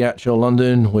like the actual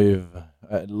London with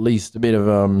at least a bit of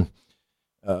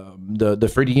the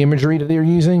 3D imagery that they're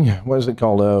using? What is it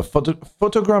called?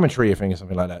 Photogrammetry, I think, or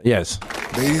something like that. Yes.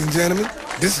 Ladies and gentlemen,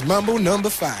 this is Mambo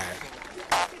number 5.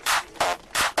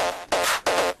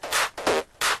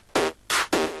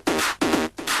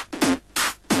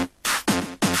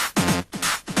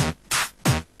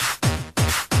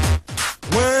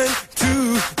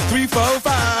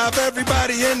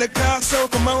 Everybody in the car, so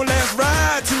come on, let's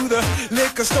ride to the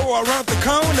liquor store around the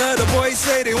corner. The boys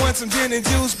say they want some gin and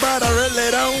juice, but I really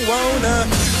don't wanna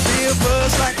be a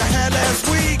buzz like I had last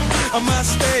week. I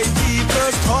must stay deep,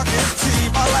 cause talk is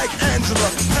cheap. I like Angela,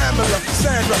 Pamela,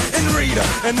 Sandra, and Rita.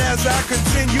 And as I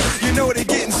continue, you know they're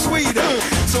getting sweeter.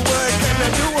 So what can I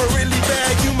do? I really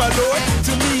bag you, my lord.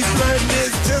 To me, flirting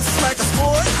is just like a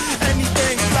sport.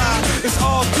 Anything fly, it's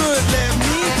all good. Let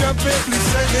me jump in, please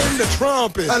sing in the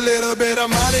trumpet. A little bit of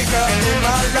Monica in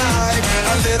my life,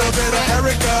 a little bit of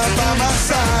Erica by my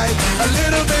side, a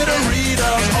little bit of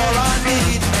Rita's all I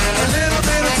need, a little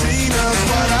bit of Tina's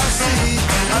what I see,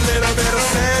 a little bit of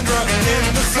Sandra in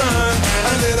the sun,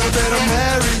 a little bit of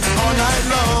Mary all night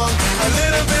long, a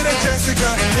little bit of Jessica,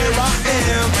 here I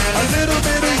am, a little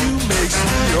bit of you makes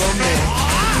me your man.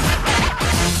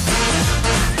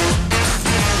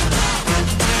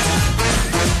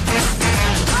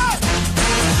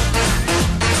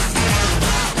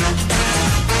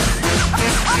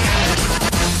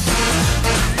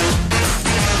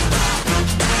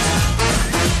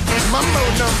 Mambo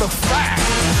number 5.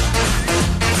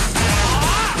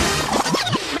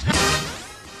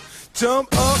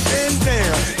 Jump up and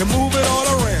down and move it all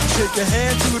around. Shake your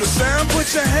hand to the sound,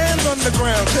 put your hands on the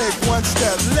ground. Take one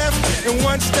step left and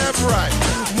one step right.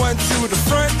 One to the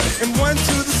front and one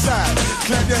to the side.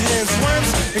 Clap your hands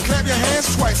once and clap your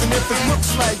hands twice. And if it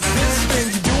looks like this, then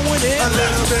you're doing it. A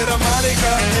little bit of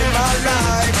Monica in my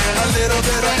life, a little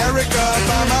bit of Erica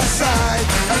by my side,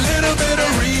 a little bit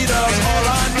of Rita's all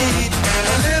I need,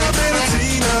 a little bit of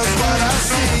Tina's what I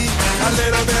see, a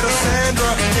little bit of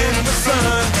Sandra in the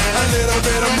sun, a little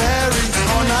bit of Mary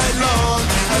all night long,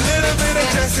 a little bit of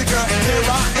Jessica, here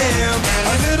I am,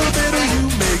 a little bit of you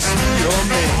makes me your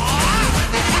man.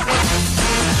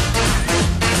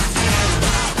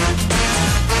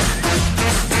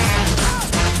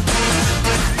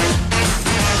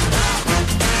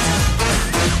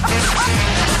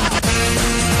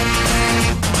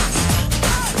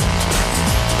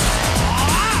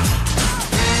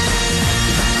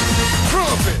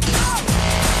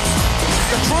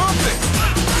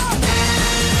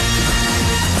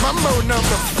 Mambo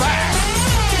number 5.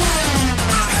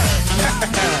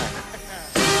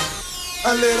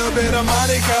 A little bit of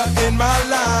Monica in my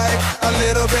life, a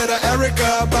little bit of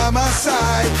Erica by my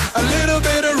side, a little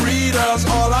bit of Rita's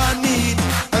all I need,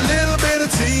 a little bit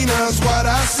of Tina's what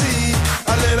I see,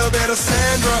 a little bit of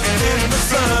Sandra in the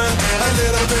sun, a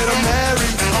little bit of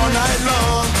Mary all night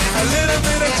long, a little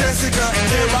bit of Jessica,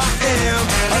 here I am,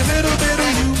 a little bit of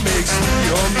you makes me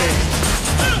your man.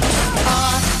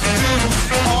 I do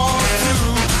all to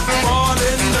fall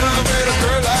in love with a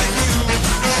girl like you.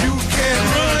 You can't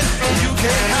run, you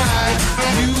can't hide.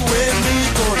 You and me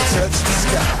gonna touch the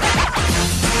sky.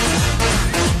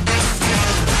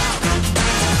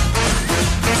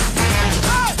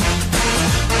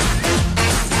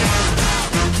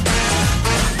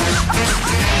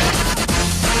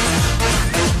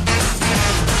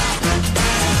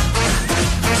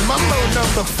 Mambo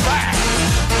number 5.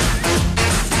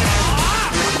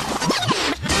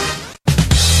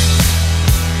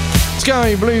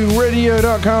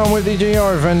 SkyBlueRadio.com with DJ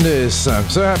Arvandus. I'm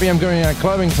so happy I'm going out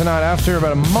clubbing tonight after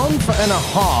about a month and a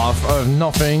half of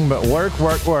nothing but work.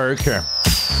 And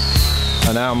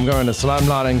now I'm going to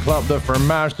Slumlot and Club the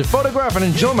Fromage to photograph and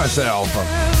enjoy myself.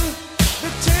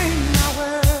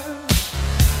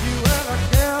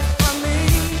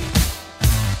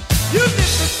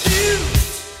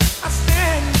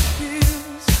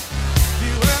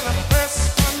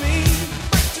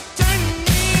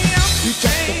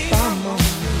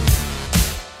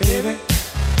 baby.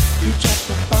 You dropped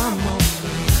the bomb on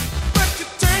me. But you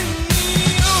turned me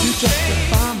on. You dropped the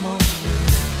bomb on me,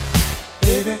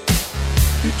 baby.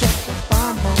 You dropped the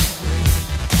bomb on me.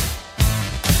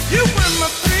 You were my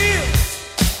thrills.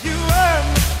 You were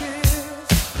my thrills.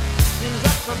 You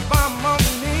dropped the bomb on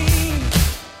me.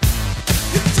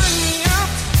 You turned me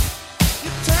out.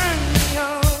 You turned me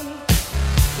on.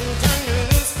 You turned me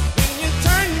loose when you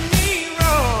turned me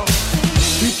wrong.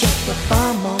 You dropped the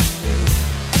bomb on me,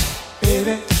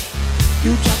 baby.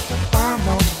 You dropped the bomb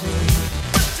on me.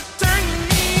 But you turned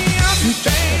me out. You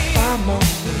dropped the bomb on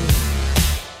me,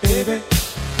 baby.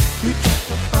 You dropped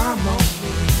the bomb on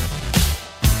me.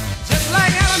 Just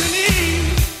like Adam and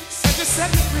Eve said, you set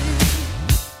me free.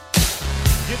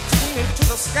 You took me to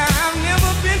the sky. I've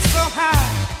never been so high.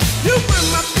 You were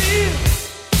my fears.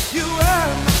 You were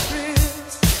my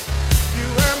fears. You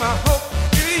were my hope.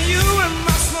 You were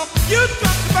my smoke. You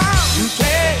dropped the bomb. You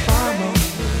dropped the bomb on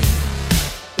me,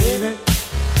 baby.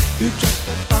 You dropped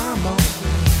the bomb on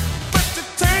me. But you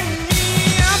turned me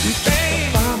up. You dropped the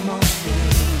bomb on me,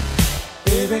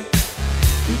 baby.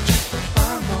 You dropped the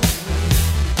bomb on me.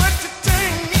 But you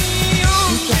turned me on.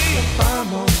 You dropped the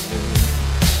bomb on me,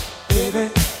 baby.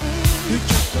 You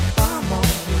dropped the bomb on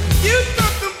me. You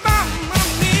dropped the bomb on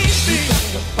me. You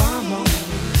dropped the bomb on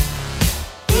me,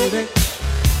 baby.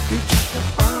 You dropped the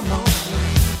bomb on me.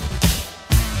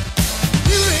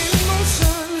 You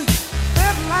emotion,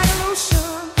 that like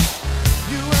lotion.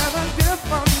 You were the gift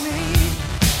for me.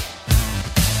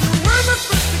 You were the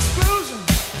first explosion,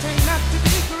 turned out to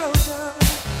be corrosion.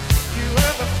 You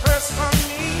were the first for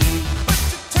me, but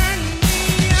you turned me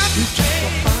up. You dropped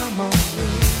the bomb on me,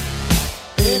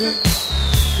 baby.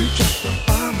 You dropped the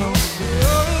bomb on me.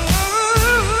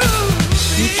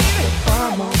 You dropped the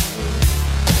bomb on me,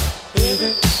 baby.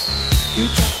 You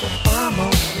dropped the bomb on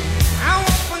me. I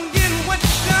won't forget what you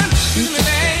done to me,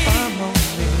 baby. Bomb on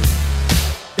me,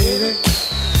 baby.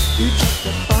 You dropped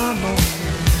the bomb on me.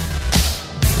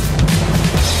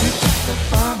 You dropped the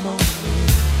bomb on me,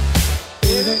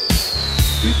 baby.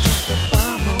 You dropped the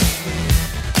bomb on me.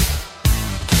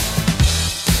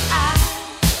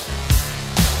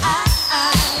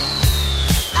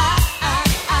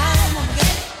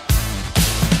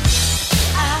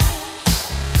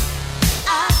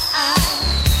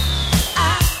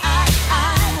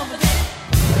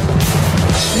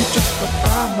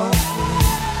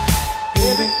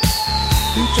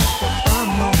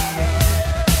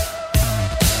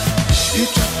 You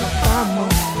dropped the bomb on me,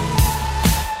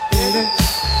 baby.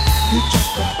 You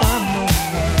dropped the bomb on me.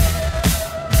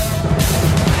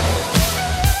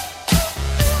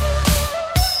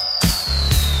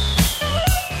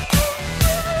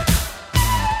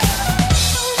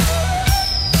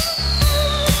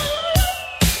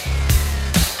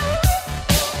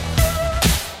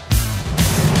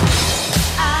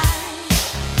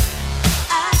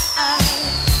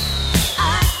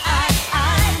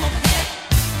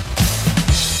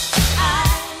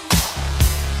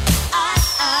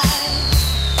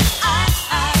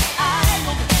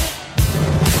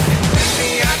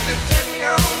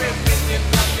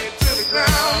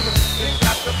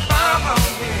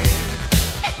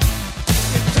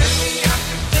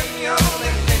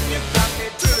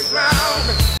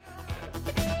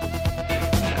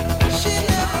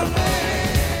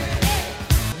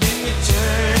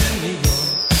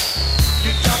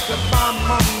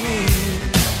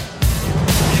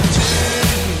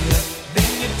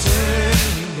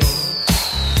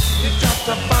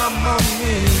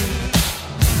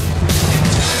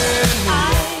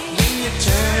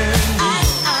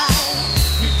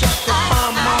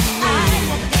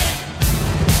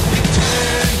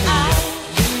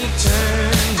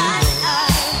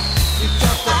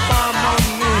 dropped the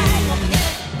bomb on me,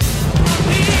 baby.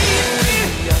 You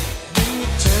dropped the bomb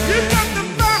on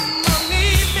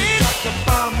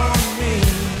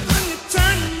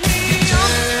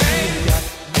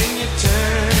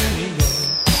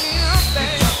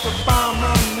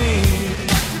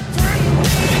me.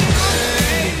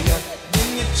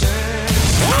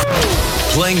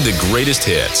 Playing the greatest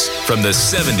hits from the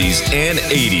 70s and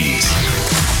 80s.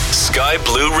 Sky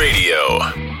Blue Radio.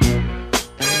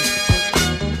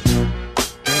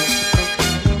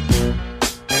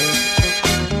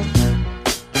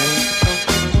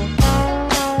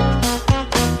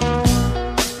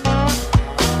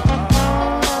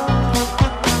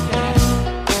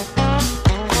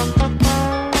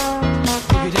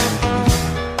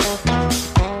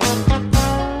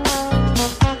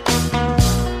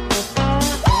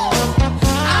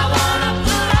 I wanna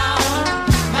put on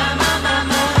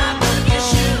my boogie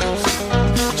shoes.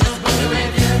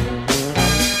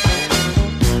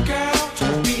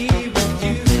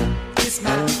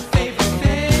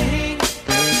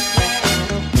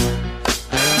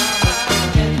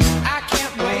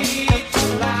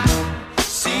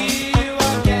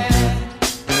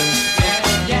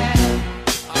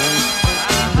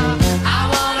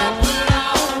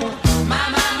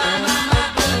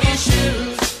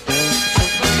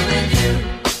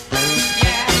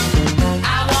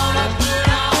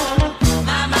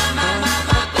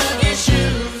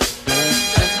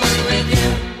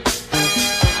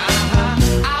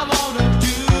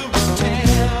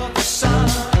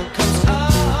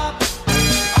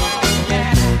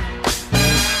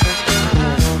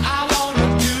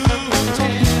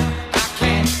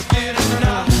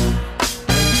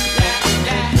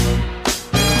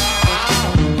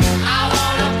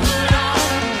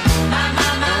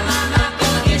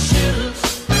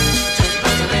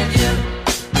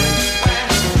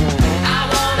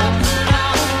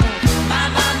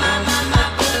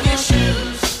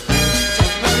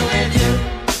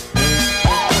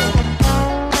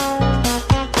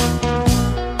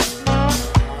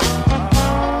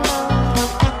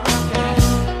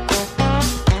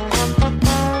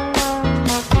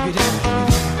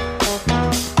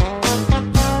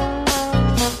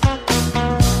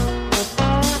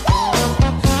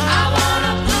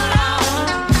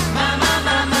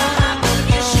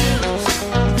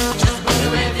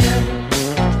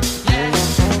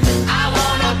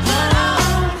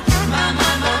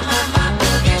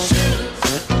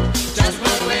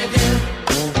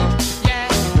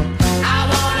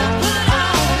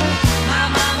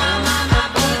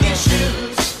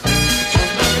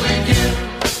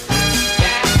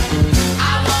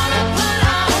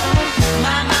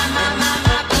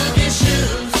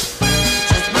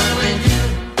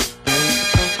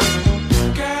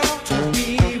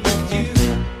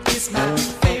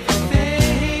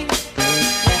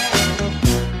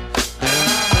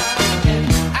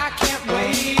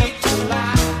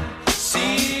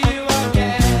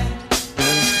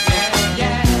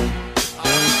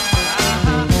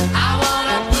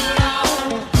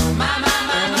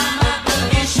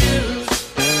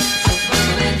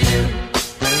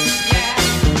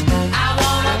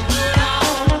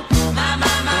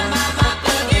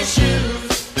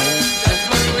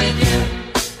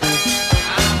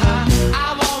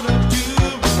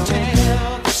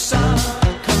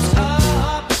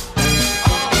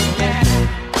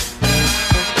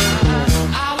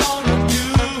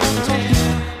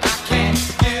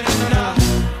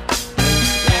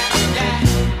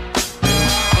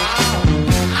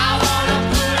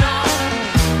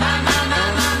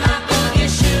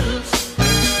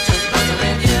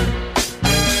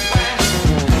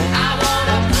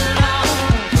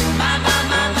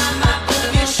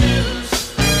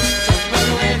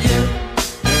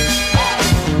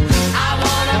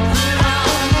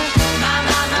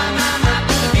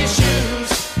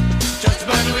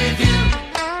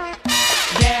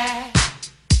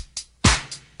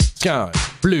 Sky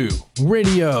Blue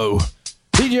Radio.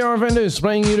 DJ Arvandus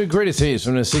playing you the greatest hits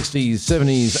from the 60s,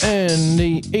 70s, and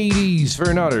the 80s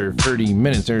for another 30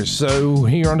 minutes or so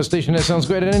here on the station that sounds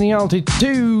great at any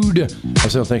altitude. I'm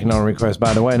still taking on requests,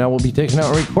 by the way, and I will be taking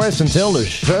out requests until the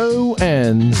show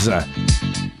ends.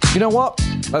 You know what?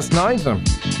 Last night, a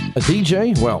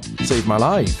DJ, well, saved my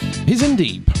life. He's in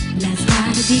deep. Last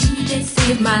night a DJ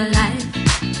saved my life.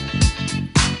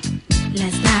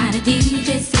 Last night a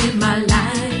DJ saved my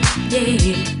life,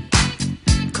 yeah.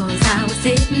 'Cause I was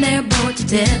sitting there bored to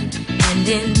death, and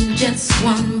in just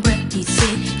one breath he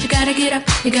said, you gotta get up,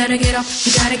 you gotta get off,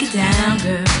 you gotta get down,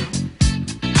 girl.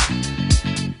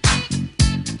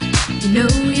 You know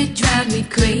you drive me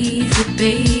crazy,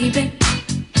 baby.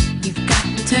 You've got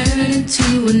to turn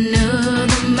into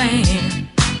another man.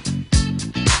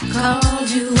 Called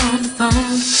you on the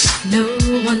phone, no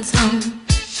one's home.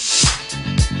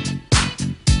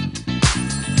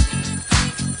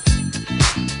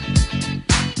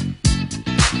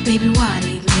 Baby, why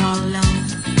leave me all alone?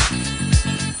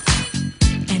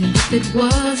 And if it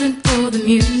wasn't for the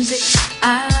music,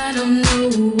 I don't know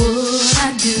what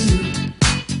I'd do.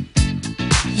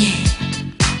 Yeah.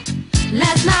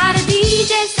 Last night a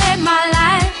DJ saved my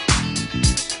life.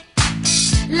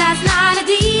 Last night a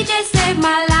DJ saved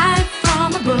my life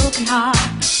from a broken heart.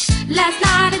 Last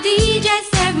night a DJ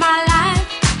saved my life.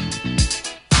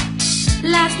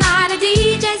 Last night a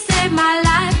DJ saved my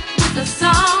life with a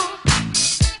song.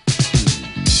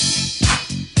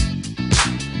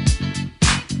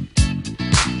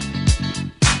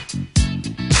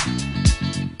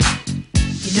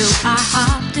 You know, I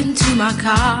hopped into my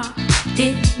car,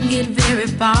 didn't get very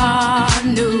far,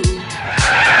 no.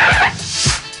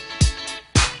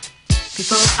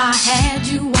 Before I had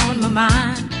you on my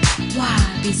mind, why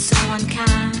be so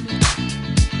unkind?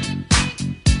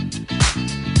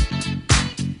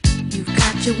 You've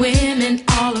got your women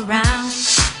all around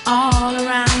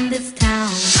this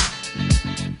town.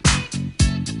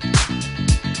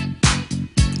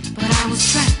 But I was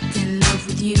trapped in love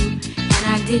with you, and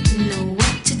I didn't know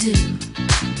what to do.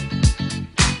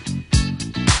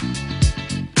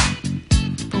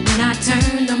 But when I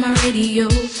turned on my radio,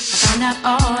 I found out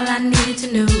all I needed to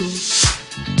know.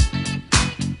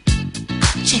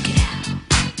 Check it out.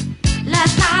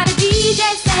 Last night a DJ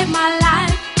saved my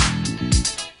life.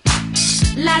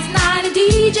 Last night a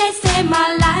DJ saved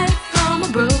my life from a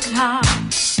broken heart.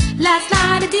 Last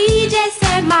night a DJ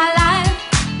saved my life.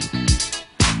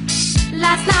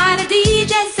 Last night a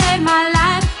DJ saved my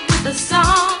life with a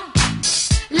song.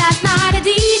 Last night a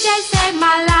DJ saved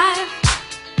my life.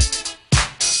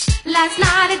 Last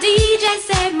night a DJ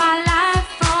saved my life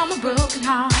from a broken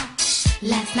heart.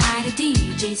 Last night a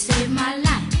DJ saved my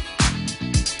life.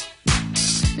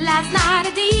 Last night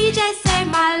a DJ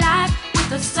saved my life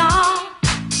with a song.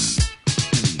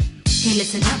 Hey,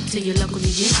 listen up to your local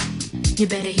DJ. You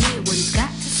better hear what he's got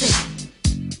to say.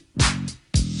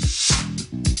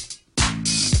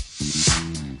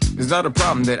 It's not a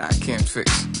problem that I can't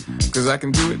fix, 'cause I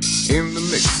can do it in the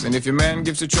mix. And if your man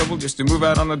gives you trouble, just to move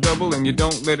out on the double, and you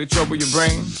don't let it trouble your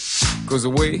brain, 'cause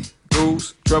away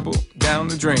goes trouble down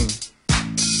the drain.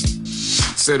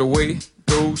 Said away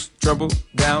goes trouble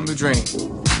down the drain.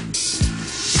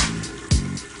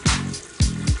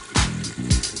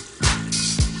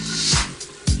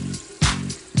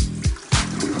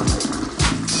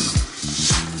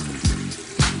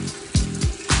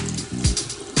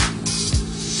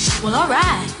 Well, all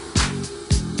right.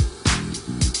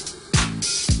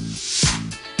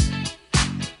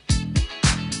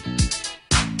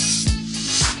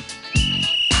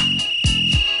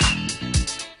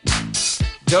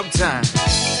 Dub time.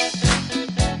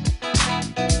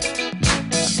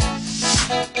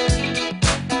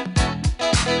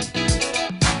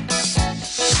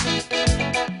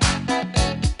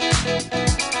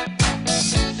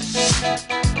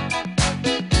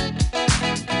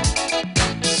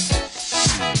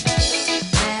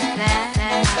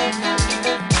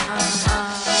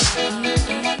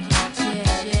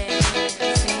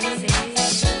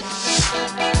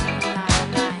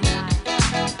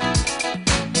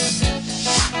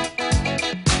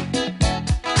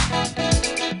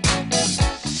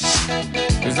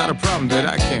 It's not a problem that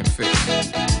I can't fix,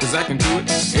 'cause I can do it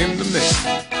in the mix.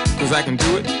 'Cause I can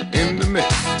do it in the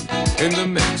mix. In the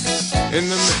mix. In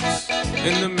the mix.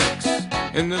 In the mix.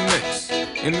 In the mix.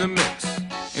 In the mix.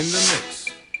 In the mix.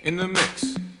 In the mix.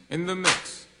 In the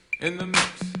mix. In the mix.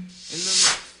 In the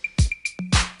mix.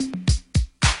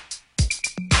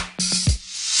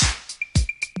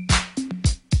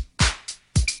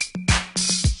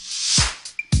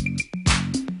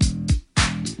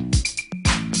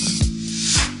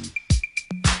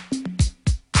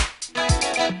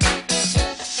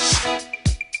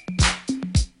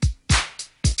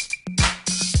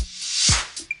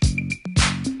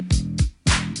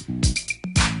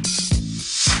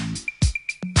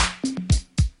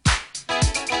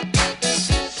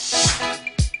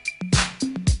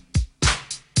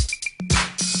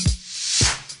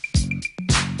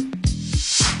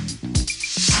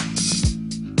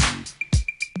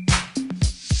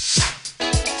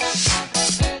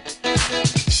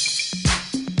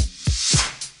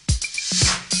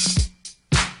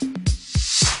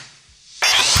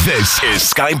 This is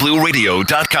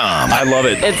skyblueradio.com. I love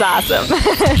it. It's awesome.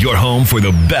 Your home for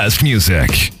the best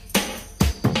music.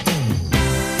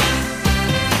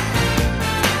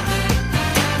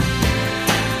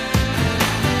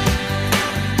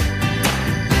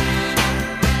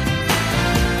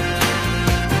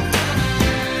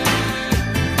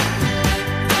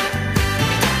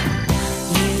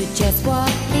 Just walk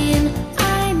in,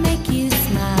 I make you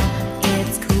smile.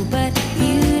 It's cool, but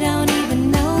you don't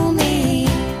even know me.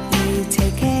 You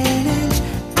take an inch,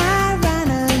 I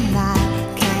run a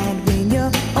mile. Can't win,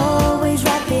 you're always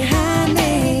right behind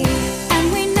me.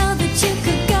 And we know that you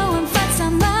could go and find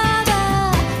some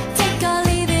other. Take or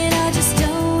leave it, or just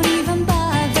don't even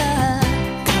bother.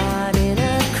 Caught in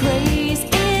a craze,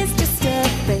 is just a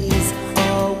phase,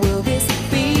 or will this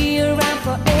be around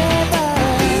forever?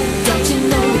 Don't you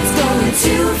know it's going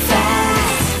too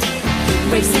fast?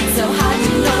 Racing so hard,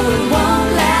 you know it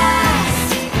won't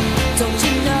last. Don't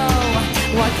you know?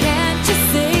 Why can't you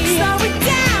see? Slow it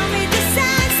down, read the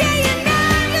signs, say you know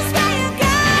just where you're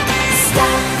going.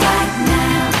 Stop right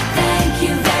now, thank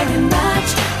you very much.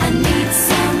 I need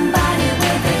somebody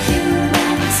with a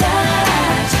human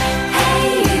touch.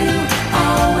 Hey you,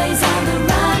 always on the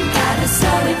run. Gotta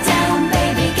slow it down,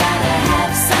 baby, gotta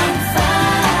have some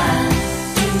fun.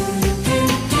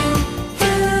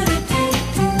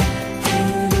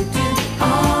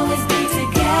 Always be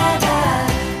together.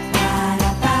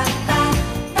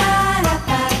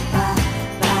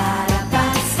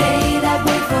 Stay that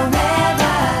way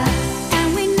forever. And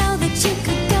we know that you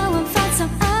could go and find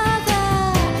some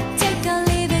other. Take or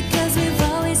leave it, 'cause we've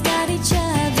always got each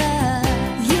other.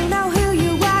 You know who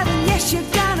you are, and yes, you're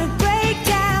gonna break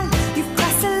down. You've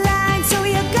crossed the line, so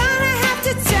you're gonna have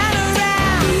to turn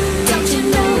around. Don't you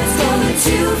know it's going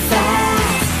too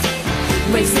fast?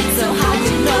 Racing so hard,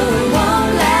 you know it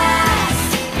won't last.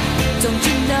 Don't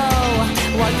you know?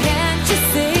 Why can't you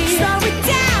see? Slow it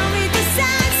down, read the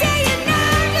signs, say you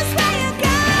know just where you're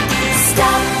going.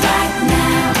 Stop right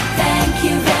now, thank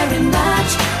you very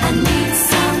much. I need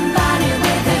somebody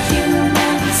with a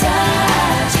human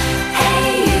touch. Hey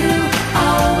you,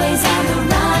 always on the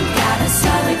run. Gotta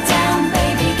slow it down,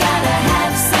 baby, gotta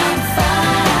have some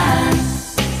fun.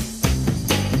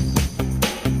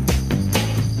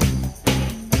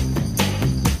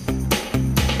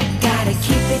 Gotta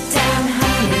keep it down,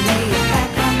 honey, lay it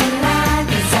back on the line.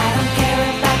 'Cause I don't care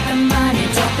about the money,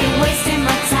 don't be wasting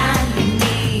my time. You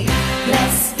need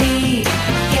less speed,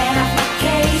 get off my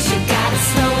case. You gotta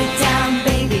slow it down,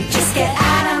 baby, just get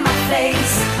out of my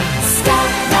face. Stop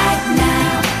right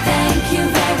now, thank you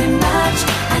very much.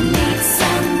 I need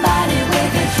somebody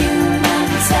with a human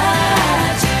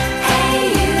touch. Hey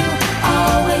you,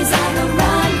 always on the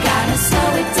run. Gotta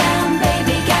slow it down,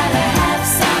 baby, gotta have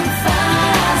some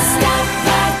fun. Stop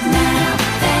right now,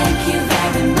 thank you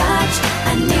very much. I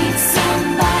need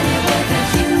somebody with a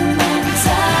human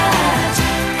touch.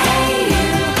 Hey you,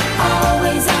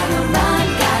 always on the run.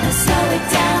 Gotta slow it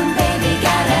down, baby,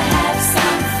 gotta have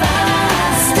some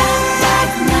fun. Stop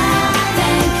right now,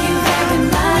 thank you very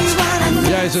much.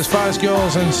 Guys, it's Spice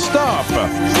Girls and Stop.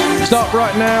 Stop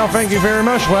right now. Thank you very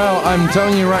much. Well, I'm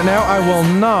telling you right now, I will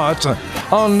not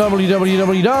on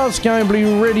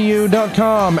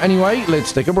www.skyblueradio.com. Anyway,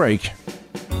 let's take a break.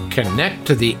 Connect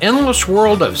to the endless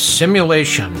world of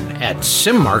simulation at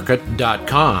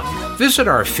simmarket.com. Visit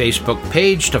our Facebook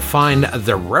page to find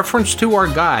the reference to our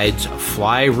guides,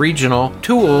 Fly Regional,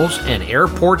 Tools, and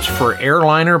Airports for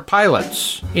Airliner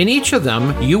Pilots. In each of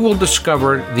them, you will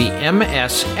discover the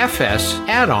MSFS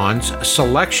add-ons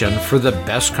selection for the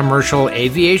best commercial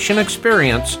aviation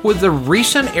experience with the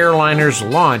recent airliners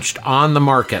launched on the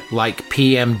market, like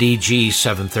PMDG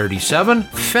 737,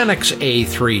 Phoenix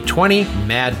A320,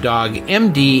 Mad Dog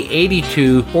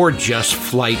MD82, or just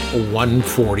Flight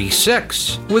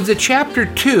 146. With the Chapter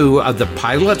 2 of the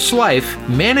pilot's life,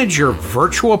 manage your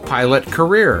virtual pilot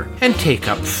career and take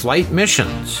up flight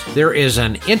missions. There is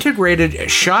an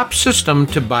integrated shop system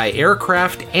to buy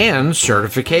aircraft and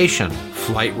certification.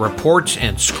 Flight reports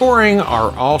and scoring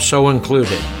are also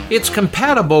included. It's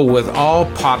compatible with all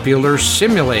popular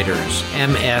simulators,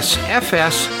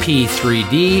 MSFS,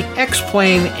 P3D,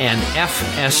 X-Plane, and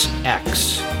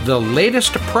FSX. The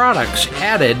latest products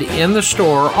added in the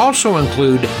store also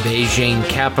include Beijing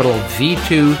Capital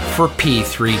V2 for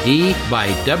P3D by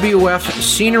WF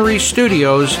Scenery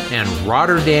Studios and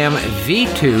Rotterdam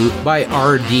V2 by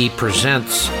RD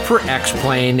Presents for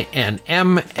X-Plane and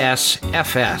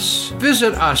MSFS.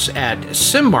 Visit us at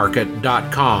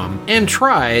simmarket.com and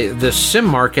try the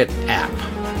SimMarket app.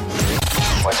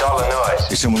 What's all the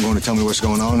noise? Is someone going to tell me what's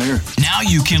going on here? Now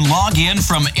you can log in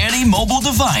from any mobile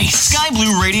device.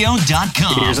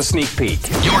 SkyBlueRadio.com. Here's a sneak peek.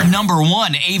 Your number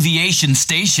one aviation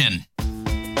station.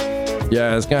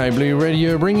 Yeah, Sky Blue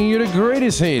Radio bringing you the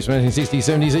greatest hits from the 1960s,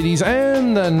 70s, 80s,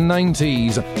 and the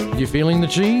 90s. You feeling the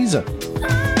cheese?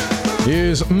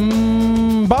 Here's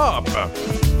Bob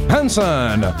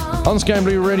Hanson on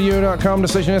SkyBlueRadio.com, the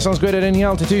station that sounds great at any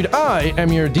altitude. I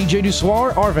am your DJ du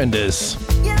soir, Arvandus.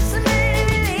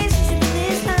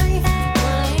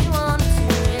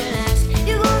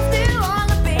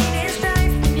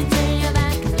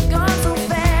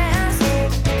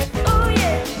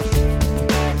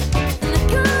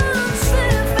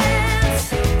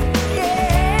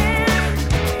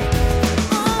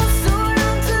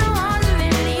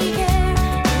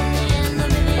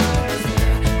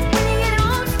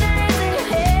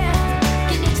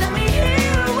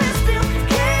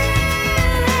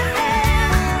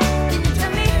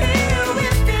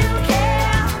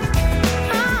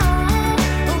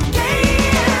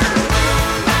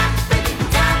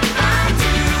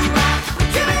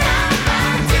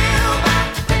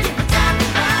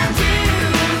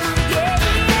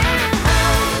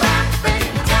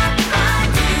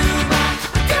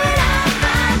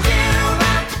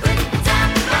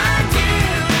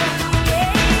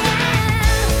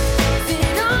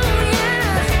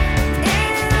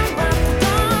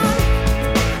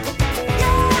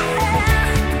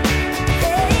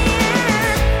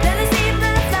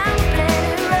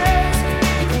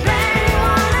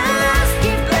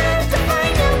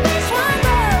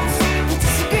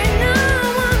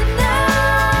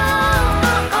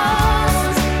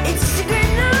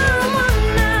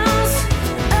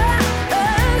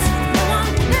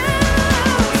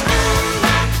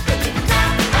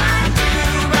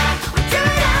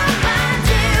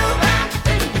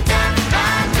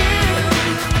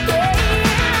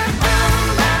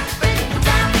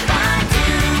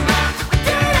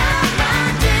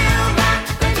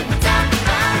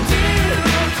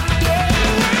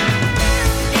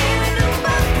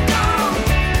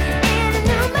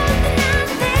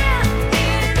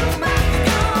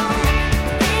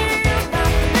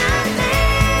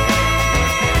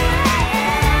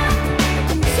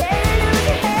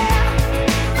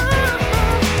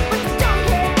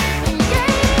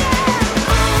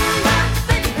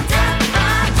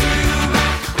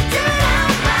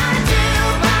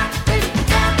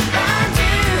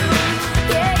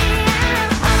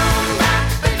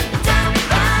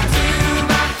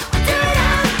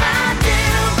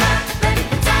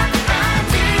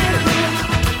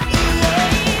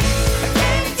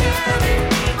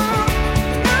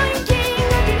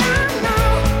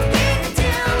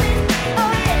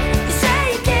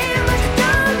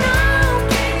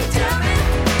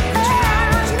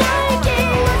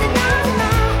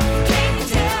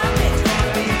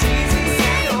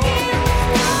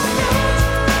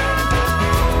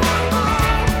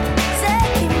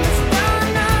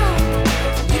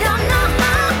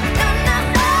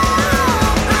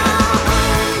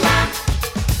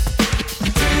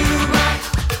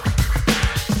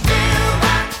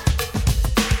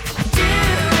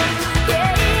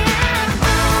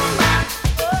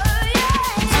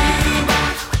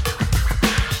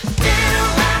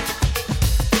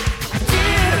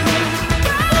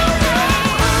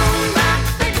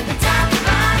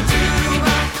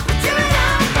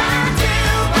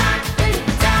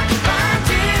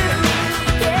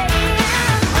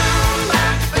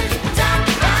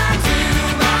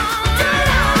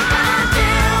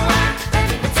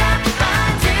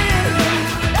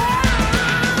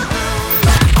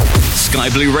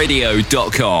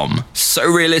 SkyBlueRadio.com. So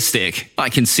realistic, I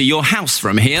can see your house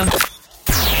from here.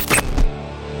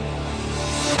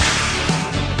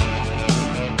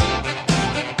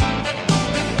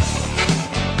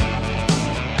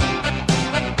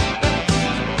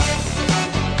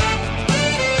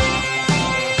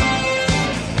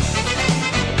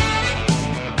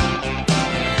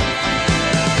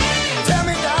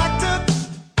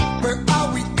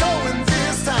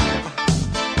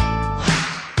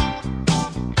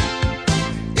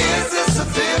 Is this the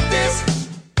 50s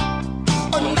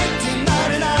or 19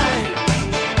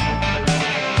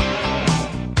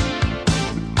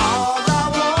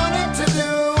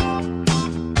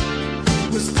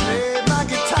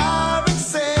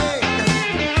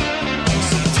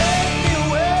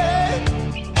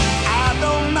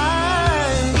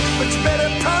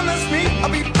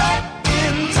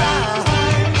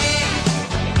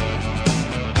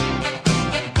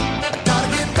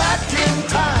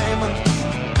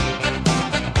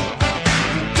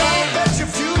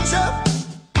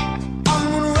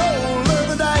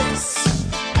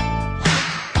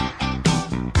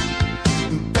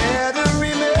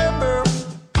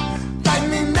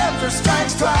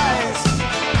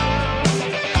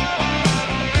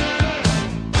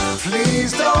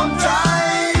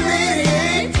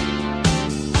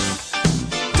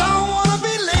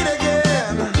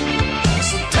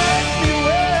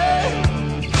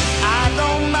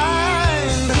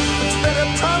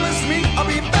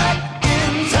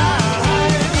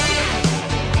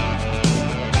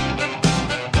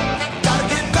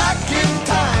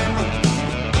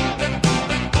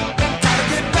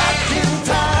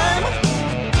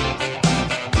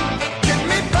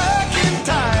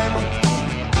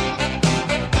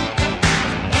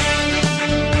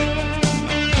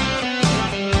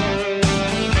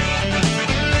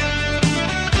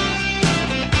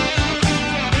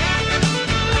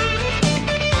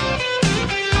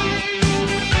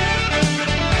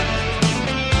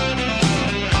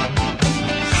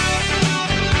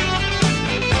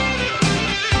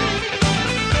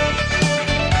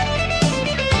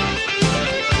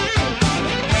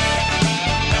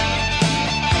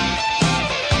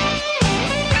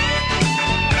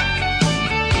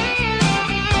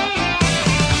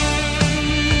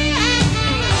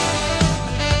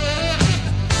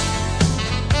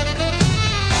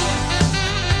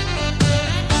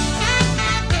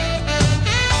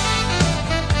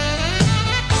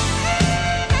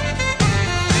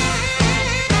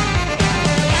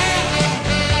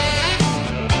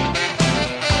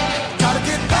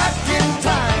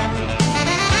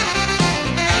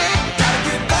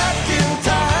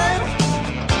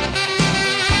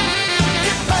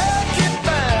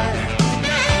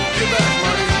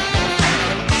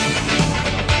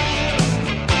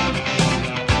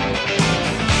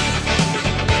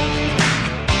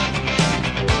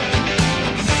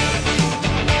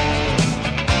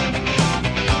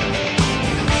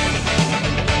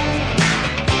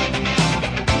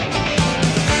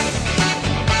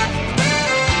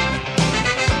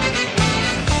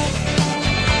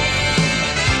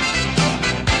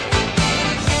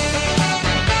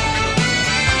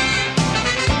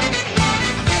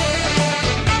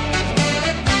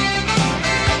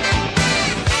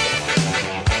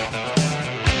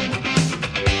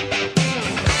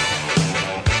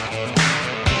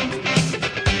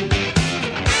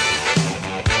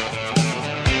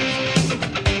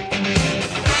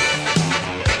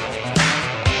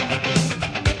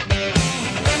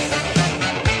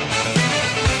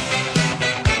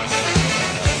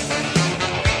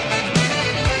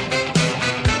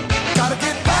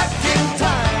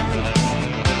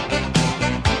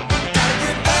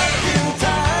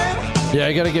 Yeah,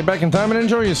 you gotta get back in time and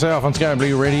enjoy yourself on Sky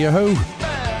Blue Radio.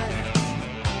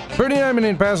 39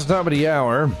 minutes past the top of the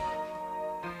hour.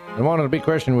 And one of the big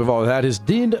questions we've all had is,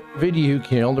 did video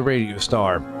kill the radio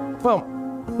star? Well,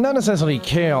 not necessarily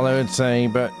kill, I would say,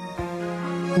 but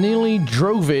nearly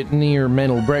drove it near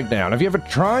mental breakdown. Have you ever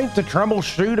tried to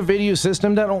troubleshoot a video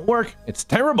system that don't work? It's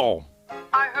terrible.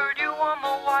 I heard you on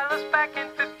the wireless back in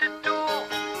 52,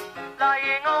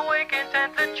 lying awake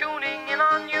intently tuning in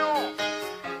on you.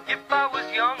 If I was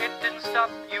young, it didn't stop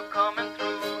you coming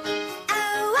through.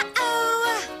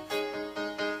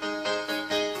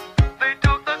 They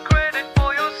took the credit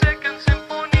for your second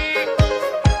symphony,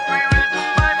 rewritten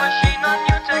by machine on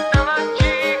new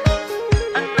technology.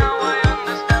 And now I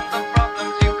understand the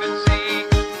problems you could see.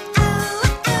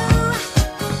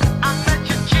 I met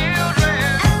your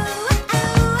children.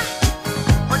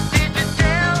 What did you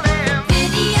tell them?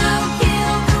 Video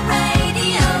killed the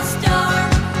radio star.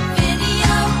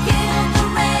 Video killed the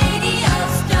radio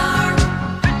star.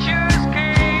 Pictures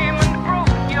came and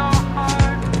broke your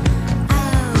heart.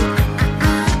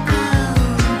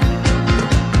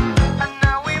 And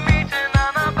now we meet in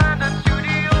an abandoned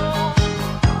studio.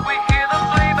 We hear the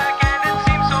playback and it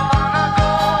seems so long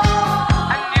ago.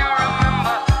 And you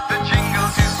remember the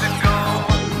jingles used to go.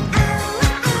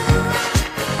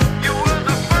 You were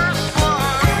the first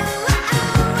one.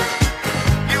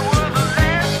 You were the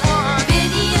last one.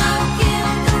 Video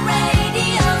killed the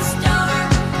radio star.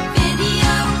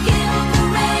 Video killed the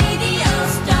radio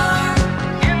star.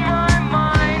 In my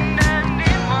mind and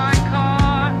in my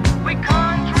car, we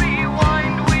can't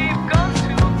rewind, we've gone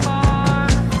too far.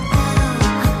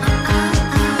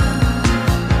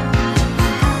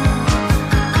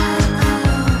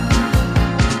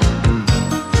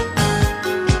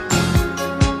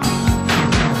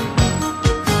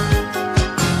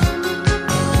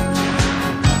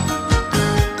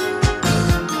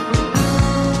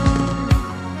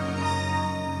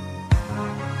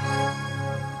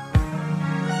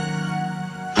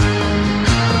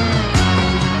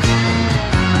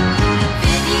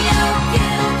 Video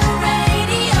killed the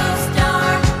radio star.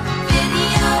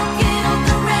 Video killed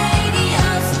the radio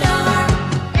star.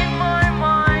 In my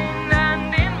mind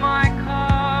and in my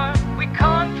car, we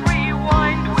can't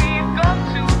rewind, we've gone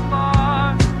too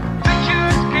far.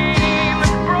 Pictures came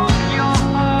and broke your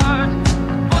heart.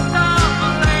 Put the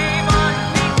blame on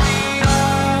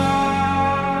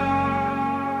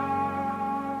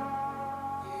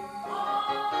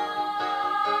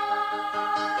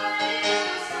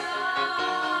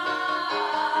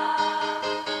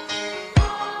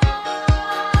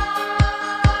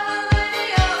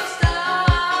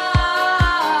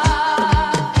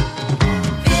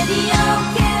Video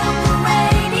killed the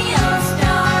radio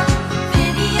star.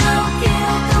 Video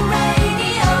killed the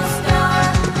radio star.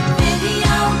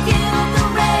 Video killed the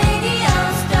radio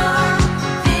star.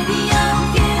 Video killed the radio star. Video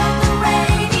killed the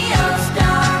radio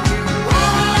star.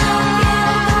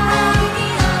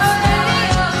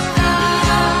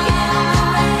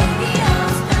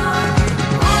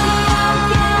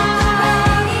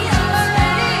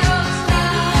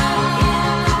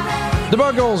 The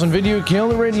Buggles and Video Kill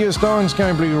the Radio Star on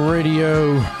Sky Blue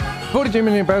Radio. 42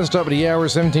 minutes past the top of the hour,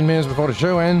 17 minutes before the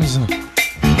show ends.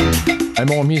 And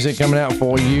more music coming out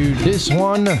for you. This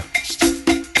one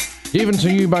given to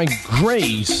you by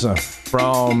Grace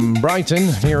from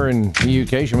Brighton here in the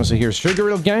UK. She wants to hear Sugar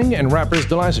Hill Gang and Rapper's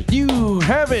Delight. You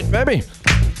have it, baby.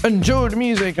 Enjoy the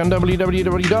music on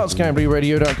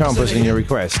www.skyblueradio.com. Put in your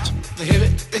request. The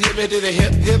hip to the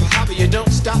hip, hip hopper, you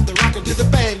don't stop the rockin' to the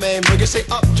bang bang boogie. Say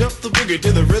up, jump the boogie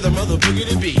to the rhythm of the boogie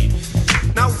to beat.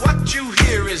 Now what you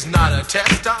hear is not a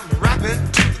test, I'm rapping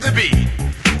to the beat.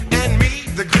 And me,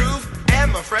 the groove, and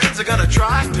my friends are gonna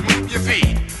try to move your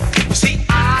feet. You see,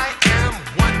 I am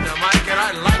Wonder Mike and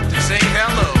I like to say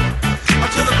hello.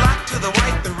 Up to the black, to the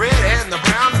white, the red, and the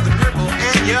brown, and the purple,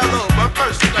 and yellow. But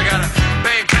first I gotta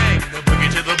bang bang the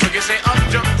boogie to the boogie. Say up,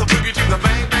 jump the boogie to the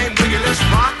bang bang boogie. Let's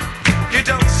rock. You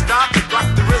don't stop, rock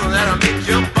the rhythm that'll make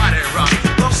your body rock.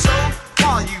 Well, so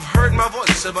far you've heard my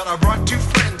voice, but I brought two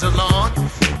friends along.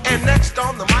 And next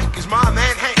on the mic is my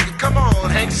man Hank. Come on,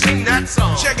 Hank, sing that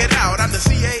song. Check it out, I'm the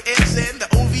CASN, the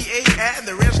OVA, and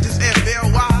the rest is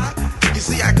FLY. You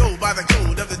see, I go by the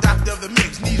code of the doctor of the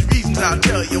mix, and these reasons I'll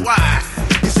tell you why.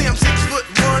 You see, I'm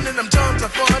 6'1", and I'm tons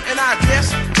of fun, and I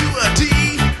dress to a T.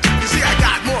 You see, I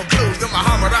got more clothes than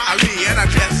Muhammad Ali, and I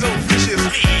dress so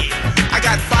viciously. I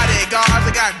got bodyguards,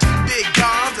 I got two big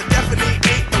guns, I definitely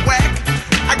ain't the whack.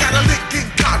 I got a Lincoln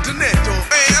Continental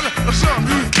and a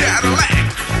sunroof Cadillac.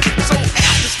 So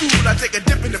after school, I take a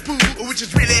dip in the pool, which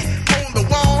is really on the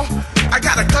wall. I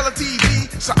got a color TV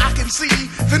so I can see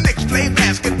the Knicks play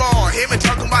basketball. Hear me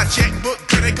talking about checkbook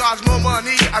charge more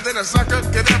money than a sucker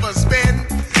could ever spend.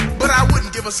 But I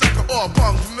wouldn't give a sucker or a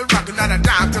bum from the rock, not a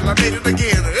dime till I made it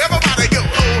again. Everybody go,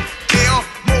 hotel,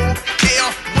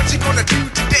 motel, what you gonna do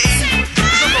today?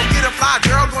 Cause I'm gonna get a fly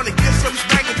girl, gonna get some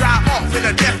spank and drive off in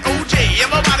a death OJ.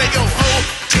 Everybody go,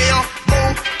 hotel,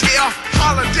 motel,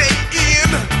 holiday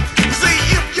in. See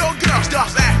if your girl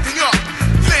starts acting up,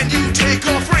 then you take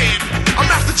her friend. I'm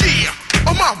Master G,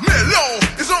 my mellow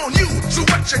is on you, so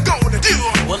what you gonna do?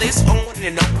 Well, it's on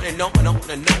and on and on and on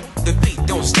and on. The beat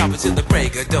don't stop until the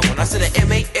break of dawn. I said a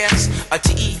M-A-S, a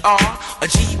T-E-R, a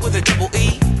G with a double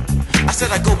E. I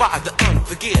said I go by the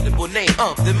unforgettable name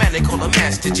of the man they call a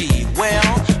Master G. Well,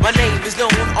 my name is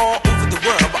known all over the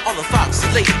world by all the foxy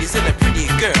ladies and the pretty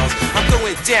girls. I'm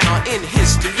going down in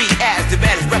history as the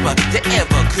baddest rapper that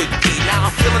ever could be. Now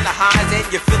I'm feeling the highs and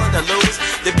you're feeling the lows.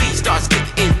 The beat starts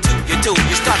getting into your toe.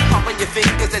 You start popping your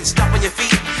fingers and stomping your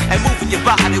feet and moving your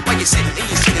body while you're sitting and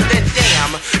you're sitting. Then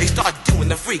damn, you start doing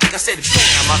the freak. I said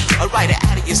bam, right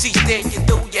out of your seat. Then you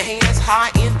throw your hands high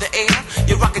in the air.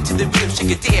 You're rocking to the rhythm, shake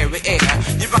your dairy air.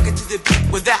 You're rocking to the beat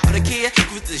without a care.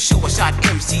 Cruise to the show, I shot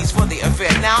MCs for the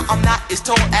affair. Now I'm not as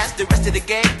tall as the rest of the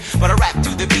gang, but I rap to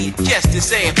the beat just the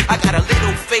same. I got a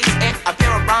little face and a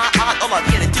pair of rhyme eyes. All I'm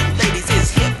here to do, ladies,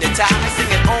 is hypnotize. I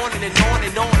sing it on and on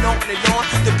and on and on and on.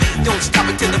 The beat don't stop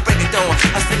until the break of dawn.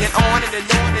 I sing it on and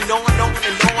on and on and on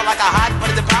and on like a hot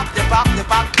butter. The pop, the pop, the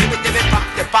pop, give it, pop,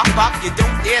 the pop, pop. You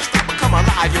don't dare stop or come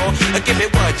alive, y'all. Give me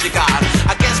what you got.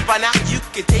 I guess by now you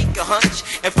can take a hunch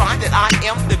and find that I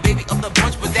am the baby of the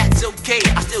bunch, but that's okay.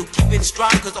 I still keep it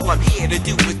strong, cause all I'm here to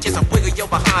do is just a wiggle your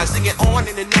behind. Sing it on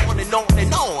and on and on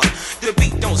and on. The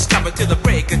beat don't stop until the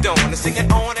break of dawn. I sing it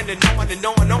on and on and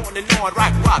on and on and on.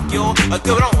 Rock, y'all.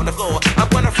 Go on the floor. I'm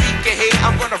gonna freak you here,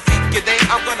 I'm gonna freak you there.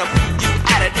 I'm gonna move you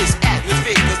out of this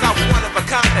atmosphere, cause I'm one of a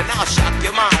kind and I'll shock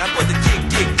your mind. I put the jig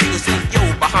jiggles in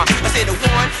your behind. I say the 1,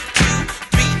 2,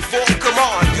 3, 4. Come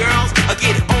on, girls,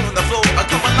 get it on the floor.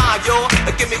 Come alive, y'all.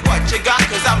 Give me what you got,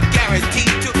 cause I'm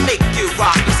guaranteed to make you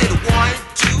rock. I say the 1,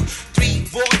 2, 3,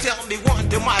 4. Tell me one,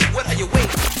 the mic, what are you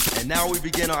waiting? And now we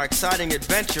begin our exciting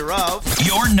adventure of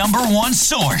your number one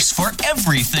source for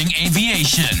everything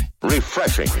aviation.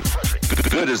 Refreshing.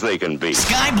 Good as they can be.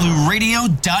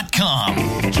 SkyBlueRadio.com.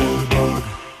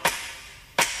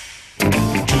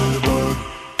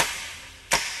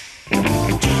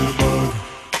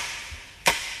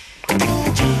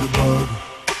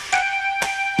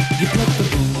 You put the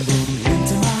boom boom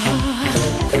into my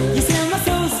heart. You send my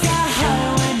soul sky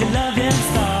high when your loving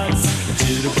starts. The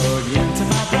jitterbug into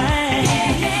my brain.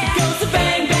 Goes to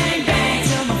bang bang bang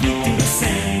till my feet do the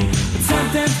same. But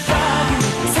something's bugging,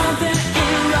 something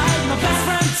ain't right. My best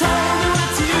friend told me what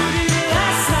you did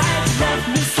last night. You left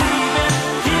me sleeping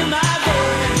in my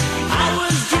bed. I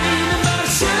was dreaming, but I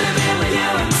should have been with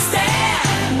you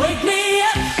instead. Wake me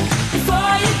up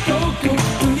before you go.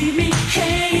 Don't leave me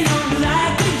hanging on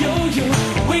like a yo-yo.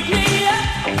 Wake me up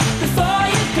before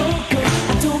you go.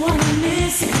 I don't wanna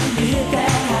miss it when you hit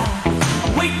that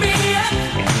high. Wake me up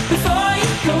before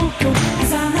you go.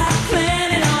 Cause I'm not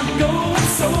planning on going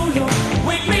solo.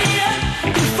 Wake me up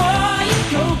before you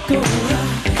go.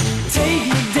 Take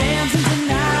me dancing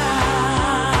tonight.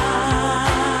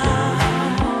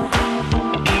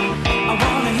 I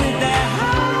wanna hit that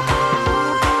high.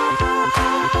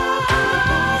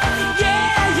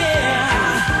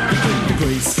 The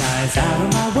gray skies out of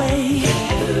my way.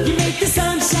 You make the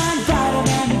sunshine brighter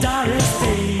than the darkest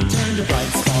day. Turn the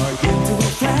bright spark into a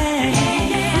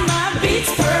flame. My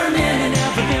beats burning and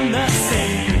never been the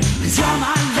same. Cause you're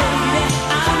my lady,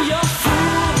 I'm your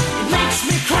fool. It makes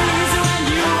me crazy when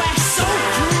you act so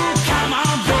cruel. Come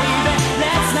on, baby,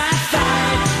 let's not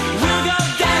fight. We'll go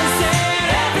dancing,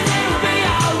 everything will be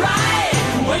alright.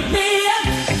 Wake me up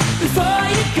before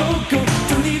you go.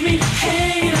 Don't leave me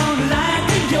hanging on like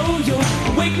a yo-yo.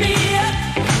 Wake me up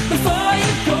before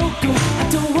you go. I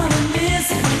don't wanna miss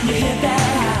it when you hit that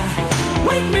high.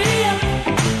 Wake me up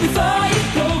before you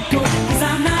go. Cause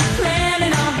I'm not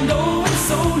planning on going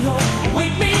solo.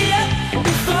 Wake me up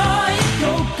before you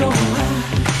go.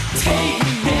 Take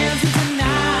me dancing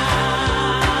tonight.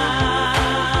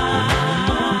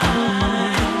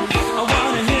 I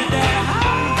wanna hit that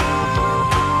high.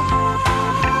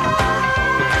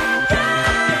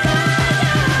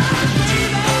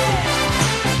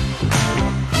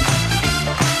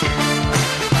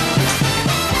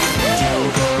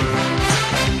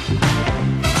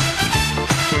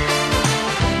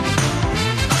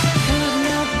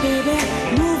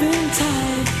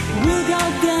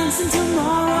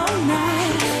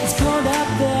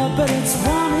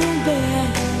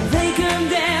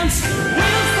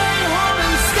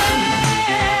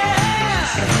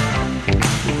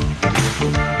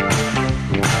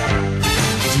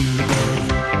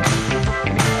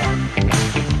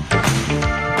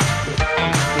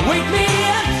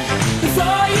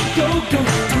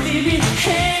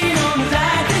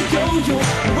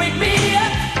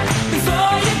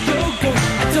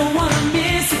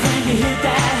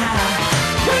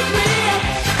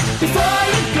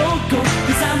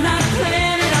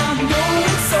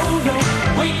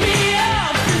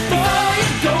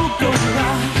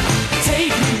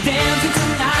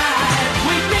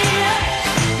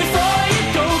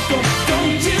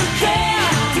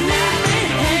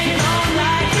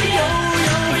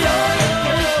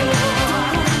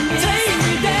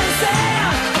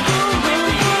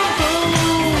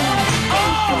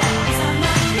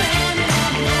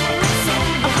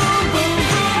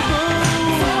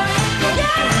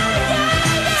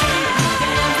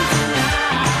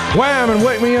 Wham and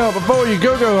Wake Me Up before you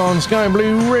go on Sky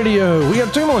Blue Radio. We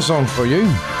got two more songs for you.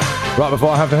 Right before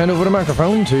I have to hand over the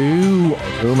microphone to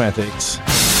Automatics.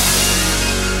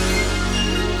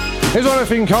 Here's one of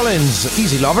Finn Collins,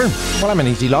 Easy Lover. Well, I'm an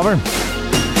easy lover.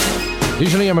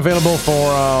 Usually I'm available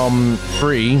for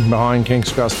free behind King's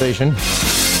Cross Station.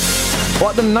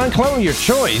 What the nightclub, your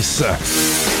choice.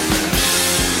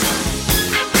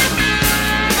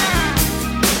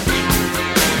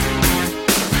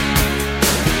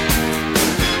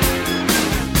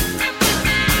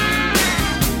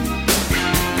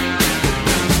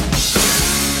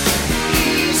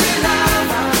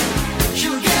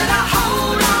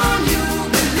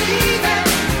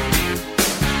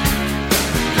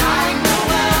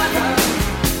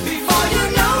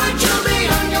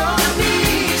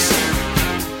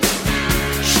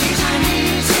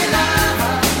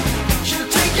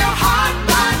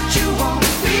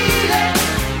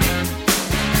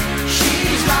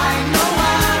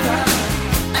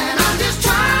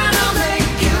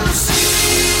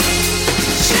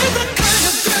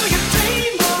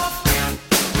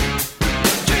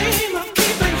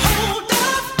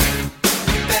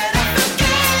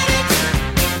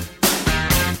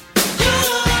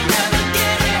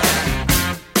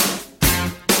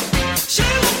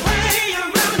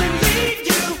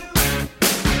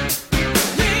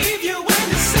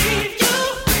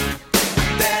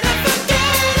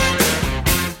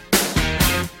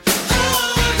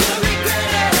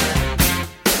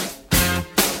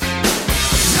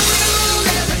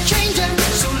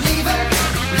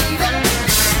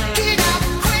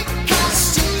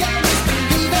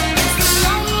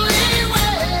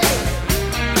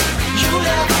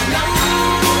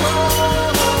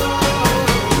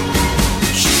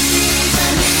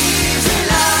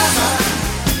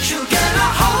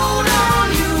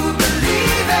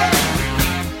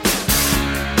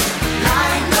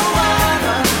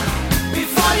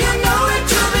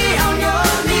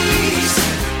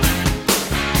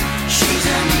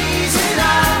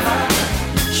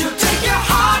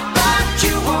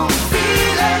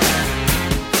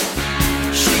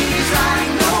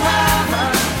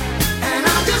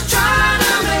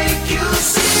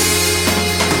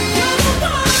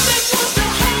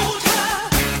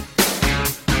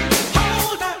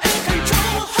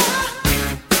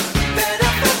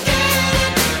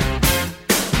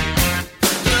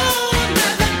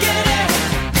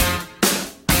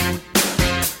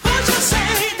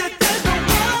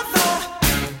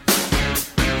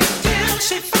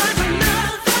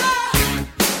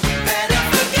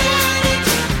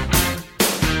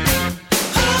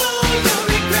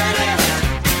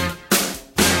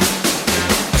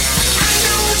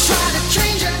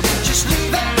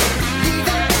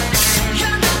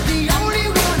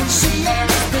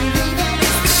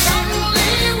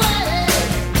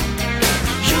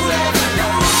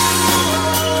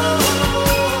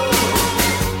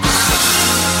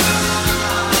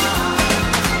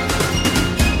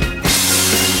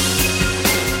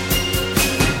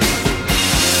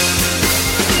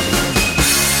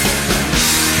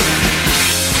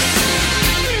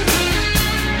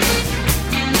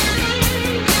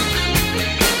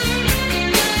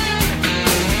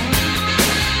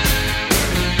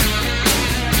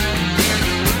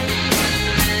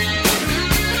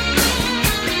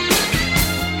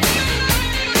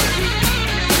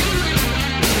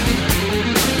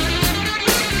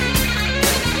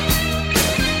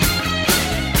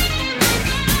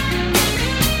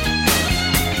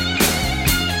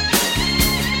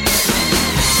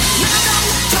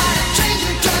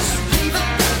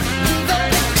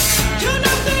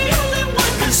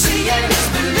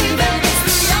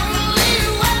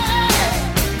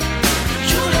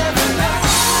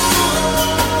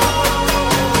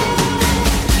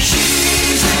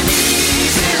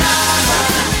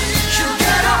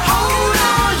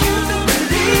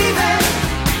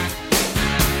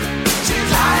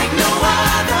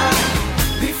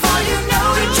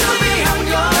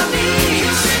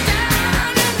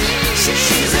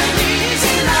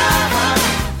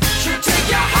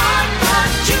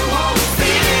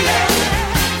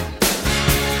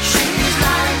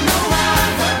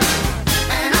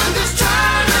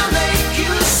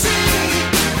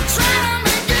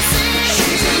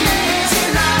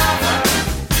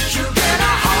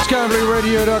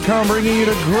 Radio.com bringing you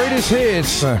the greatest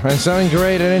hits and sounding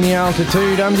great at any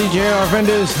altitude. I'm DJ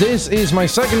Arvandus. This is my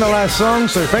second to last song,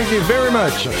 so thank you very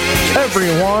much,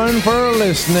 everyone, for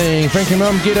listening. Thank you,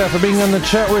 Mum Gita, for being on the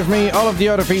chat with me, all of the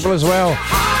other people as well.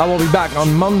 I will be back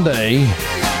on Monday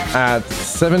at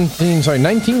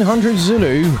 1900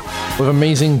 Zulu with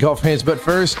amazing goth hits. But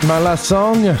first, my last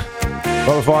song,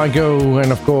 Before I go,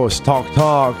 and of course,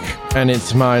 talk, and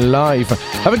it's my life.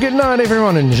 Have a good night,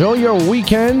 everyone. Enjoy your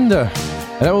weekend, and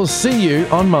I will see you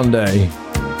on Monday.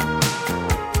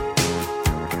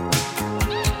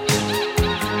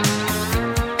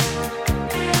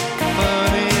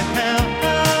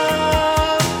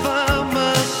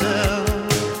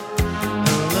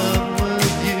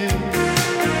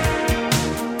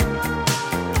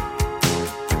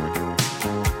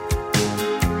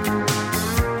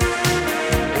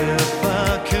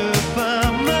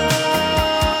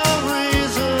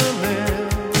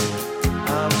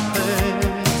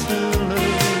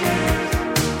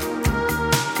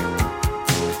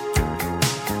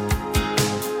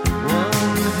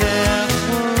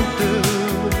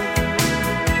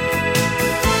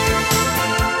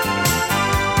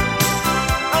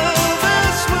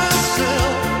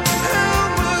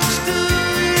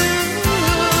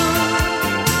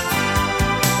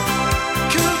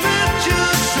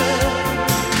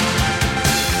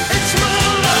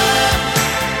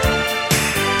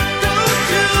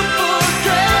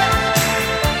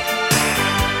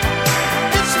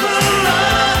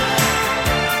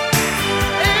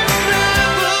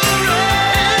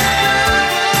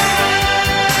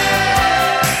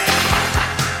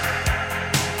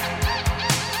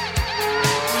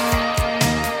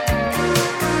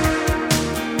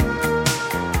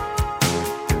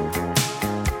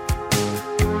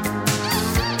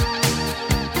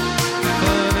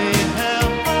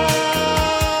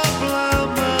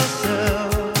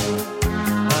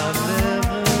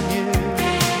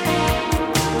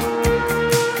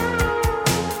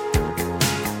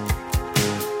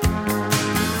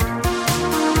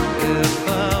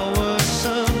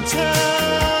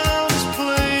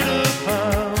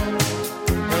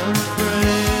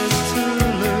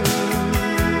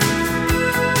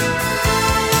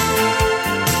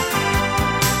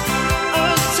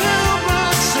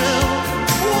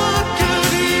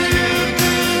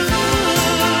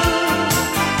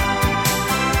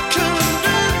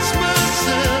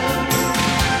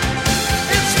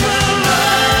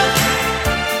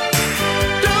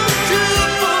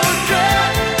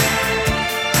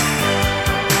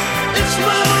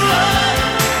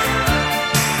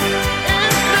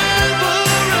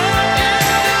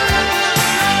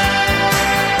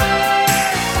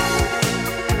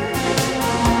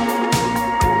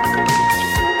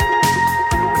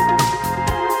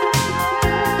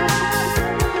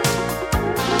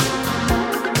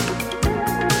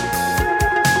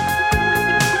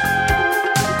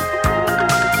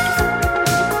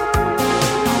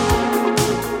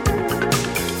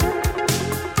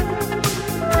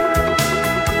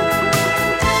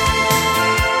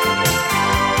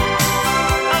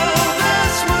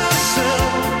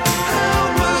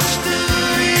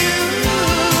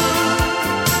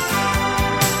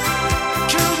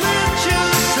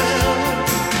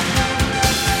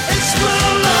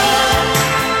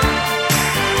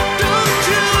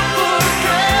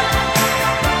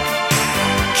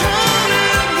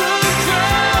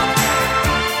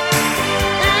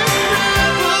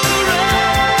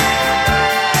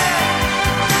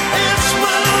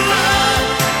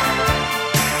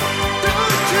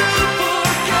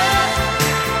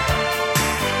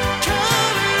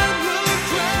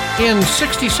 In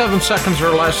 67 seconds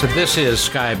or less, this is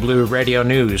Sky Blue Radio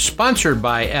News, sponsored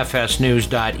by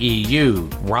fsnews.eu.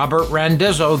 Robert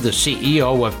Randizzo, the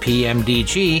CEO of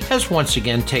PMDG, has once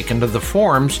again taken to the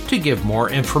forums to give more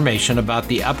information about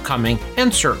the upcoming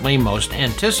and certainly most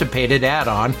anticipated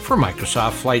add-on for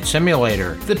Microsoft Flight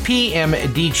Simulator. The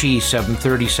PMDG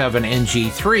 737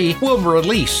 NG3 will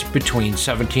release between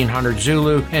 1700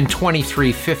 Zulu and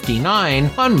 2359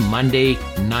 on Monday,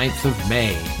 9th of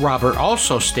May. Robert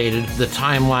also stated the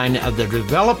timeline of the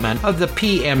development of the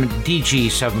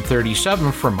PMDG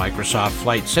 737 for Microsoft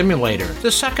Flight Simulator.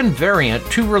 The second variant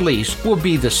to release will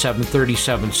be the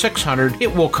 737-600.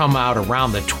 It will come out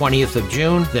around the 20th of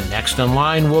June. The next in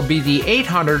line will be the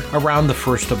 800 around the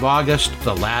 1st of August.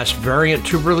 The last variant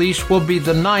to release will be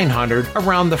the 900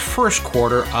 around the first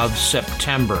quarter of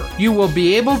September. You will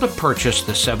be able to purchase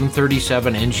the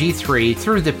 737 NG3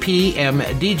 through the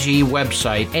PMDG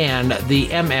website and the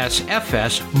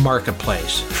MSFS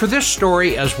marketplace. For this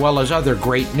story, as well as other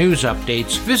great news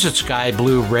updates, visit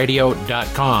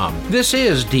skyblueradio.com. This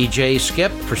is DJ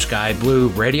Skip for Sky Blue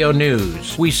Radio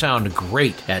News. We sound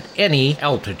great at any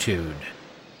altitude.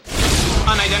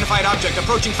 Unidentified object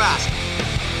approaching fast.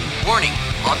 Warning,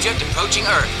 object approaching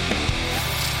Earth.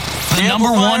 The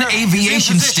number one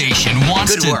aviation station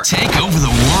wants to take over the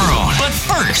world. But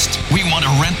first, we want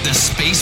to rent the space